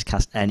be able to just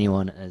cast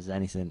anyone as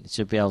anything. You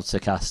should be able to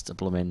cast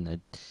a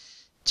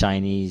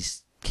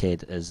Chinese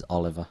kid as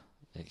Oliver.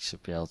 It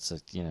should be able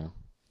to,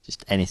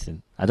 just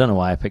anything. I don't know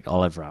why I picked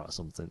Oliver out or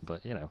something,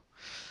 but,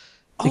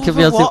 It could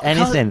be able to do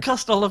anything.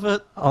 Cast Oliver.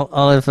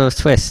 Oliver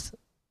Twist.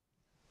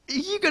 Are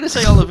you going to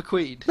say Oliver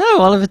Queen? No,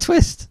 Oliver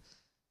Twist.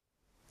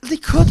 They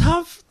could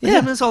have Yeah.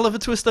 him as Oliver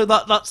Twist, though.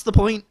 That's the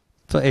point.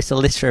 But it's a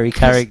literary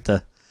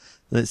character.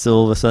 That's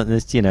all of a sudden,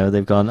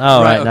 they've gone,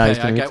 right, now he's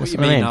okay, going I to get what you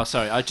mean now.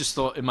 Sorry, I just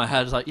thought in my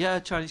head, like, yeah,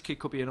 Chinese kid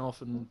could be an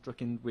orphan,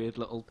 fucking weird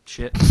little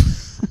shit.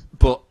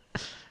 But,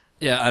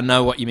 yeah, I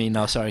know what you mean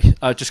now, sorry.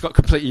 I just got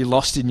completely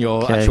lost in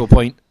your actual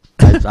point.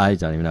 I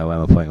don't even know where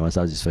my point was.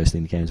 That was just the first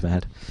thing that came into my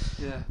head.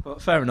 Yeah,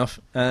 but fair enough.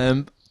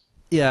 I'll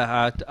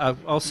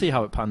see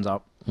how it pans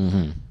out.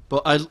 Mm-hmm.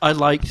 But I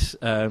liked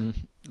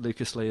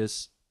Lucas Lee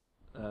as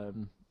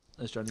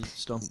Johnny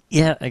Storm.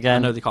 Yeah, I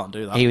again, know they can't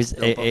do that. he was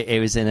still, but- it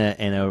was in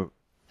a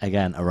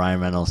again a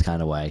Ryan Reynolds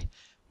kind of way,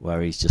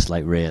 where he's just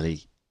like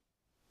really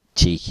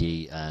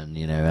cheeky and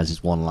has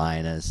his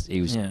one-liners.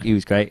 He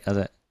was great at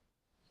it.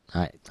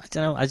 I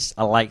don't know.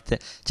 I liked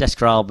it.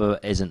 Jessica Alba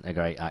isn't a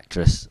great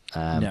actress.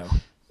 No.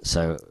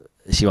 So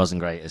she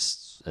wasn't great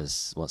as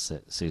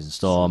Susan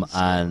Storm.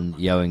 And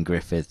Ewan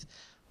Griffith.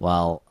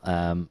 Well,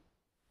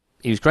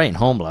 he was great in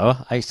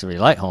Hornblower. I used to really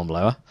like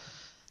Hornblower.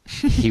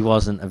 He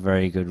wasn't a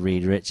very good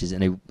Reed Richards,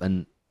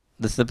 and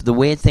the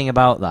weird thing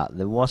about that,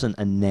 there wasn't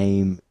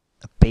a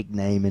big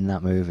name in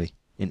that movie,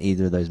 in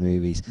either of those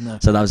movies. No.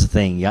 So that was the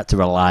thing. You had to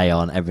rely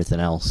on everything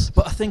else.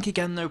 But I think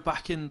again though,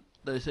 back in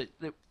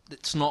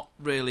it's not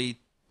really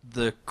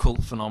the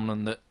cult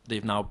phenomenon that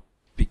they've now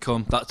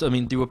become.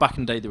 They were back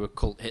in the day, they were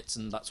cult hits,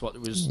 and that's what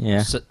it was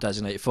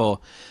designated for.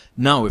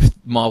 Now, if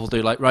Marvel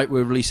do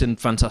we're releasing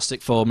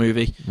Fantastic Four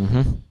movie.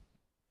 Mm-hmm.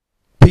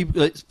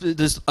 People,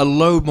 there's a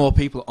load more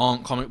people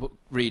aren't comic book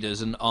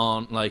readers and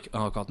aren't like,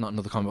 oh god, not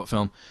another comic book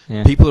film.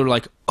 Yeah. People are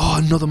like,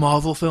 oh, another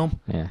Marvel film,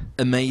 Yeah.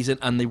 amazing,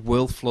 and they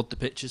will flood the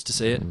pictures to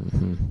see it,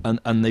 Mm-hmm.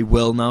 and they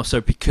will now.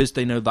 So because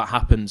they know that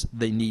happens,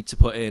 they need to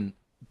put in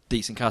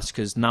decent cast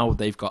because now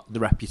they've got the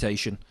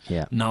reputation.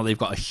 Yeah. Now they've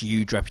got a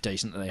huge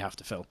reputation that they have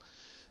to fill.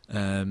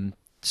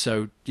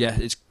 So yeah,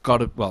 it's got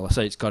to. Well, I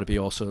say it's got to be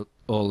also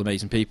all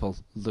amazing people.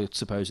 The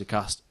supposed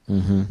cast.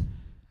 Mm-hmm.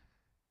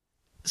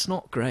 It's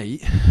not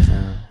great.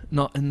 No.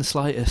 Not in the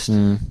slightest.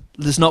 Mm.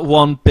 There's not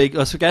one big...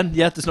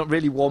 there's not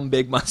really one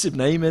big massive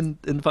name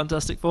in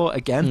Fantastic Four,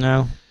 again.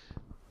 No.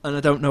 And I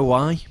don't know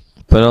why.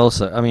 But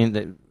also,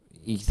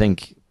 you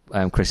think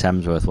Chris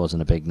Hemsworth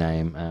wasn't a big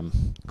name.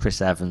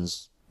 Chris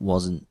Evans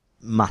wasn't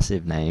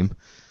massive name.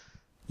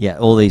 Yeah,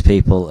 all these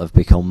people have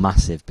become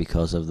massive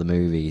because of the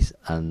movies,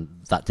 and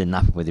that didn't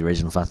happen with the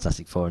original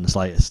Fantastic Four in the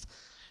slightest.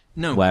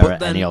 No, Where but are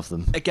then, any of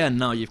them? again,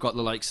 now you've got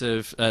the likes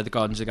of the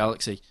Guardians of the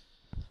Galaxy.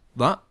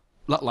 That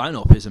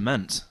lineup is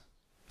immense.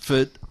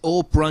 For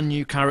all brand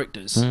new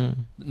characters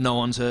no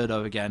one's heard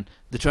of again.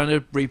 They're trying to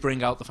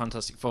bring out the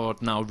Fantastic Four,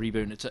 now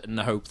rebooting it in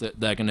the hope that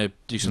they're going to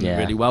do something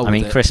really well with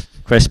it.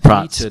 Chris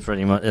Pratt's to-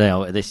 pretty much...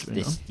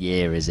 this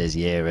year is his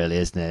year, really,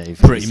 isn't it?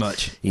 Pretty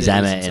much. He's It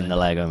Emmett is, in isn't the it?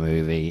 Lego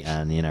movie,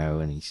 and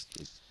and he's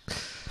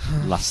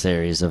last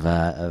series of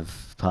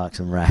Parks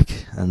and Rec,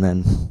 and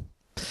then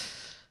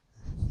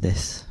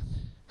this.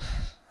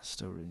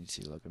 Still really need to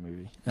see the Lego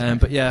movie.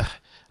 But yeah,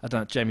 I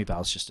don't. Jamie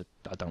Bell's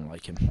I don't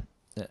like him.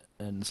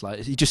 And it's like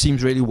he just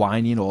seems really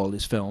whiny in all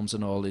his films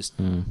and all his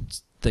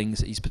things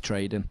that he's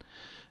portrayed in.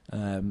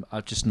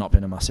 I've just not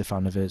been a massive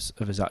fan of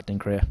his acting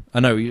career. I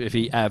know if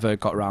he ever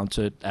got around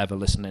to ever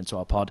listening to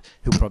our pod,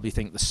 he'll probably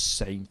think the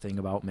same thing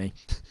about me.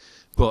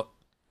 But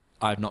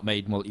I've not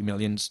made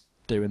multi-millions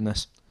doing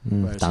this.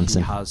 Whereas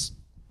Dancing. he has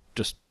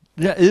just...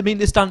 Yeah,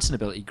 his dancing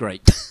ability,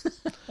 great.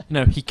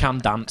 he can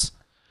dance.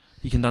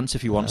 He can dance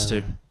if he wants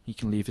to. He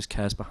can leave his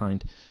cares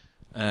behind.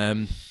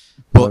 But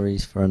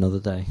Worries for another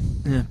day.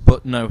 yeah,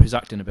 but no, his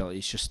acting ability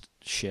is just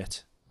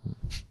shit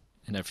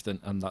in everything,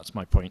 and that's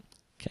my point.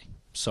 Okay.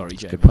 Sorry,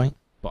 Jamie. Good point.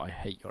 But I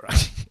hate your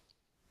acting.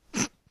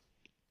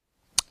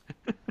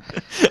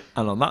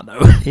 And on that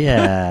note,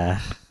 Yeah.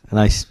 A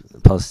nice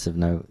positive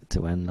note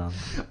to end on.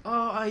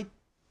 I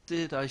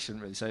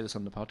shouldn't really say this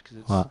on the pod because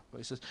it's What?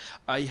 it says.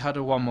 I had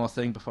one more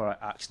thing before I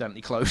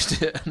accidentally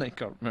closed it, and I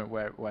can't remember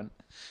where it went.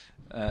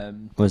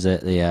 Was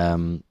it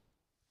the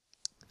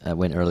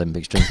Winter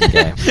Olympics drinking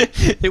game?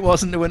 It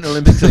wasn't the Winter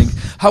Olympic thing.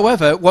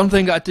 However, one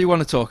thing I do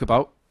want to talk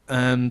about.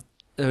 Let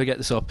me get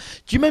this up.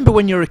 Do you remember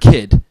when you were a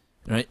kid,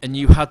 right, and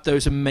you had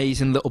those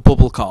amazing little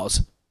bubble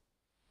cars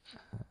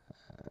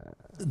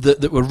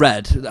that were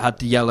red, that had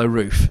the yellow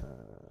roof?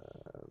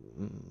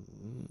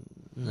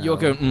 No. You're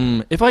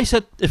going. If I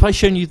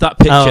shown you that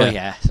picture, Oh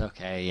yes,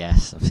 okay,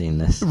 yes, I've seen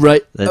this.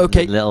 right? The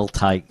Okay, Little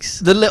Tikes.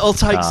 the Little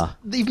Tikes. car.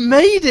 They've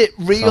made it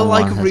real, Someone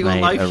like a has real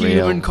made life a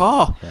human real-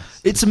 car.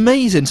 Yes. It's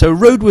amazing. So a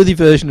roadworthy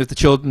version of the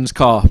children's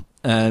car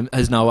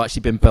has now actually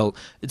been built.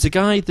 It's a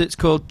guy that's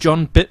called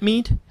John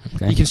Bitmead.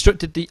 Okay. He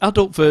constructed the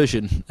adult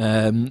version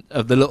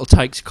of the Little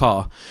Tikes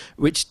car,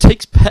 which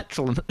takes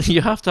petrol.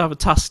 You have to have a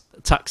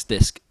tax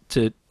disc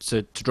to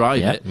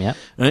drive it. Yep.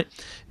 Right,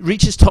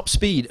 reaches top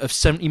speed of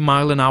 70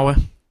 mile an hour.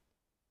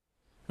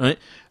 Right,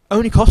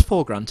 only costs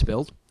 £4,000 to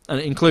build, and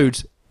it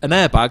includes an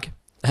airbag,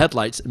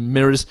 headlights, and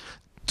mirrors.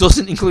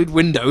 Doesn't include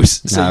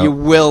windows, so No. you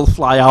will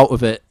fly out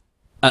of it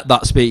at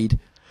that speed.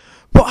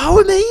 But how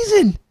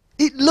amazing!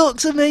 It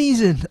looks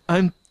amazing.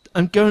 I'm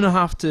going to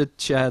have to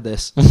share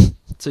this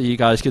so you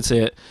guys can see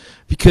it,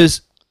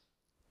 because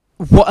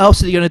what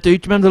else are you going to do?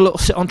 Do you remember the little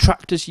sit-on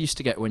tractors you used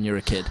to get when you were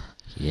a kid?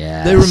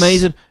 Yeah. They were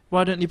amazing.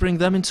 Why don't you bring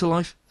them into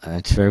life?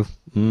 True.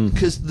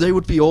 Because they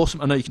would be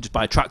awesome. I know you can just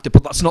buy a tractor,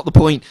 but that's not the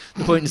point.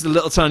 The point is the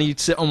little tiny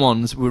sit-on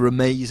ones were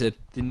amazing.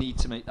 They need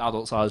to make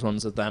adult-sized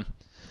ones of them.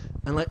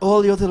 And like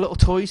all the other little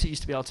toys that you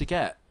used to be able to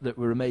get that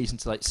were amazing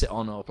to like sit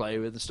on or play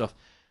with and stuff.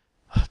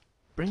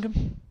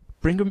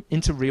 Bring them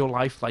into real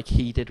life like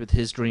he did with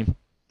his dream.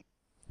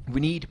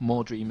 We need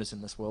more dreamers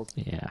in this world.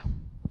 Yeah.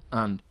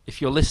 And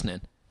if you're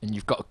listening and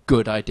you've got a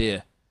good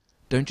idea,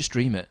 don't just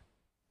dream it.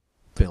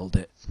 Build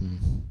it.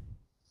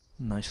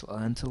 Nice little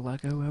end to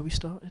Lego where we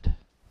started.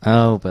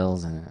 Oh,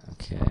 building it.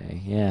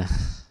 Okay. Yeah.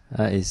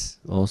 That is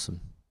awesome.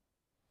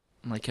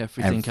 Like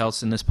everything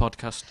else in this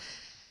podcast.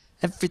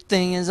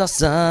 Everything is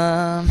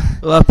awesome.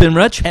 Well, I've been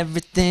Reg.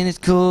 Everything is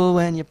cool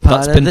when you're part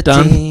That's of been the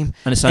done. team.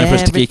 And it's time for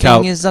us to geek out.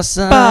 Everything is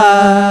awesome.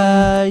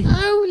 Bye.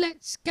 Oh,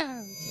 let's go.